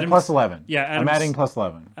 I have plus 11. Yeah, I'm adding plus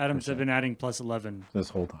 11. Adams have been adding plus 11 this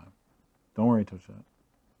whole time. Don't worry, touch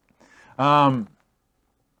that.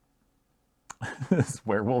 This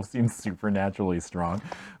werewolf seems supernaturally strong.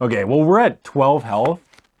 Okay, well, we're at 12 health.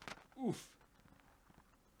 Oof.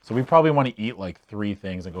 So we probably want to eat like 3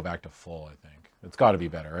 things and go back to full, I think. It's got to be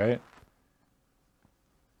better, right?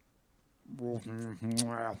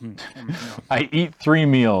 I eat 3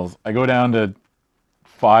 meals. I go down to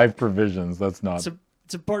 5 provisions. That's not...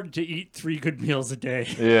 It's important to eat 3 good meals a day.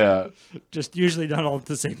 Yeah. Just usually not all at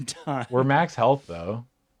the same time. We're max health, though.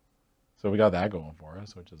 So we got that going for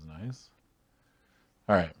us, which is nice.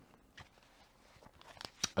 All right.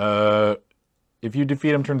 If you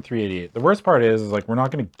defeat him, turn 388. The worst part is like, we're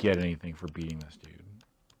not going to get anything for beating this dude.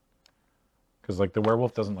 Because, like, the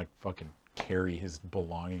werewolf doesn't, like, fucking carry his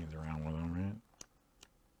belongings around with him, right?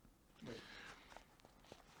 Wait.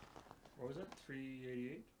 What was it?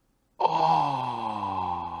 388?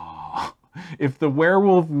 Oh! If the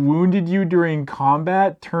werewolf wounded you during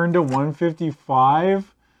combat, turn to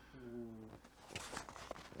 155.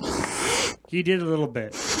 He did a little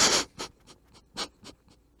bit.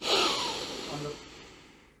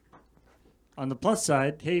 On the plus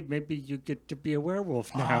side, hey, maybe you get to be a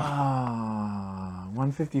werewolf now.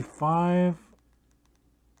 155.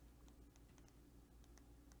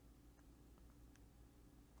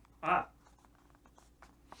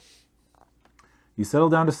 You settle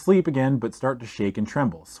down to sleep again, but start to shake and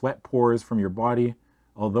tremble. Sweat pours from your body,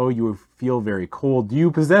 although you feel very cold. Do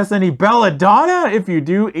you possess any belladonna? If you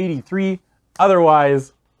do, 83.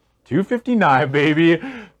 Otherwise, 259, baby.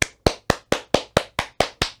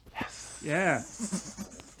 Yes. Yeah.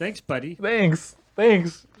 Thanks, buddy. Thanks.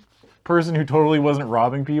 Person who totally wasn't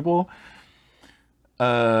robbing people.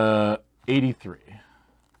 83.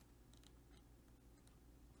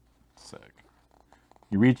 Sick.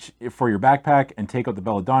 You reach for your backpack and take out the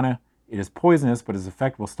belladonna. It is poisonous, but its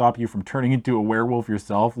effect will stop you from turning into a werewolf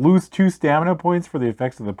yourself. Lose 2 stamina points for the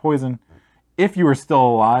effects of the poison. If you are still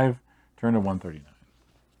alive, turn to 139.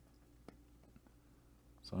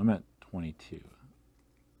 So I'm at 22.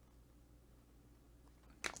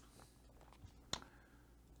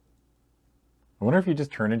 I wonder if you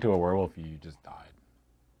just turned into a werewolf, you just died.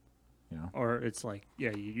 You know? Or it's like, yeah,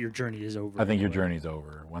 your journey is over. I think your journey's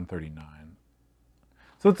over. 139.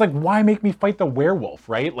 So it's like, why make me fight the werewolf,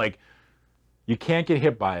 right? Like, you can't get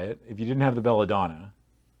hit by it if you didn't have the belladonna.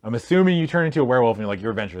 I'm assuming you turn into a werewolf and you're like, your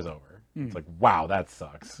adventure's over. It's like, wow, that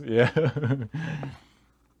sucks. Yeah.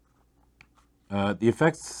 The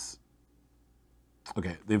effects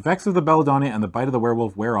of the belladonna and the bite of the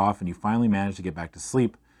werewolf wear off, and you finally manage to get back to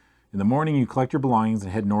sleep. In the morning, you collect your belongings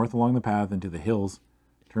and head north along the path into the hills.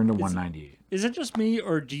 Turn to 198. Is it just me,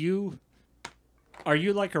 or are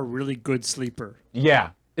you like a really good sleeper? Yeah.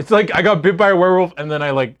 It's like I got bit by a werewolf, and then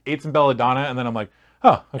I like ate some belladonna, and then I'm like,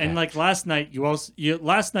 oh, okay. And like last night,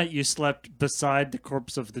 you slept beside the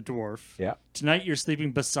corpse of the dwarf. Yeah. Tonight, you're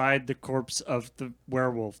sleeping beside the corpse of the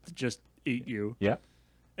werewolf that just ate you. Yeah.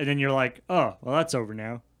 And then you're like, oh, well, that's over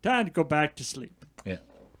now. Time to go back to sleep. Yeah.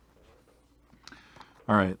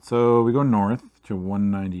 All right, so we go north to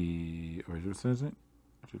 190. Or is it?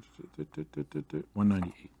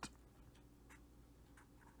 198.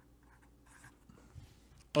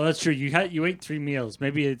 Oh, that's true. You ate 3 meals.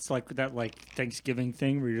 Maybe it's like that like Thanksgiving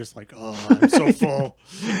thing where you're just like, oh, I'm so full.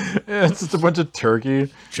 Yeah, it's just a bunch of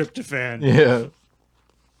turkey. Tryptophan. Yeah.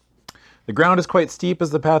 The ground is quite steep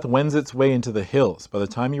as the path wends its way into the hills. By the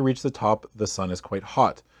time you reach the top, the sun is quite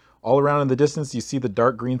hot. All around in the distance, you see the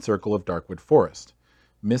dark green circle of Darkwood Forest.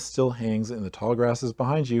 Mist still hangs in the tall grasses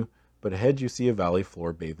behind you, but ahead you see a valley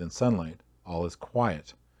floor bathed in sunlight. All is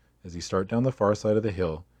quiet. As you start down the far side of the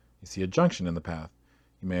hill, you see a junction in the path.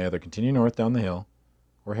 You may either continue north down the hill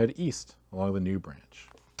or head east along the new branch.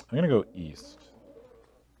 I'm going to go east.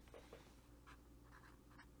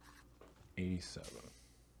 87.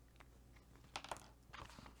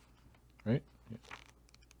 Right? Yeah.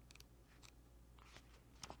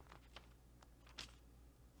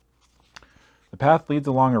 The path leads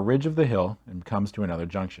along a ridge of the hill and comes to another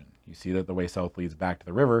junction. You see that the way south leads back to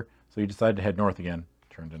the river, so you decide to head north again,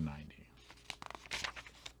 turn to 90.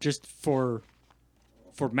 Just for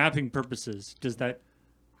mapping purposes, does that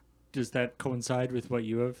coincide with what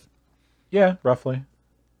you have? Yeah, roughly.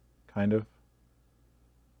 Kind of.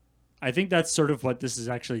 I think that's sort of what this is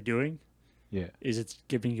actually doing. Yeah. Is it's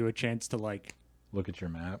giving you a chance to like look at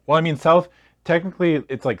your map. Well, I mean, technically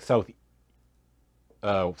it's like southwest,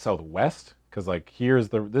 because like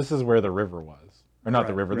this is where the river was. Or not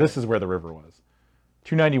the river, This is where the river was.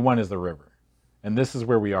 291 is the river. and this is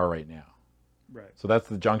where we are right now. Right. So that's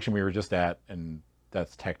the junction we were just at, and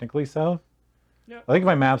that's technically south. Yeah. I think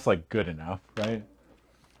my map's like good enough, right?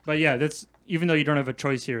 But yeah, that's even though you don't have a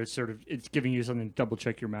choice here, it's giving you something to double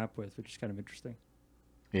check your map with, which is kind of interesting.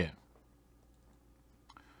 Yeah.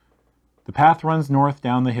 The path runs north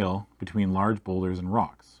down the hill between large boulders and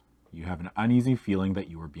rocks. You have an uneasy feeling that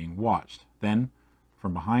you are being watched. Then,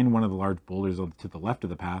 from behind one of the large boulders to the left of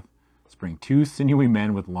the path, spring two sinewy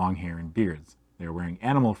men with long hair and beards. They are wearing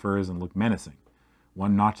animal furs and look menacing.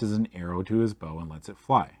 One notches an arrow to his bow and lets it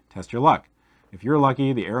fly. Test your luck. If you're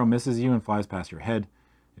lucky, the arrow misses you and flies past your head.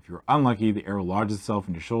 If you're unlucky, the arrow lodges itself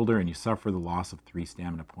in your shoulder and you suffer the loss of 3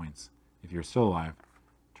 stamina points. If you're still alive,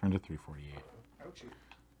 turn to 348. Ouchie.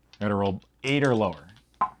 Gotta roll 8 or lower.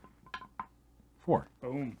 4.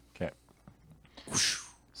 Boom. Okay.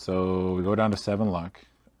 So we go down to 7 luck.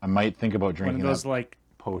 I might think about One drinking of those that like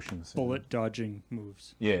potion soon. bullet dodging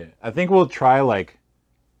moves. Yeah, I think we'll try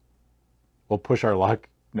we'll push our luck,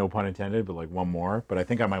 no pun intended, but like one more. But I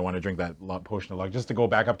think I might want to drink that potion of luck just to go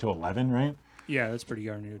back up to 11, right? Yeah, that's pretty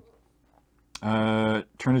guaranteed.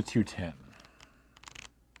 Turn to 210.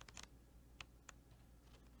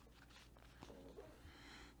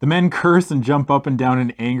 The men curse and jump up and down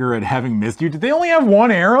in anger at having missed you. Did they only have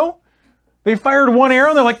 1 arrow? They fired 1 arrow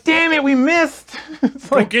and they're like, damn it, we missed. It's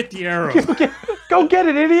Go like, get the arrow. go get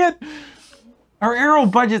it, idiot. Our arrow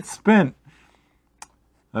budget's spent.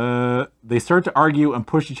 They start to argue and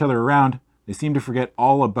push each other around. They seem to forget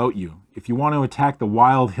all about you. If you want to attack the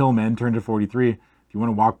wild hillmen, turn to 43. If you want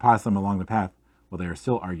to walk past them along the path while they are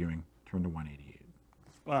still arguing, turn to 188.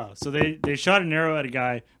 Wow. So they shot an arrow at a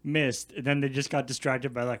guy, missed, and then they just got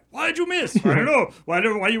distracted by like, why'd you miss? I don't know. Why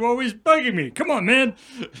are you always bugging me? Come on, man.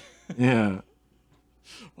 Yeah.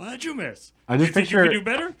 Why'd you miss? I just You think picture you can do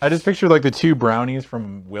better? I just picture like the 2 brownies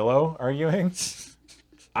from Willow arguing.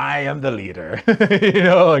 I am the leader. You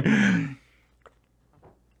know, like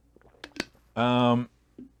I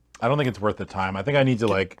don't think it's worth the time. I think I need to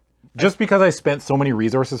like just because I spent so many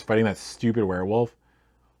resources fighting that stupid werewolf,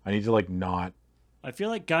 I need to like not. I feel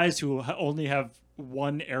like guys who only have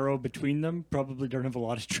 1 arrow between them probably don't have a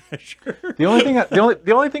lot of treasure. The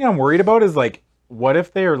only thing I'm worried about is like what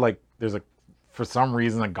if they're like there's a for some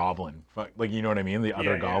reason a goblin. Like you know what I mean? The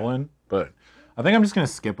other goblin. But I think I'm just going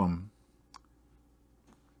to skip them.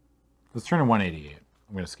 Let's turn to 188.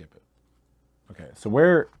 I'm going to skip it. Okay, so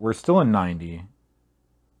we're still in 90.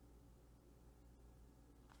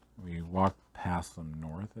 We walk past them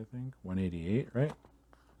north, I think. 188, right? Is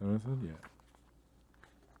that what I said? Yeah.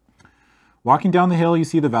 Walking down the hill, you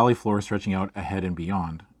see the valley floor stretching out ahead and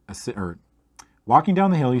beyond. Walking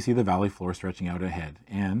down the hill, you see the valley floor stretching out ahead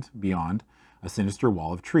and beyond a sinister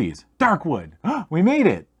wall of trees. Darkwood! We made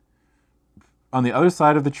it! On the other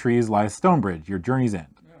side of the trees lies Stonebridge, your journey's end.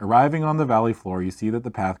 Arriving on the valley floor, you see that the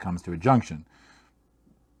path comes to a junction.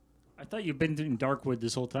 I thought you've been in Darkwood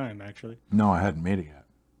this whole time, actually. No, I hadn't made it yet.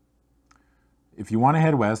 If you want to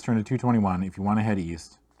head west, turn to 221. If you want to head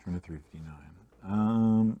east, turn to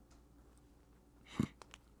 359.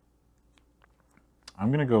 I'm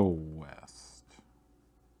going to go west.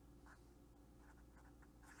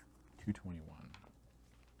 221.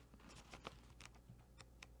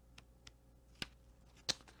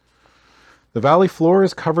 The valley floor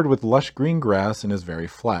is covered with lush green grass and is very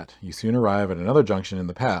flat. You soon arrive at another junction in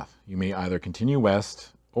the path. You may either continue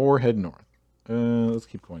west or head north. Let's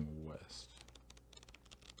keep going west.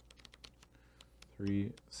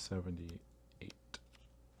 378.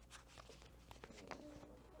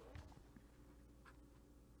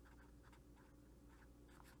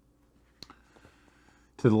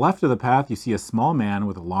 To the left of the path, you see a small man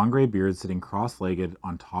with a long gray beard sitting cross-legged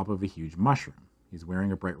on top of a huge mushroom. He's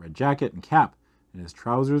wearing a bright red jacket and cap, and his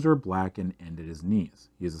trousers are black and end at his knees.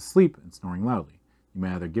 He is asleep and snoring loudly. You may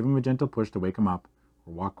either give him a gentle push to wake him up,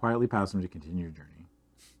 or walk quietly past him to continue your journey.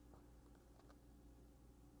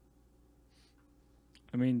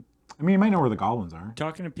 I mean, you might know where the goblins are.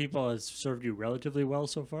 talking to people has served you relatively well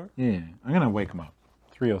so far. Yeah, I'm going to wake him up.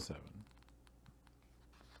 307.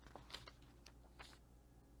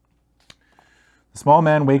 The small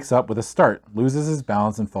man wakes up with a start, loses his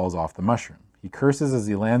balance, and falls off the mushroom. He curses as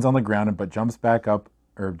he lands on the ground but jumps back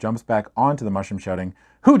onto the mushroom shouting,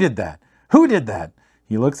 "Who did that? Who did that?"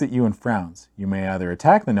 He looks at you and frowns. You may either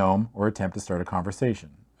attack the gnome or attempt to start a conversation.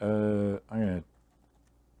 I'm going to...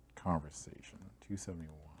 Conversation. 271.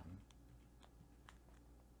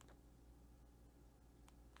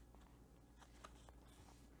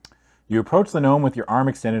 You approach the gnome with your arm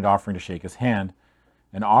extended, offering to shake his hand,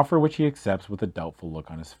 an offer which he accepts with a doubtful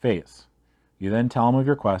look on his face. You then tell him of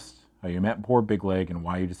your quest, how you met poor Big Leg, and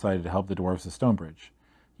why you decided to help the dwarves of Stonebridge.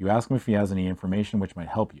 You ask him if he has any information which might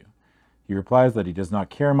help you. He replies that he does not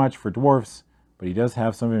care much for dwarfs, but he does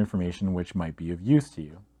have some information which might be of use to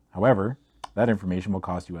you. However, that information will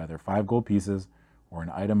cost you either 5 gold pieces or an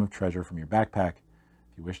item of treasure from your backpack.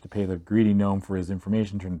 If you wish to pay the greedy gnome for his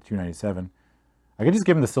information, turn to 297. I could just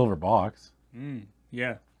give him the silver box.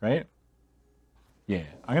 Yeah. Right? Yeah.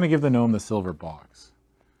 I'm going to give the gnome the silver box.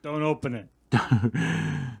 Don't open it.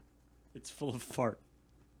 It's full of fart.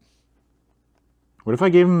 What if I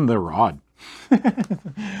gave him the rod?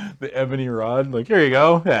 The ebony rod? Like, here you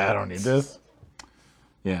go. Yeah, I don't need this.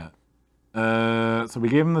 Yeah. So we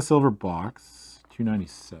gave him the silver box.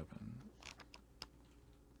 297.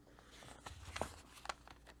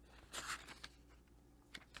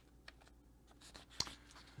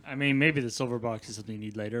 I mean, maybe the silver box is something you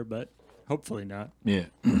need later, but hopefully not. Yeah.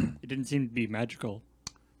 It didn't seem to be magical.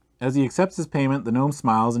 As he accepts his payment, the gnome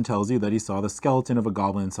smiles and tells you that he saw the skeleton of a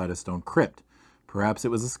goblin inside a stone crypt. Perhaps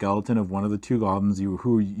it was a skeleton of one of the 2 goblins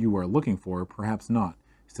who you are looking for, perhaps not.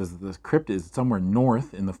 He says that the crypt is somewhere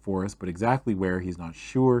north in the forest, but exactly where he's not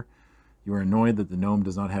sure. You are annoyed that the gnome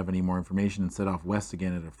does not have any more information and set off west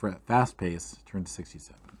again at a fast pace. Turn to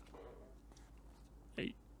 67.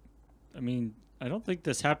 I mean, I don't think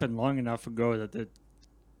this happened long enough ago that the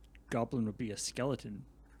goblin would be a skeleton.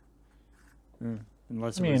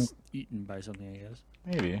 Unless it was eaten by something, I guess.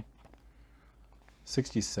 Maybe.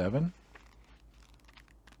 67?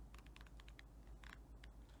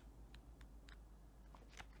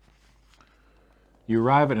 You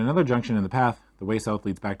arrive at another junction in the path. The way south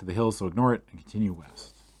leads back to the hills, so ignore it and continue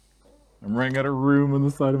west. I'm running out of room on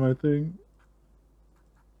the side of my thing.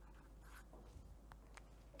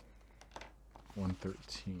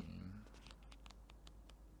 113.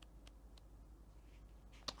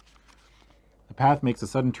 The path makes a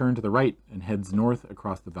sudden turn to the right and heads north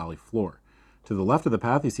across the valley floor. To the left of the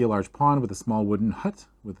path, you see a large pond with a small wooden hut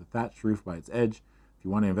with a thatched roof by its edge. If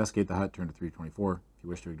you want to investigate the hut, turn to 324. If you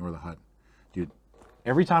wish to ignore the hut. Dude,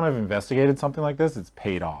 every time I've investigated something like this, it's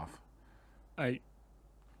paid off.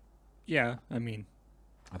 Yeah, I mean,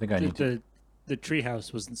 I think I need to. The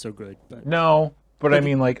treehouse wasn't so good, but No, but I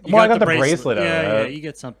mean, like, well, I got the bracelet out of it. Yeah, you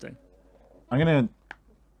get something. I'm gonna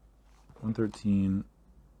 113.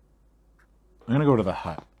 I'm gonna go to the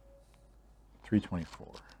hut. 324.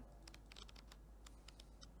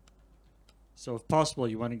 So, if possible,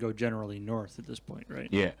 you want to go generally north at this point, right?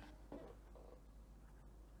 Yeah.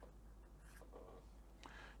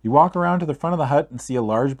 You walk around to the front of the hut and see a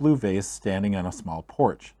large blue vase standing on a small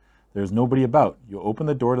porch. There is nobody about. You open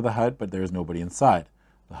the door to the hut, but there is nobody inside.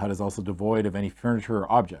 The hut is also devoid of any furniture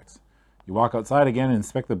or objects. You walk outside again and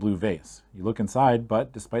inspect the blue vase. You look inside,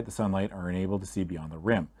 but despite the sunlight, are unable to see beyond the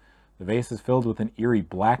rim. The vase is filled with an eerie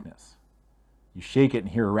blackness. You shake it and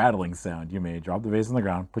hear a rattling sound. You may drop the vase on the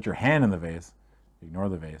ground, put your hand in the vase, ignore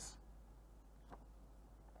the vase.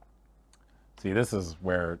 See, this is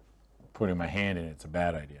where putting my hand in it's a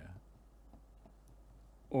bad idea.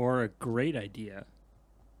 Or a great idea.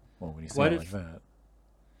 Well, when you say it like that.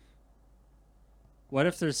 What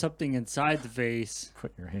if there's something inside the vase?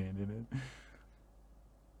 Put your hand in it.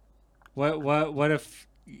 What if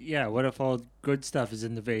all good stuff is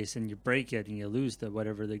in the vase and you break it and you lose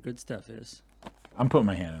whatever the good stuff is? I'm putting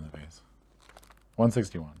my hand in the vase.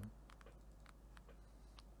 161.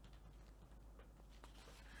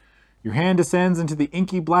 Your hand descends into the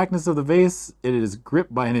inky blackness of the vase. It is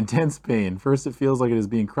gripped by an intense pain. First it feels like it is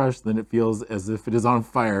being crushed, then it feels as if it is on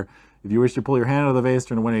fire. If you wish to pull your hand out of the vase,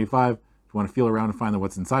 turn to 185. If you want to feel around and find out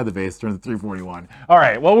what's inside the vase, turn to 341. All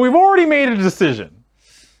right, well, we've already made a decision.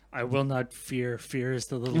 I will not fear. Fear is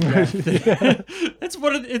the little death thing. It's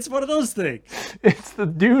one of those things. It's the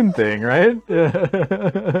Dune thing, right?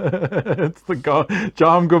 It's the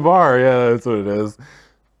Jom Gavar. Yeah, that's what it is.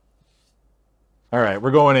 All right,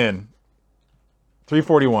 we're going in.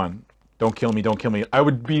 341. Don't kill me, don't kill me. I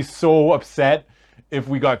would be so upset if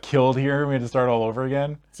we got killed here and we had to start all over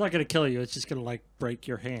again. It's not going to kill you. It's just going to, like, break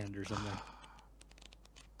your hand or something.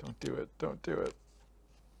 Don't do it. Don't do it.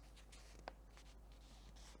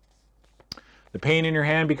 The pain in your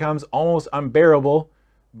hand becomes almost unbearable,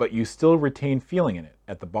 but you still retain feeling in it.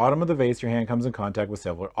 At the bottom of the vase, your hand comes in contact with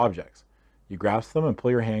several objects. You grasp them and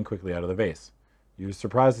pull your hand quickly out of the vase. You're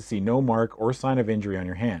surprised to see no mark or sign of injury on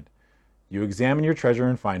your hand. You examine your treasure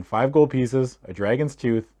and find 5 gold pieces, a dragon's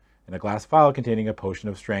tooth, and a glass vial containing a potion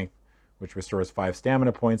of strength, which restores 5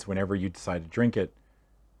 stamina points whenever you decide to drink it.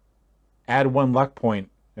 Add 1 luck point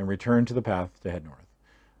and return to the path to head north.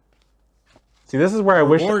 See, this is where I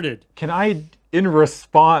wish... Can I, in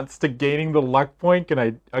response to gaining the luck point,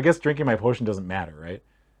 I guess drinking my potion doesn't matter, right?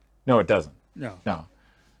 No, it doesn't. No. No.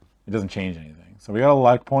 It doesn't change anything. So we got a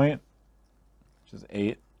luck point, which is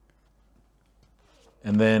 8.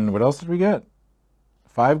 And then what else did we get?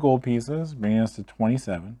 5 gold pieces, bringing us to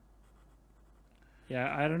 27.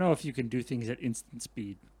 Yeah, I don't know if you can do things at instant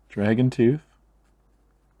speed. Dragon Tooth.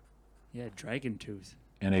 Yeah, Dragon Tooth.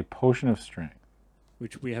 And a Potion of Strength.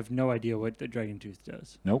 Which we have no idea what the Dragon Tooth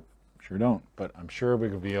does. Nope, sure don't. But I'm sure we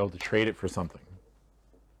could be able to trade it for something.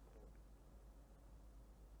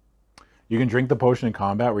 You can drink the potion in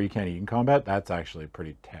combat where you can't eat in combat. That's actually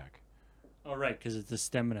pretty tech. Oh, right, because it's a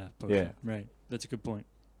stamina potion. Yeah. Right, that's a good point.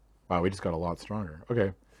 Wow, we just got a lot stronger.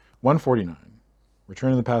 Okay, 149.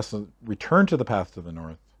 Return to the path to the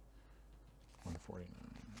north. 149.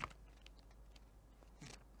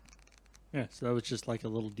 Yeah, so that was just like a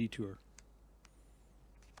little detour.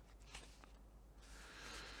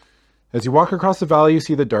 As you walk across the valley, you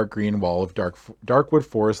see the dark green wall of darkwood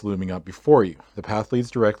forest looming up before you. The path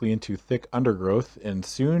leads directly into thick undergrowth, and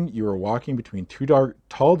soon you are walking between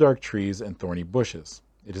tall dark trees and thorny bushes.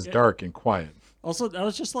 It is dark and quiet. Also, that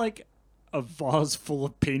was just like a vase full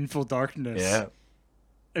of painful darkness. Yeah.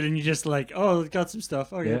 And then you just like, oh, got some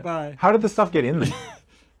stuff. Okay, bye. How did the stuff get in there?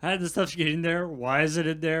 How did the stuff get in there? Why is it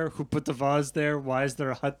in there? Who put the vase there? Why is there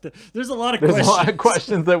a hut there? There's a lot of There's questions. a lot of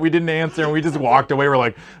questions that we didn't answer, and we just walked away. We're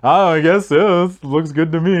like, oh, I guess this looks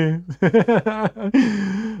good to me.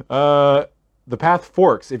 The path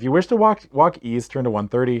forks. If you wish to walk east, turn to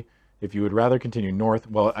 130. If you would rather continue north,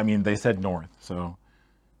 well, I mean, they said north, so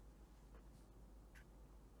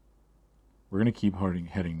we're going to keep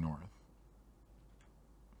heading north.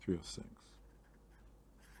 306.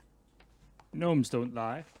 Gnomes don't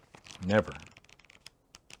lie. Never.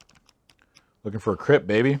 Looking for a crypt,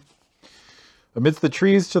 baby. Amidst the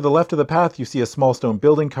trees to the left of the path, you see a small stone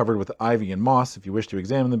building covered with ivy and moss. If you wish to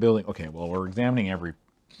examine the building... Okay, well, we're examining every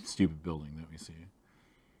stupid building that we see.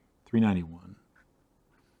 391.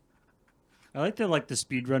 I like the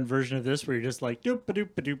speedrun version of this where you're just like, doop, ba-doop,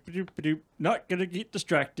 ba-doop, ba-doop, ba-doop, not gonna get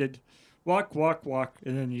distracted. Walk, walk, walk.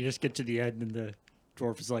 And then you just get to the end and the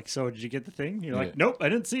dwarf is like, so did you get the thing? You're like, nope, I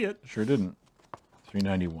didn't see it. Sure didn't.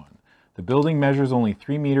 391. The building measures only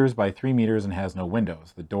 3 meters by 3 meters and has no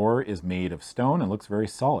windows. The door is made of stone and looks very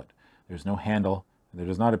solid. There's no handle. There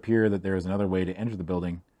does not appear that there is another way to enter the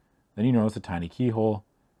building. Then you notice a tiny keyhole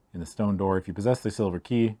in the stone door. If you possess the silver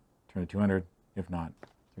key, turn to 200. If not,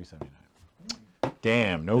 379.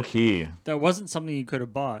 Damn, no key. That wasn't something you could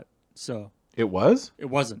have bought, so. It was? It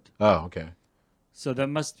wasn't. Oh, okay. So that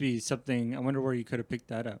must be something. I wonder where you could have picked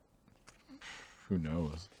that up. Who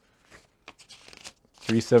knows?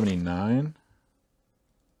 379.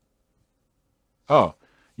 Oh,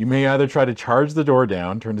 you may either try to charge the door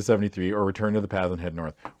down, turn to 73, or return to the path and head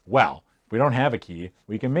north. Well, if we don't have a key,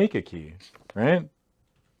 we can make a key, right?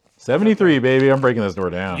 73, baby. I'm breaking this door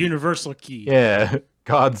down. Universal key. Yeah,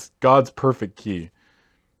 God's perfect key.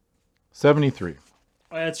 73.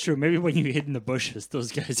 Oh, that's true. Maybe when you hid in the bushes,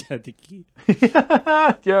 those guys had the key.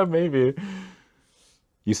 Yeah, maybe.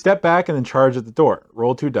 You step back and then charge at the door.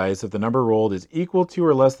 Roll 2 dice. If the number rolled is equal to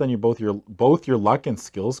or less than both your luck and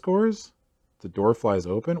skill scores, the door flies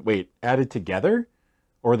open. Wait, added together?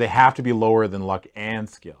 Or they have to be lower than luck and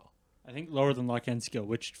skill? I think lower than luck and skill,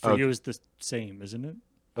 which for you is the same, isn't it?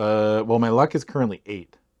 Well, my luck is currently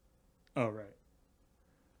 8. Oh, right.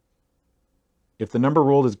 If the number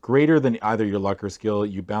rolled is greater than either your luck or skill,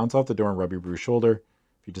 you bounce off the door and rub your bruised shoulder.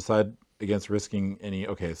 If you decide against risking any...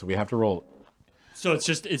 Okay, so we have to roll... So it's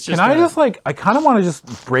just. Can I just I kind of want to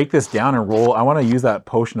just break this down and roll. I want to use that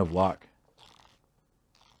potion of luck.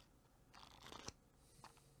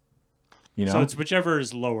 You know? So it's whichever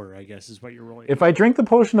is lower, I guess, is what you're rolling. If I drink the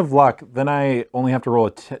potion of luck, then I only have to roll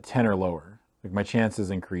a 10 or lower. Like my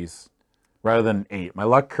chances increase rather than 8. My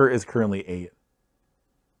luck is currently 8.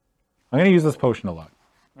 I'm going to use this potion of luck.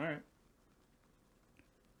 All right.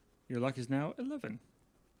 Your luck is now 11.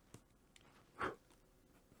 All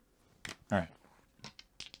right.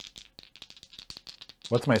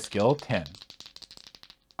 What's my skill? 10.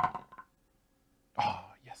 Oh,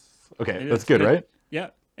 yes. Okay, that's good, right? Yeah,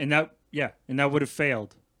 and that would have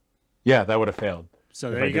failed. Yeah, that would have failed.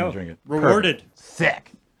 So there you go. Drink it. Rewarded.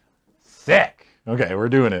 Perfect. Sick. Okay, we're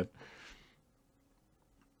doing it.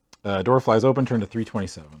 Door flies open, turn to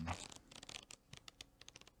 327.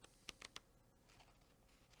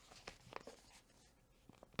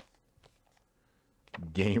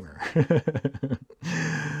 Gamer.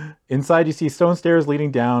 Inside, you see stone stairs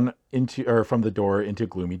leading down from the door into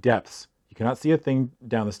gloomy depths. You cannot see a thing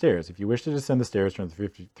down the stairs. If you wish to descend the stairs, turn to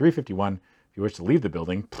 351. If you wish to leave the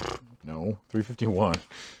building, no, 351.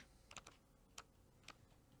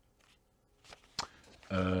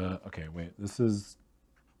 Okay, wait. I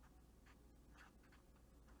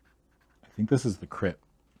think this is the crypt.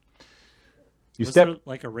 Was there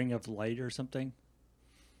like a ring of light or something?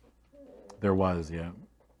 There was, yeah.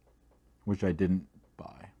 Which I didn't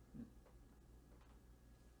buy.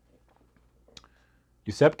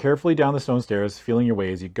 You step carefully down the stone stairs, feeling your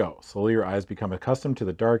way as you go. Slowly your eyes become accustomed to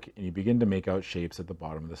the dark, and you begin to make out shapes at the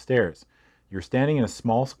bottom of the stairs. You're standing in a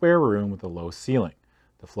small square room with a low ceiling.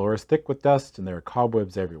 The floor is thick with dust, and there are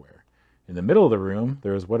cobwebs everywhere. In the middle of the room,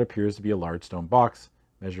 there is what appears to be a large stone box,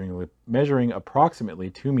 measuring approximately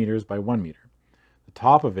 2 meters by 1 meter. The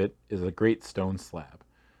top of it is a great stone slab.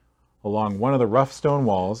 Along one of the rough stone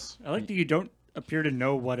walls... I like that you don't appear to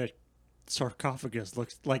know what a sarcophagus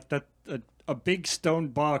looks like. That a big stone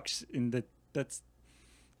box that's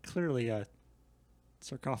clearly a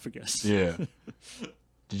sarcophagus. Yeah.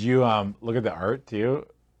 Did you look at the art too?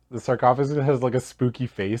 The sarcophagus has like a spooky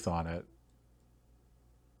face on it.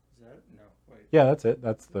 Is that no? Wait. Yeah, that's it.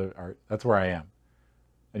 That's the art. That's where I am.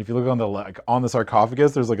 And if you look on the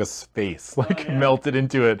sarcophagus, there's like a face melted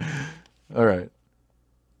into it. All right.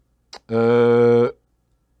 The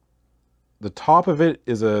top of it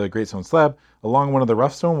is a great stone slab. Along one of the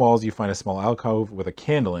rough stone walls, you find a small alcove with a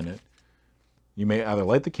candle in it. You may either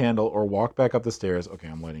light the candle or walk back up the stairs. Okay,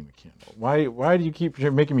 I'm lighting the candle. Why do you keep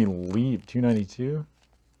making me leave? 292?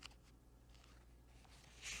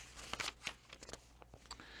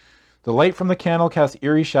 The light from the candle casts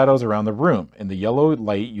eerie shadows around the room. In the yellow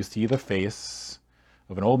light, you see the face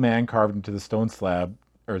of an old man carved into the stone slab,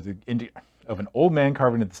 of an old man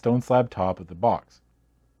carved into the stone slab top of the box.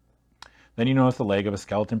 Then you notice the leg of a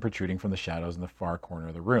skeleton protruding from the shadows in the far corner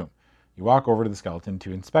of the room. You walk over to the skeleton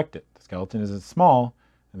to inspect it. The skeleton isn't small,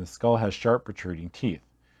 and the skull has sharp protruding teeth.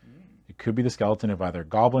 It could be the skeleton of either a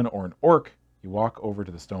goblin or an orc. You walk over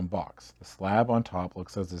to the stone box. The slab on top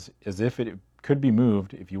looks as if it could be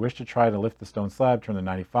moved. If you wish to try to lift the stone slab, turn the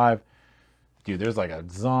 95. Dude, there's like a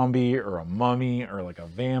zombie or a mummy or like a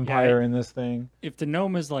vampire in this thing. If the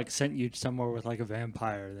gnome has like sent you somewhere with like a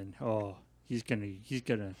vampire, then he's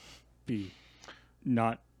gonna be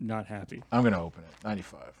not happy. I'm gonna open it.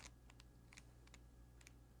 95.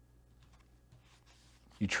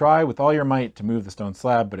 You try with all your might to move the stone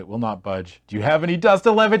slab, but it will not budge. Do you have any dust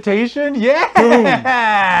of levitation?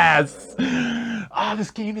 Yes! Oh,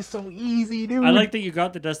 this game is so easy, dude. I like that you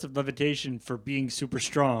got the dust of levitation for being super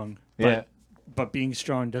strong. But being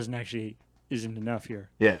strong isn't enough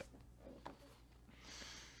here. Yeah.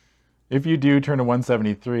 If you do, turn to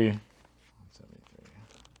 173. 173.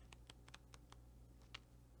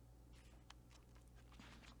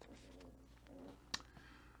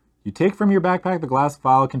 You take from your backpack the glass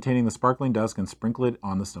vial containing the sparkling dust and sprinkle it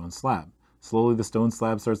on the stone slab. Slowly, the stone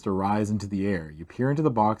slab starts to rise into the air. You peer into the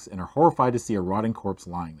box and are horrified to see a rotting corpse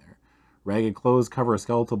lying there. Ragged clothes cover a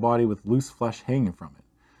skeletal body with loose flesh hanging from it.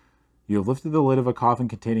 You have lifted the lid of a coffin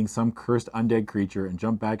containing some cursed undead creature and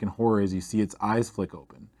jump back in horror as you see its eyes flick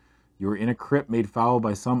open. You are in a crypt made foul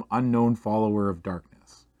by some unknown follower of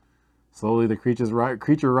darkness. Slowly, the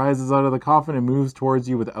creature rises out of the coffin and moves towards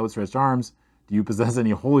you with outstretched arms. Do you possess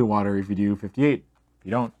any holy water? If you do, 58. If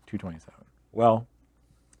you don't, 227. Well,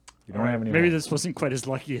 you don't have any. Maybe this wasn't quite as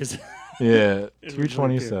lucky as. Yeah,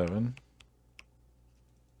 227.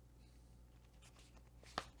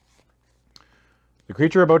 The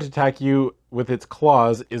creature about to attack you with its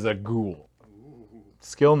claws is a ghoul. Ooh.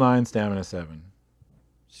 Skill 9, stamina 7.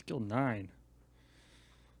 Skill 9.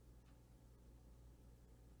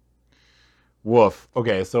 Woof.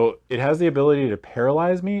 Okay, so it has the ability to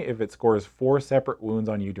paralyze me if it scores 4 separate wounds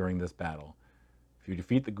on you during this battle. If you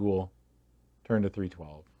defeat the ghoul, turn to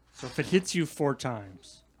 312. So if it hits you 4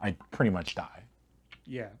 times, I pretty much die.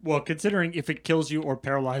 Yeah. Well, considering if it kills you or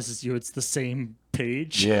paralyzes you, it's the same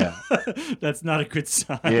page. Yeah. That's not a good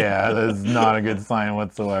sign. Yeah, that's not a good sign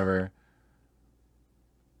whatsoever.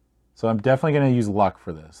 So I'm definitely going to use luck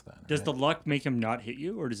for this then. Does the luck make him not hit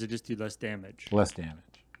you, or does it just do less damage? Less damage.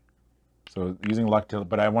 So using luck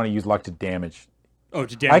but I want to use luck to damage. Oh,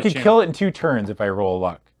 to damage. I could kill it in 2 turns if I roll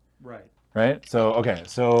luck. Right. Right? So, okay.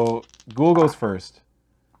 So ghoul goes first.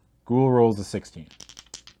 Ghoul rolls a 16.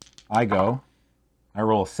 I go. I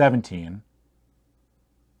roll a 17.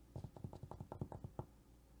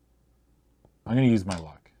 I'm going to use my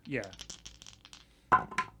luck. Yeah.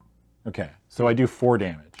 Okay. So I do 4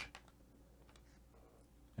 damage.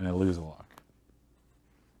 And I lose a luck.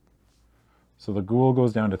 So the ghoul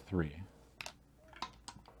goes down to 3.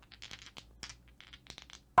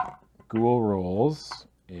 Ghoul rolls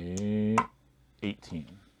a 18.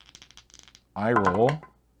 I roll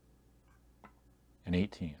an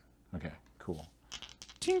 18. Okay, cool.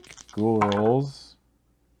 Tink. Ghoul rolls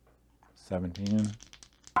 17.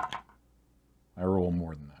 I roll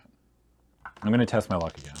more than that. I'm going to test my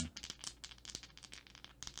luck again.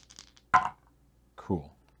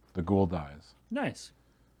 Cool. The ghoul dies. Nice.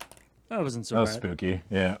 That wasn't so That was bad. spooky.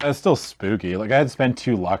 Yeah, that's still spooky. Like I had spent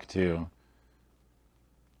 2 luck too.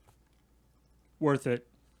 Worth it.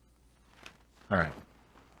 All right.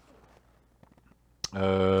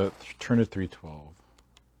 Turn to 312.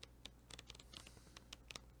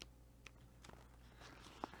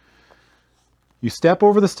 You step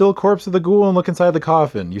over the still corpse of the ghoul and look inside the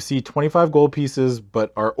coffin. You see 25 gold pieces,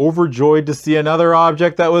 but are overjoyed to see another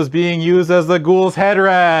object that was being used as the ghoul's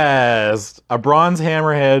headrest. A bronze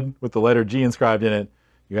hammerhead with the letter G inscribed in it.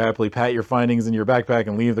 You happily pat your findings in your backpack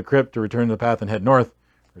and leave the crypt to return to the path and head north.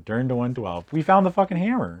 Return to 112. We found the fucking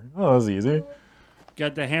hammer. Oh, that was easy.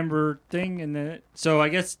 Got the hammer thing, and then so I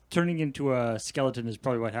guess turning into a skeleton is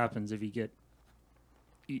probably what happens if you get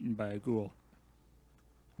eaten by a ghoul.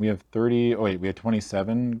 We have 30. Oh, wait, we have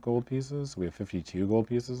 27 gold pieces. We have 52 gold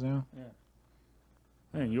pieces now.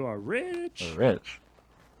 Man, you are rich. We're rich.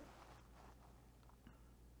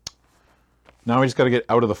 Now we just got to get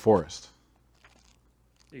out of the forest.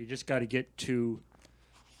 You just got to get to.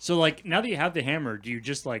 So, like, now that you have the hammer, do you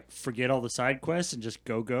just like forget all the side quests and just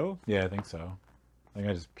go? Yeah, I think so. I think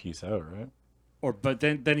I just peace out, right? Or, but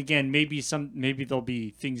then again, maybe there'll be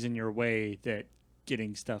things in your way that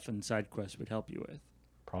getting stuff in side quests would help you with.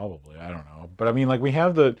 Probably. I don't know. But I mean, like we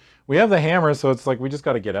have the hammer, so it's like we just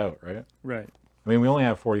got to get out, right? Right. I mean, we only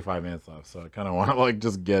have 45 minutes left, so I kind of want to like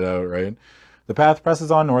just get out, right? The path presses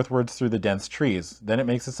on northwards through the dense trees. Then it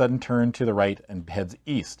makes a sudden turn to the right and heads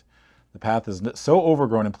east. The path is so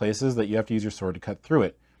overgrown in places that you have to use your sword to cut through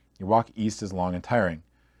it. Your walk east is long and tiring.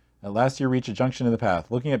 At last you reach a junction in the path.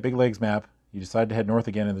 Looking at Big Leg's map, you decide to head north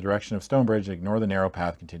again in the direction of Stonebridge and ignore the narrow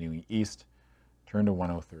path continuing east. Turn to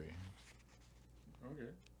 103.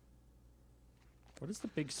 Okay. What does the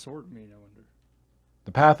big sword mean, I wonder?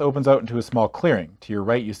 The path opens out into a small clearing. To your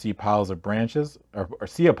right you see piles of branches, or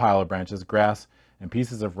see a pile of branches, grass, and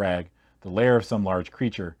pieces of rag, the lair of some large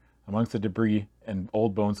creature. Amongst the debris and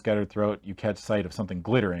old bones scattered throughout, you catch sight of something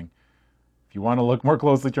glittering. If you want to look more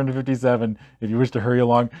closely, turn to 57. If you wish to hurry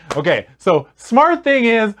along. Okay, so smart thing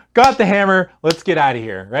is, got the hammer. Let's get out of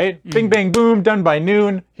here, right? Mm-hmm. Bing, bang, boom, done by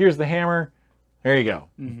noon. Here's the hammer. There you go.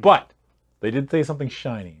 Mm-hmm. But they did say something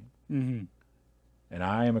shiny. Mm-hmm. And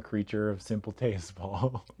I am a creature of simple taste,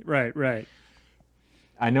 Paul. Right.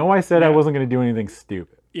 I know I said I wasn't going to do anything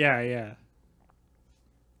stupid. Yeah.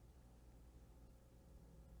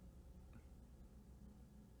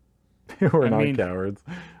 We're not cowards.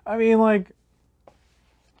 I mean, like,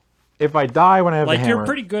 if I die when I have the hammer... Like, you're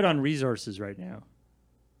pretty good on resources right now.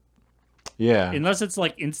 Yeah. Unless it's,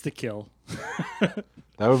 like, insta-kill. That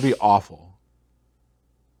would be awful.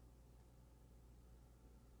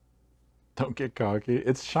 Don't get cocky.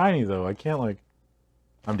 It's shiny, though. I can't, like...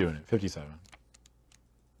 I'm doing it. 57.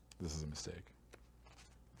 This is a mistake.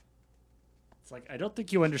 It's like, I don't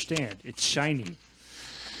think you understand. It's shiny.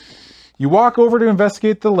 You walk over to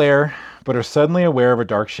investigate the lair, but are suddenly aware of a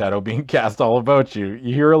dark shadow being cast all about you.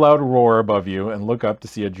 You hear a loud roar above you and look up to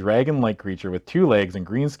see a dragon-like creature with 2 legs and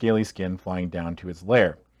green scaly skin flying down to its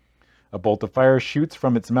lair. A bolt of fire shoots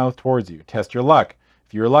from its mouth towards you. Test your luck.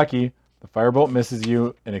 If you're lucky, the firebolt misses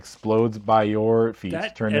you and explodes by your feet.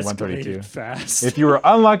 Turn to 132. Fast. If you were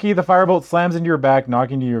unlucky, the firebolt slams into your back,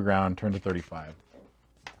 knocking you to your ground. Turn to 35.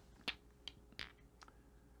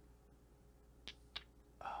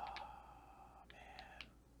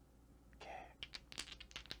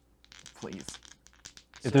 Please.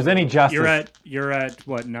 If there's any justice. You're at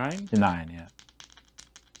what, 9? 9, yeah.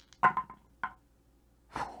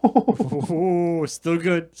 Oh, still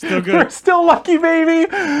good. We're still lucky, baby.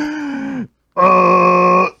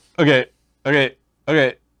 Okay.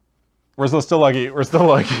 We're still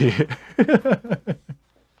lucky.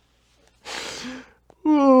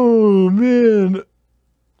 Oh man.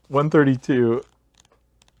 132.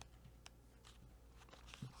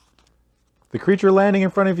 The creature landing in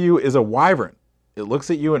front of you is a wyvern. It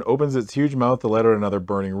looks at you and opens its huge mouth to let out another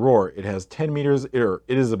burning roar. It has 10 meters, it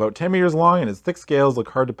is about 10 meters long, and its thick scales look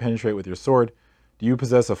hard to penetrate with your sword. Do you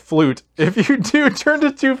possess a flute? If you do, turn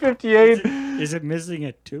to 258. Is it missing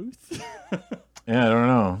a tooth? Yeah, I don't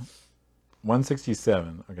know.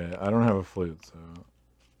 167. Okay, I don't have a flute, so...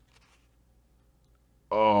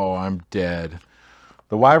 Oh, I'm dead.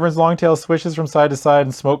 The wyvern's long tail swishes from side to side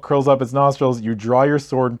and smoke curls up its nostrils. You draw your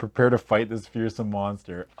sword and prepare to fight this fearsome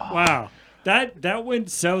monster. Oh. Wow. That went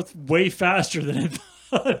south way faster than I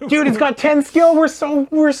thought. Dude, it's got 10 skill. We're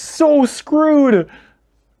so screwed.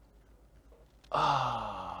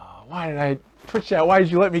 Why did I push that? Why did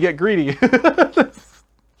you let me get greedy?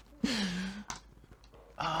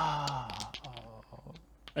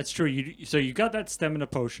 That's true. So you got that stamina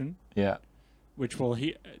potion. Yeah. Which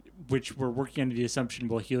we're working under the assumption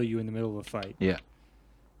will heal you in the middle of a fight. Yeah.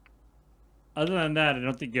 Other than that, I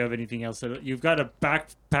don't think you have anything else. You've got a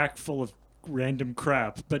backpack full of random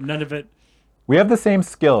crap, but none of it. We have the same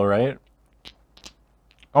skill, right?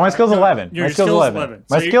 Oh, my skill's No, 11. your My skill's skill's 11. 11.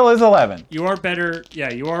 My So skill is 11. You are better.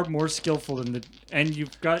 Yeah, you are more skillful than the. And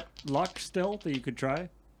you've got luck still that you could try.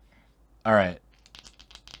 All right.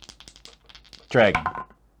 Dragon.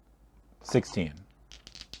 16.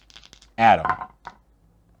 Adam.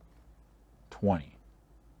 20.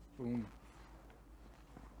 Boom.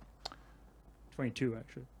 22,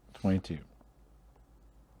 actually. 22.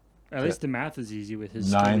 At least the math is easy with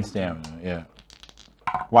his 9 skilling. stamina, yeah.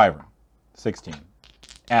 Wyvern. 16.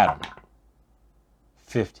 Adam.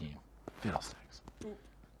 15. Fiddlesticks.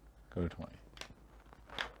 Go to 20.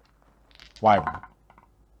 Wyvern.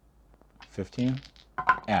 15.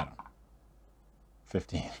 Adam.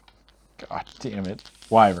 15. God damn it.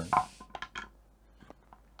 Wyvern.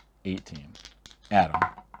 18. Adam.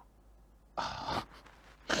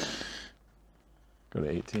 Go to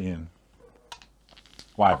 18.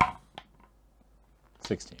 Wyvern.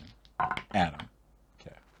 16. Adam.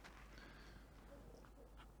 Okay.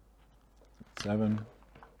 7.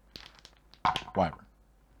 Wyvern.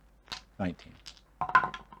 19.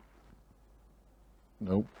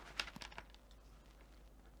 Nope.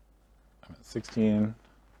 I'm at 16.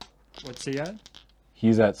 What's he at?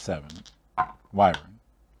 He's at 7. Wyvern.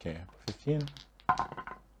 Okay. 15.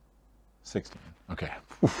 16. Okay.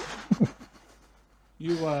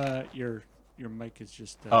 Your mic is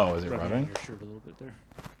just. Oh, is it rubbing rubbing? on your shirt a little bit there.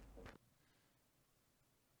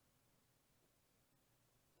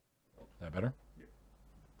 Is that better?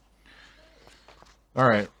 All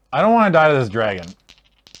right. I don't want to die to this dragon.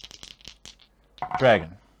 Dragon.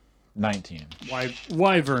 19.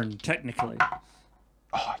 Wyvern, technically.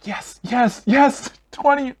 Oh, yes, yes, yes.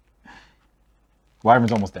 20.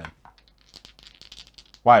 Wyvern's almost dead.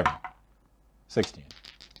 Wyvern. 16.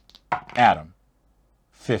 Adam.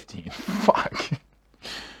 15. Fuck.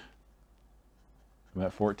 I'm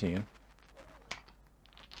at 14.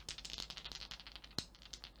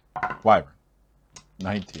 Wyvern.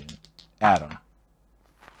 19. Adam.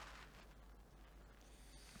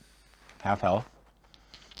 Half health.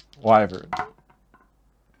 Wyvern.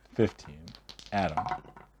 15. Adam.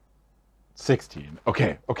 16.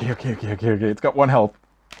 Okay. It's got 1 health.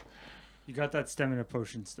 You got that stamina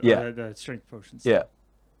potion still. Yeah. The strength potion still. Yeah.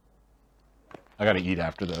 I gotta eat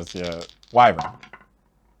after this, yeah. Wyvern.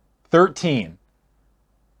 13.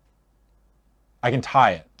 I can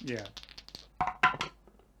tie it. Yeah.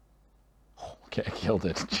 Okay, I killed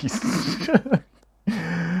it. Jesus.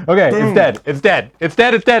 Okay, Boom. It's dead. It's dead. It's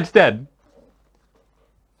dead. It's dead. It's dead.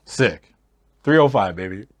 Sick. 305,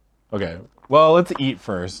 baby. Okay. Well, let's eat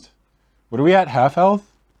first. What are we at? Half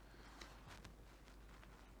health?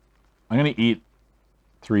 I'm gonna eat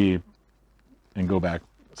 3 and go back.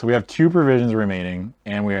 So we have 2 provisions remaining,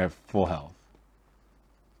 and we have full health.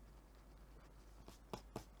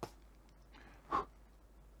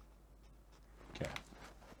 Okay.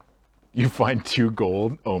 You find 2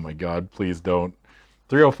 gold? Oh my god, please don't.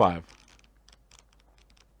 305.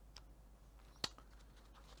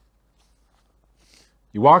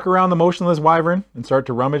 You walk around the motionless wyvern and start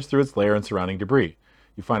to rummage through its lair and surrounding debris.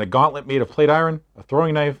 You find a gauntlet made of plate iron, a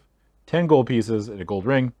throwing knife, 10 gold pieces, and a gold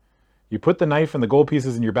ring. You put the knife and the gold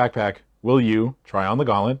pieces in your backpack. Will you try on the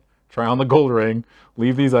gauntlet, try on the gold ring,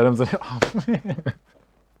 leave these items in... Oh, man.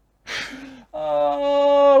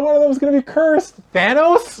 One of them's going to be cursed.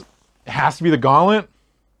 Thanos? It has to be the gauntlet.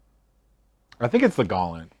 I think it's the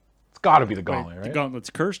gauntlet. It's got to be the gauntlet, right? The gauntlet's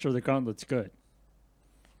cursed or the gauntlet's good?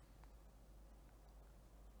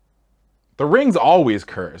 The ring's always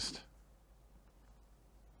cursed.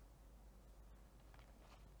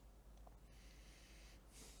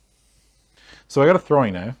 So I got a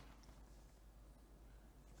throwing knife.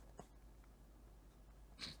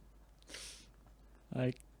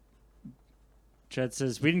 Chad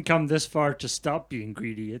says, we didn't come this far to stop being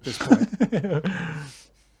greedy at this point.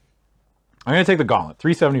 I'm going to take the gauntlet.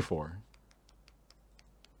 374.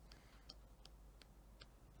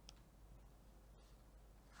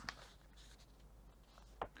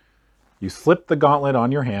 You slip the gauntlet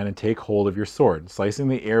on your hand and take hold of your sword. Slicing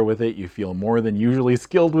the air with it, you feel more than usually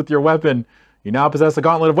skilled with your weapon. You now possess a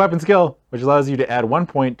gauntlet of weapon skill, which allows you to add 1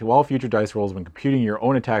 point to all future dice rolls when computing your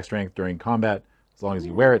own attack strength during combat, as long as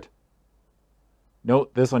you wear it.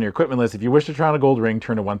 Note this on your equipment list. If you wish to try on a gold ring,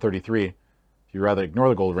 turn to 133. If you'd rather ignore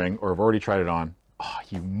the gold ring or have already tried it on. Oh,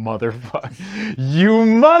 you motherfucker. You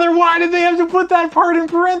mother... Why did they have to put that part in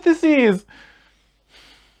parentheses?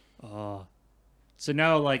 So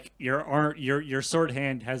now, like, your sword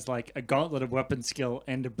hand has, like, a gauntlet of weapon skill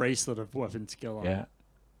and a bracelet of weapon skill on it.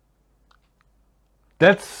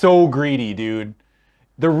 That's so greedy, dude.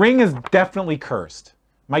 The ring is definitely cursed.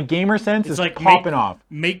 My gamer sense is like popping off.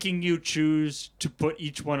 making you choose to put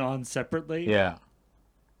each one on separately. Yeah.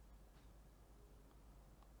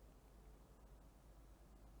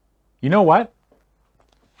 You know what?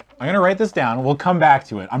 I'm going to write this down. We'll come back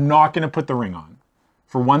to it. I'm not going to put the ring on.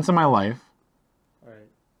 For once in my life. All right.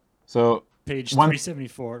 So Page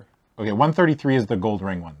 374. Okay, 133 is the gold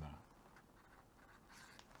ring one, though.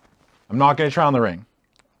 I'm not going to try on the ring.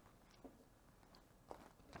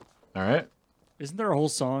 All right? Isn't there a whole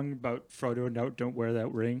song about Frodo, no, don't wear that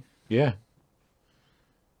ring? Yeah.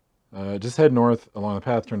 Just head north along the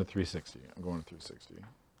path, turn to 360. I'm going to 360.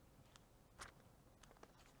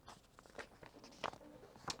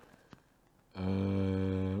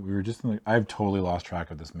 We were just in the... I've totally lost track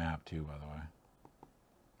of this map, too, by the way.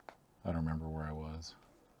 I don't remember where I was.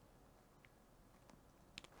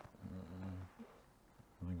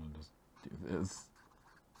 I think I'll just do this.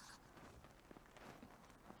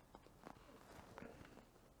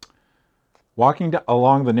 Walking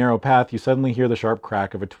along the narrow path, you suddenly hear the sharp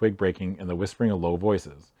crack of a twig breaking and the whispering of low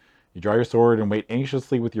voices. You draw your sword and wait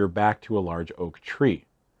anxiously with your back to a large oak tree.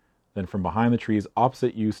 Then from behind the trees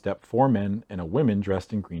opposite you step 4 men and a woman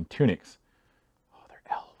dressed in green tunics. Oh, they're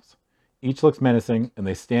elves. Each looks menacing, and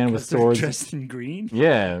they stand with swords. Dressed in green?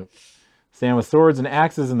 Yeah. Stand with swords and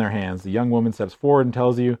axes in their hands. The young woman steps forward and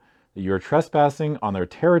tells you that you are trespassing on their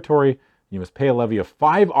territory. You must pay a levy of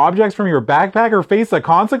 5 objects from your backpack or face the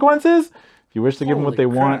consequences. If you wish to give them what they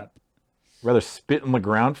want, rather spit in the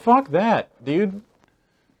ground. Fuck that, dude.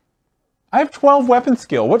 I have 12 weapon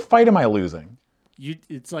skill. What fight am I losing?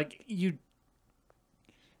 It's like you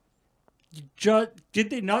just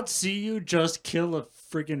did they not see you just kill a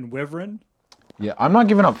friggin' wyvern? Yeah, I'm not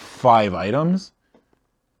giving up 5 items.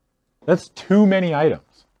 That's too many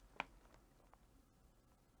items.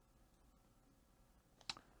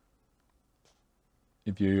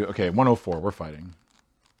 Okay, 104, we're fighting.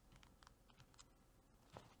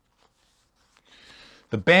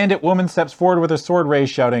 The bandit woman steps forward with her sword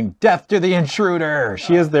raised, shouting, "Death to the intruder!"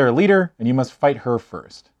 She is their leader, and you must fight her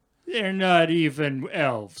first. They're not even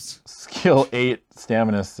elves. Skill 8,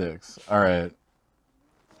 stamina 6. All right.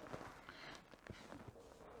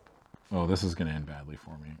 Oh, this is going to end badly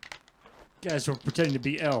for me. Guys were pretending to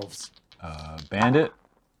be elves. Bandit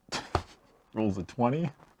rolls a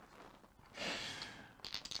 20.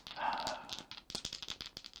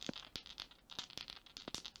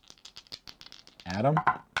 Adam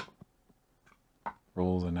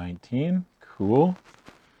rolls a 19. Cool.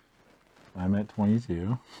 I'm at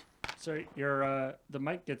 22. Sorry, your the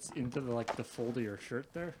mic gets into the fold of your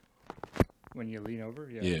shirt there when you lean over.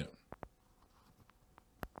 Yeah.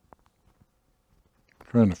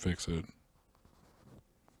 Trying to fix it.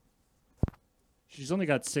 She's only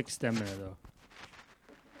got 6 stamina though.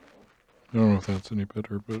 I don't know if that's any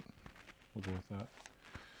better, but we'll go with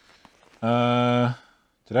that.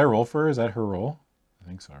 Did I roll for her? Is that her roll? I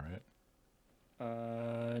think so, right?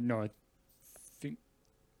 No, I think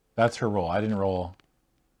that's her roll. I didn't roll.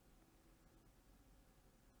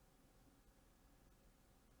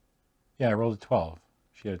 Yeah, I rolled a 12.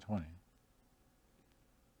 She had a 20.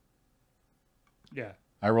 Yeah.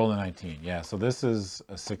 I rolled a 19. Yeah, so this is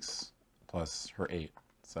a 6 plus her 8.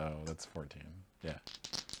 So that's 14. Yeah.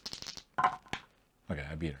 Okay,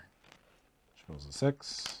 I beat her. She rolls a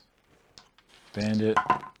 6. Bandit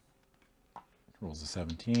rolls a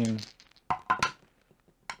 17.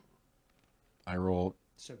 I roll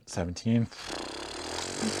 17.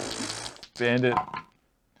 Bandit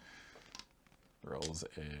rolls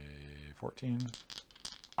a 14.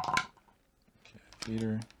 Okay, beat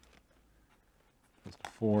her. Goes to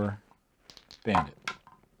 4. Bandit.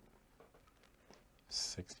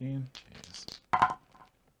 16. Jeez.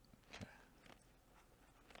 Okay.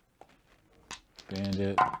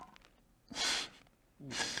 Bandit.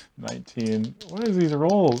 19. What is these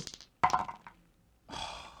rolls?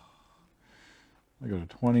 I go to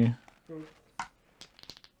 20.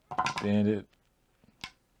 Bandit.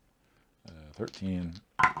 13.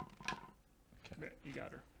 Okay. You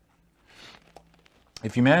got her.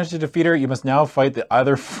 If you manage to defeat her, you must now fight the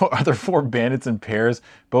other 4 bandits in pairs.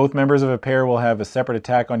 Both members of a pair will have a separate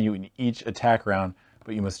attack on you in each attack round,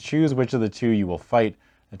 but you must choose which of the 2 you will fight.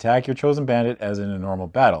 Attack your chosen bandit as in a normal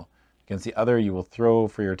battle. Against the other, you will throw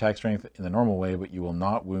for your attack strength in the normal way, but you will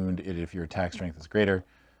not wound it if your attack strength is greater.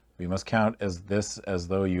 We must count as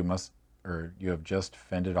though you have just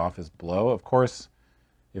fended off his blow. Of course,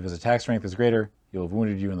 if his attack strength is greater, he'll have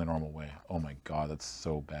wounded you in the normal way. Oh my god, that's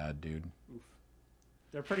so bad, dude. Oof.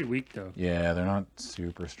 They're pretty weak though. Yeah, they're not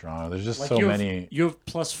super strong. There's just Like so many. You have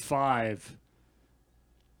 +5.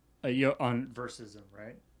 on versus him,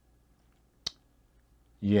 right?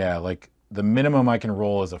 Yeah, like the minimum I can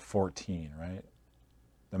roll is a 14, right?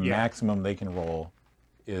 The Yeah. maximum they can roll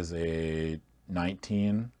is a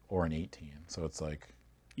 19 or an 18. So it's like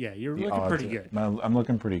Yeah, you're the looking odds pretty are- good. I'm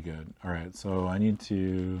looking pretty good. All right, so I need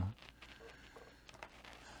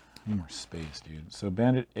more space, dude. So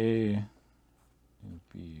Bandit A and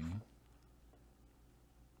B.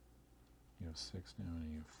 You have 6 now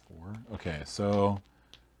and you have 4. Okay, so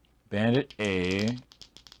Bandit A.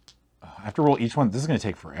 I have to roll each one. This is going to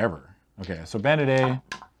take forever. Okay, so Bandit A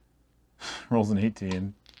rolls an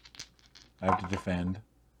 18. I have to defend.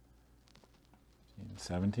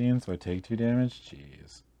 17, so I take 2 damage.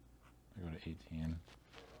 Jeez. I go to 18.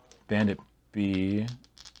 Bandit B.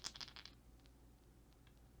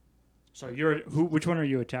 So you're who? Which one are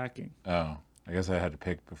you attacking? Oh, I guess I had to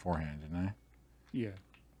pick beforehand, didn't I? Yeah.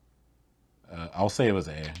 I'll say it was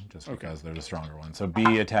A, just Okay. because they're the stronger one. So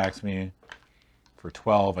B attacks me for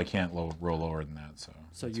 12. I can't roll lower than that.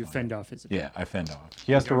 So You fine. fend off his attack. Yeah, I fend off.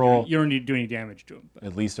 He has to roll You don't need to do any damage to him. But.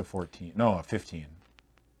 at least a 14. No, a 15.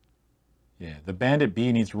 Yeah, the Bandit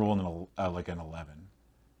B needs to roll like an 11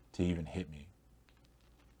 to even hit me.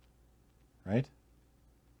 Right?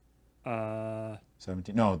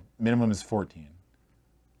 17. No, minimum is 14.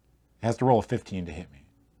 It has to roll a 15 to hit me.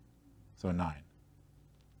 So a 9.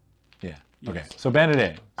 Yeah. Okay. Yes. So Bandit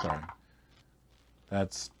A. Sorry.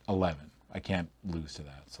 That's 11. I can't lose to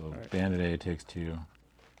that. So right. Bandit A takes 2.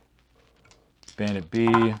 Bandit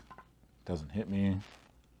B doesn't hit me.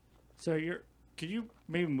 So could you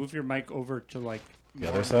maybe move your mic over to like The more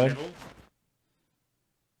other in side? middle?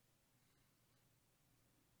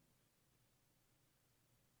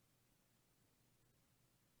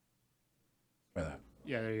 By that.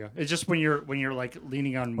 Yeah, there you go. It's just when you're like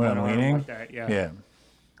leaning on When one I'm arm leaning? like that. Yeah. Yeah.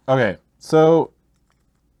 Okay. So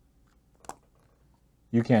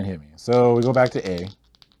you can't hit me. So we go back to A.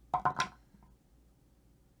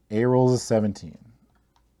 A rolls a 17.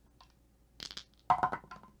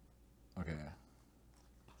 Okay.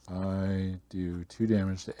 I do 2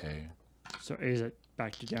 damage to A. So A is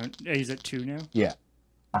back to down. A is at 2 now. Yeah.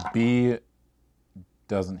 B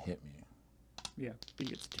doesn't hit me. Yeah. B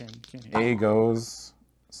gets 10. You can't hit. A goes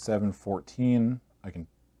 7-14. I can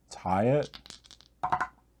tie it.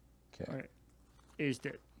 Okay. All right. A is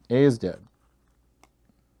dead. A is dead.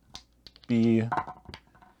 B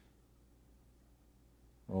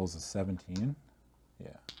rolls a 17. Yeah.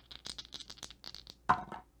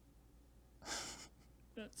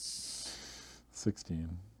 That's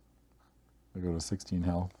 16. I go to 16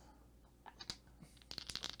 health.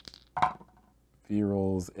 B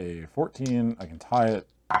rolls a 14. I can tie it.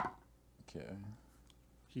 Okay.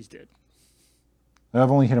 he's dead.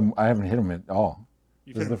 I've only hit him. I haven't hit him at all.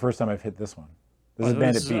 You This is hit the him. first time I've hit this one. This Oh, is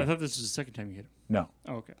Bandit B. I thought this was the second time you hit him. No,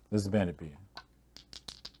 Oh, okay. this is Bandit B.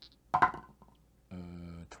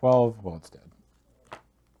 12. Well, it's dead.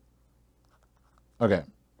 Okay.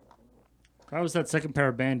 If I was that second pair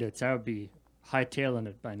of bandits, I would be hightailing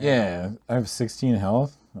it by now. Yeah, I have 16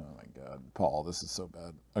 health. Oh my god, Paul, this is so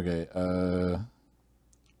bad. Okay, A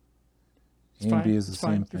It's and fine. B is the It's same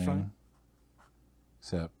fine. You're thing. fine.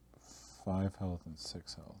 Except 5 health and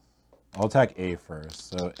 6 health. I'll attack A first.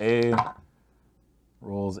 So A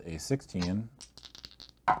rolls a 16.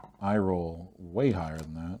 I roll way higher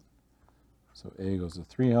than that. So A goes to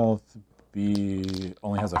 3 health. B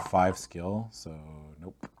only has a 5 skill, so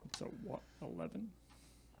nope. So what? 11.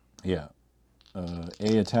 Yeah.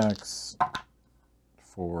 A attacks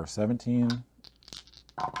for 17.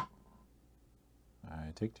 I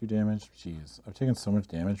take 2 damage. Jeez, I've taken so much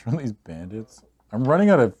damage from these bandits. I'm running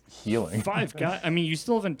out of healing. 5 guy. I mean, you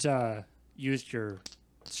still haven't used your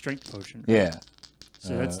strength potion. Yeah.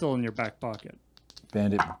 So that's still in your back pocket.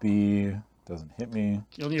 Bandit B doesn't hit me.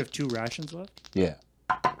 You only have 2 rations left. Yeah.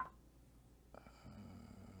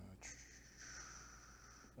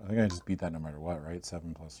 I think I just beat that no matter what, right?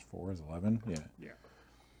 7 plus 4 is 11. Yeah. Yeah.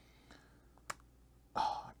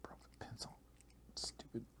 Oh, I broke the pencil.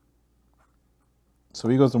 Stupid. So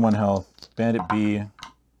he goes to 1 health. Bandit B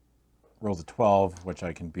rolls a 12, which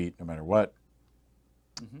I can beat no matter what.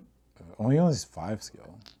 Mm-hmm. Only has 5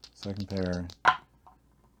 skill. Second pair.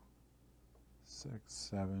 6,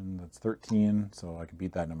 7. That's 13. So I can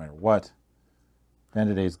beat that no matter what.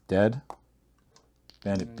 Bandit A is dead.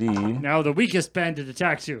 Bandit B. Now the weakest bandit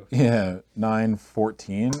attacks you. Yeah, 9,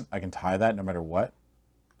 14. I can tie that no matter what.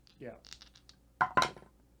 Yeah.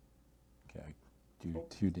 Okay, I do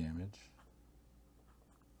 2 damage.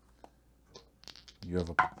 You have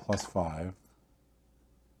a plus 5.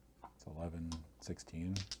 It's 11,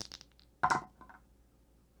 16.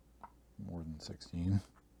 More than 16.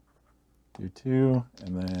 Do 2,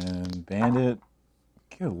 and then bandit.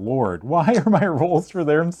 Good lord, why are my rolls for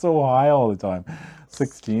them so high all the time?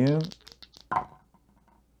 16.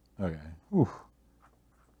 Okay. Whew.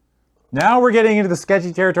 Now we're getting into the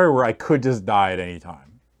sketchy territory where I could just die at any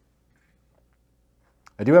time.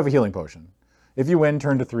 I do have a healing potion. If you win,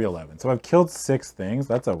 turn to 311. So I've killed 6 things.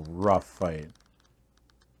 That's a rough fight.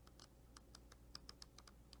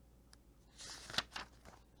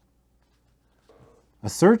 A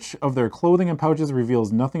search of their clothing and pouches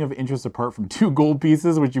reveals nothing of interest apart from 2 gold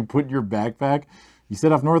pieces, which you put in your backpack. You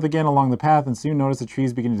set off north again along the path and soon notice the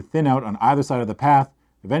trees beginning to thin out on either side of the path.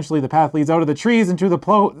 Eventually, the path leads out of the trees into the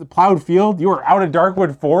plowed field. You are out of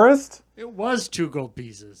Darkwood Forest? It was 2 gold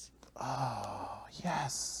pieces. Oh,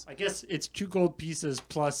 yes. I guess it's 2 gold pieces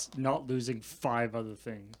plus not losing 5 other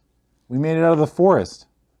things. We made it out of the forest.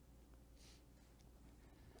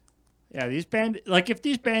 Yeah, these if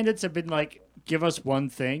these bandits had been like, give us one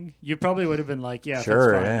thing, you probably would have been like, yeah,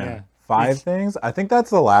 sure, that's fine. yeah. Yeah. 5 things? I think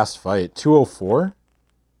that's the last fight. 204?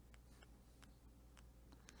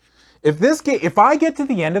 If I get to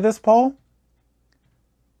the end of this, Paul,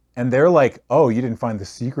 and they're like, oh, you didn't find the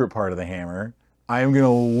secret part of the hammer, I am going to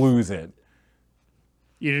lose it.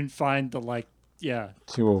 You didn't find the,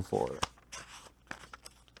 204.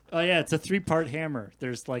 Oh, yeah, it's a 3-part hammer.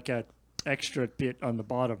 There's like a extra bit on the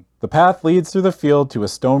bottom. The path leads through the field to a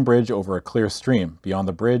stone bridge over a clear stream. Beyond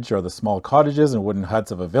the bridge are the small cottages and wooden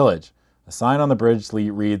huts of a village. A sign on the bridge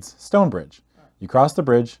reads, Stone Bridge. You cross the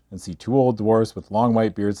bridge and see 2 old dwarves with long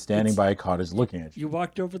white beards standing by a cottage looking at you. You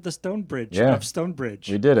walked over the stone bridge of Stonebridge.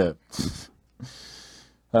 We did it.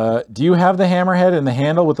 Do you have the hammerhead and the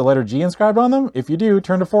handle with the letter G inscribed on them? If you do,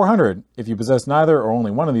 turn to 400. If you possess neither or only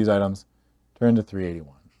one of these items, turn to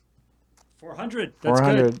 381. 400. That's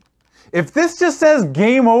 400. good. If this just says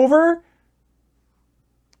game over,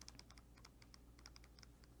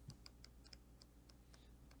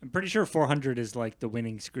 I'm pretty sure 400 is like the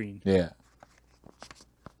winning screen. yeah.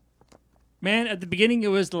 Man, at the beginning it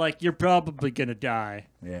was like, you're probably going to die.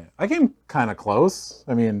 Yeah. I came kind of close.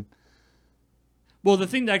 I mean, well, the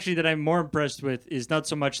thing actually that I'm more impressed with is not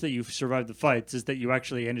so much that you survived the fights, is that you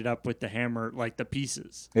actually ended up with the hammer, like the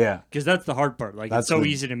pieces. yeah. Because that's the hard part. Like, That's it's so the-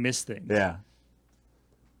 easy to miss things. Yeah.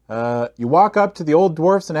 You walk up to the old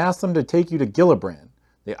dwarfs and ask them to take you to Gillibrand.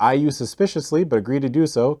 They eye you suspiciously, but agree to do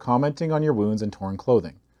so, commenting on your wounds and torn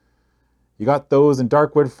clothing. You got those in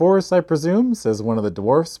Darkwood Forest, I presume, says one of the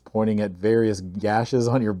dwarfs, pointing at various gashes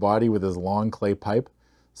on your body with his long clay pipe.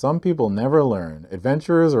 Some people never learn.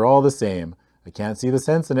 Adventurers are all the same. I can't see the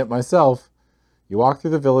sense in it myself. You walk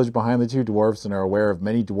through the village behind the 2 dwarfs and are aware of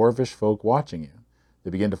many dwarfish folk watching you. They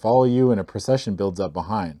begin to follow you and a procession builds up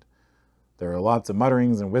behind. There are lots of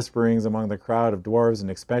mutterings and whisperings among the crowd of dwarves and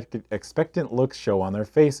expectant looks show on their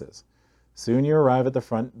faces. Soon you arrive at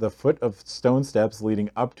the foot of stone steps leading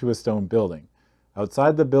up to a stone building.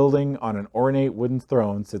 Outside the building on an ornate wooden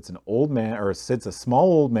throne sits a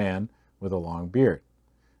small old man with a long beard.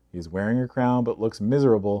 He is wearing a crown but looks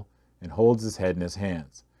miserable and holds his head in his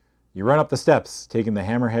hands. You run up the steps, taking the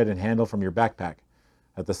hammerhead and handle from your backpack.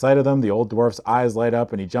 At the sight of them, the old dwarf's eyes light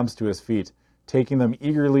up and he jumps to his feet. Taking them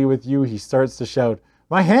eagerly with you, he starts to shout,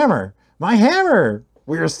 "My hammer! My hammer!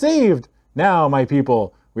 We are saved! Now, my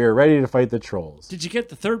people, we are ready to fight the trolls." Did you get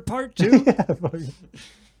the 3rd part too?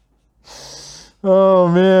 Oh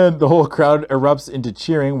man, the whole crowd erupts into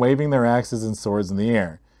cheering, waving their axes and swords in the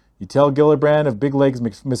air. You tell Gillibrand of Big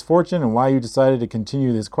Leg's misfortune and why you decided to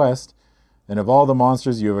continue this quest, and of all the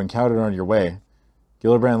monsters you have encountered on your way.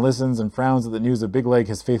 Gillibrand listens and frowns at the news of Big Leg,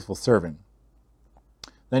 his faithful servant.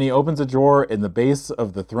 Then he opens a drawer in the base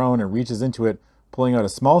of the throne and reaches into it, pulling out a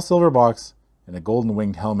small silver box and a golden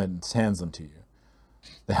winged helmet and hands them to you.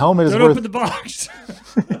 The helmet is Don't worth... open the box.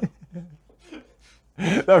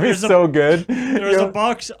 That'd be so good. There's a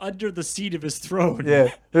box under the seat of his throne.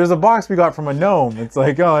 Yeah, there's a box we got from a gnome. It's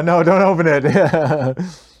like, oh no, don't open it.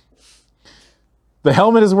 The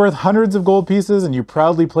helmet is worth hundreds of gold pieces and you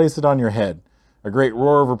proudly place it on your head. A great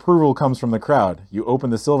roar of approval comes from the crowd. You open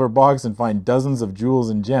the silver box and find dozens of jewels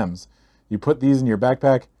and gems. You put these in your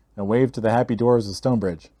backpack and wave to the happy dwarves of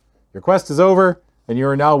Stonebridge. Your quest is over, and you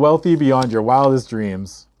are now wealthy beyond your wildest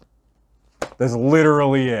dreams. That's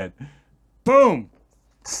literally it. Boom.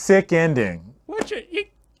 Sick ending. What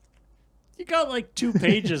you got like 2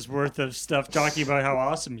 pages worth of stuff talking about how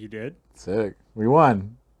awesome you did. Sick. We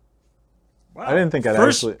won. Wow. I didn't think I'd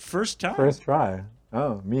First time. First try.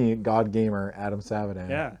 Oh, me, God Gamer, Adam Savadan.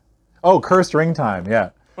 Yeah. Oh, Cursed Ring Time,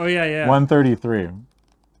 yeah. Oh, yeah. 133.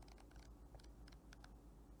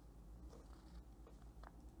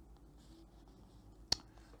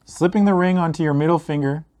 Slipping the ring onto your middle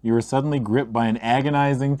finger, you are suddenly gripped by an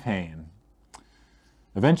agonizing pain.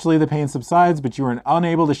 Eventually, the pain subsides, but you are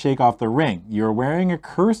unable to shake off the ring. You are wearing a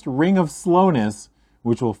cursed ring of slowness,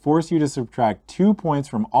 which will force you to subtract 2 points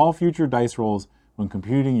from all future dice rolls when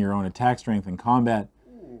computing your own attack strength in combat.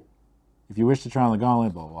 Ooh. If you wish to try on the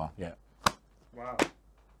gauntlet, blah, blah, blah. Yeah. Wow.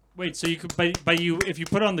 Wait, so you could, if you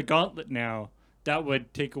put on the gauntlet now, that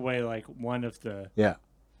would take away like one of the. Yeah.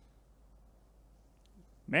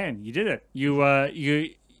 Man, you did it. You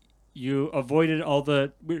avoided all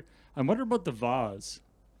the. I wonder about the vase.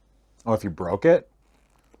 Oh, if you broke it?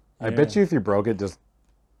 I Yeah. bet you if you broke it, just,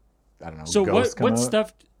 I don't know, So ghosts come what out.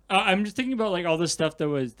 stuff? I'm just thinking about like all the stuff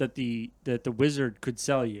that the wizard could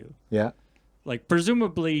sell you. Yeah. Like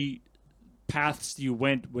presumably, paths you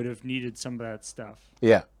went would have needed some of that stuff.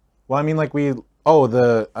 Yeah. Well, I mean, like I don't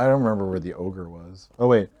remember where the ogre was. Oh,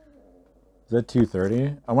 wait. Is that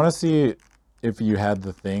 230? I want to see if you had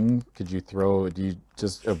the thing. Do you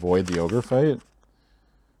just avoid the ogre fight?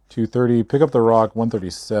 230, pick up the rock,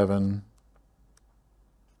 137.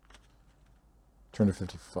 Turn to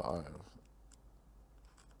 55.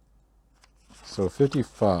 So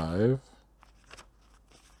 55.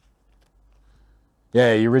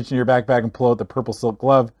 Yeah, you reach in your backpack and pull out the purple silk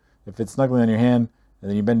glove. It fits snugly on your hand, and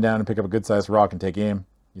then you bend down and pick up a good-sized rock and take aim.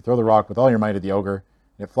 You throw the rock with all your might at the ogre,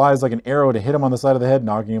 and it flies like an arrow to hit him on the side of the head,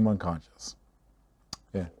 knocking him unconscious.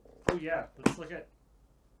 Yeah. Oh yeah, let's look at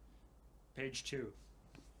page 2.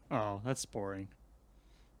 Oh, that's boring.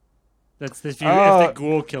 That's if the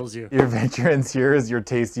ghoul kills you. Your adventure ends here as your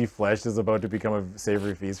tasty flesh is about to become a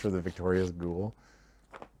savory feast for the victorious ghoul.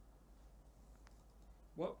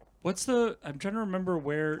 What's the? I'm trying to remember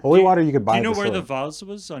where. Holy water you could buy. Do you know at the where store. the vase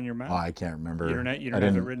was on your map? Oh, I can't remember. You don't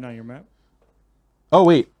have it written on your map? Oh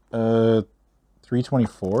wait,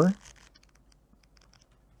 324.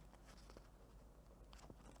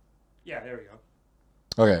 Yeah, there we go.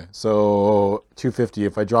 Okay, so 250.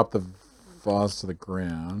 If I drop the vase to the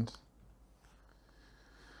ground,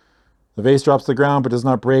 the vase drops to the ground but does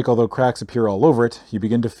not break, although cracks appear all over it. You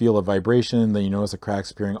begin to feel a vibration, then you notice the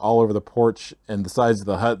cracks appearing all over the porch and the sides of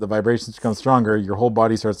the hut. The vibrations become stronger. Your whole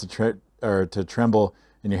body starts to tremble,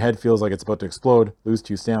 and your head feels like it's about to explode. Lose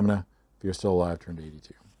 2 stamina. If you're still alive, turn to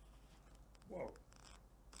 82. Whoa.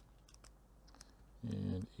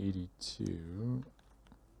 And 82.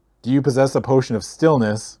 Do you possess a potion of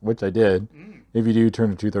stillness? Which I did. If you do,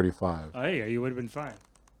 turn to 235. Oh yeah, you would have been fine.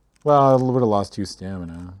 Well, I would have lost 2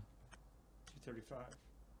 stamina. 235.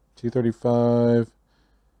 235.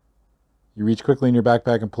 You reach quickly in your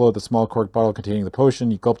backpack and pull out the small cork bottle containing the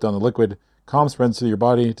potion. You gulp down the liquid. Calm spreads through your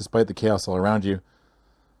body despite the chaos all around you.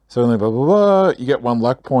 Suddenly, blah, blah, blah. You get 1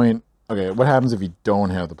 luck point. Okay, what happens if you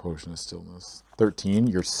don't have the potion of stillness? 13.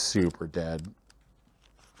 You're super dead.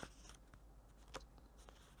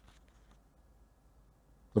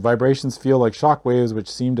 The vibrations feel like shock waves which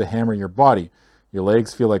seem to hammer your body. Your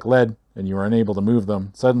legs feel like lead, and you are unable to move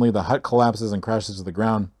them. Suddenly, the hut collapses and crashes to the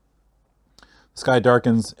ground. The sky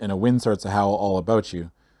darkens, and a wind starts to howl all about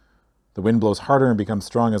you. The wind blows harder and becomes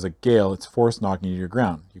strong as a gale, its force knocking you to the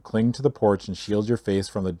ground. You cling to the porch and shield your face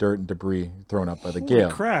from the dirt and debris thrown up by the gale.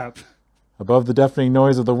 Holy crap. Above the deafening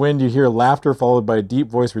noise of the wind, you hear laughter followed by a deep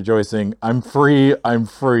voice rejoicing, "I'm free, I'm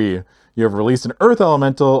free. You have released an earth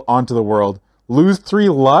elemental onto the world. Lose 3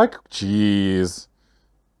 luck? Jeez."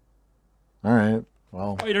 All right.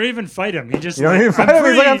 Well. Oh, you don't even fight him. You just. You don't even fight him.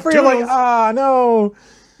 He's like, "I'm free." I'm like, "Ah, no."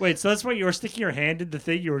 Wait, so that's why you were sticking your hand in the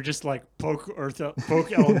thing? You were just like, poke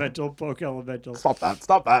elemental, poke elemental. Stop that.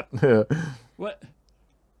 Stop that. What?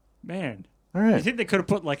 Man. All You right. think they could have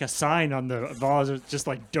put like a sign on the vase, just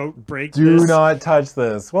like, don't break Do this? not touch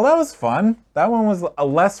this. Well, that was fun. That one was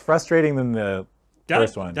less frustrating than the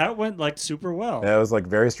first one. That went like super well. Yeah, it was like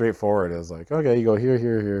very straightforward. It was like, okay, you go here,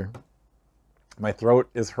 here, here. My throat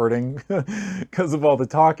is hurting because of all the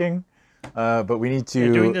talking. But we need to...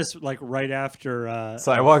 You're doing this like right after...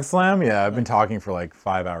 Sidewalk Slam? Yeah, I've been talking for like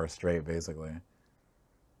 5 hours straight, basically.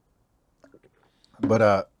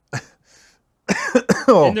 But,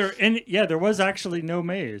 there was actually no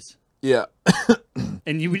maze. yeah. And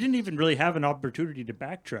we didn't even really have an opportunity to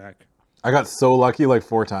backtrack. I got so lucky like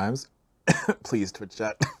 4 times. Please, Twitch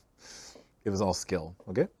chat. It was all skill,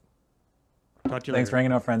 okay? Talk to you Thanks later. for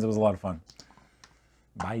hanging out, friends. It was a lot of fun.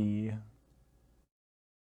 Bye.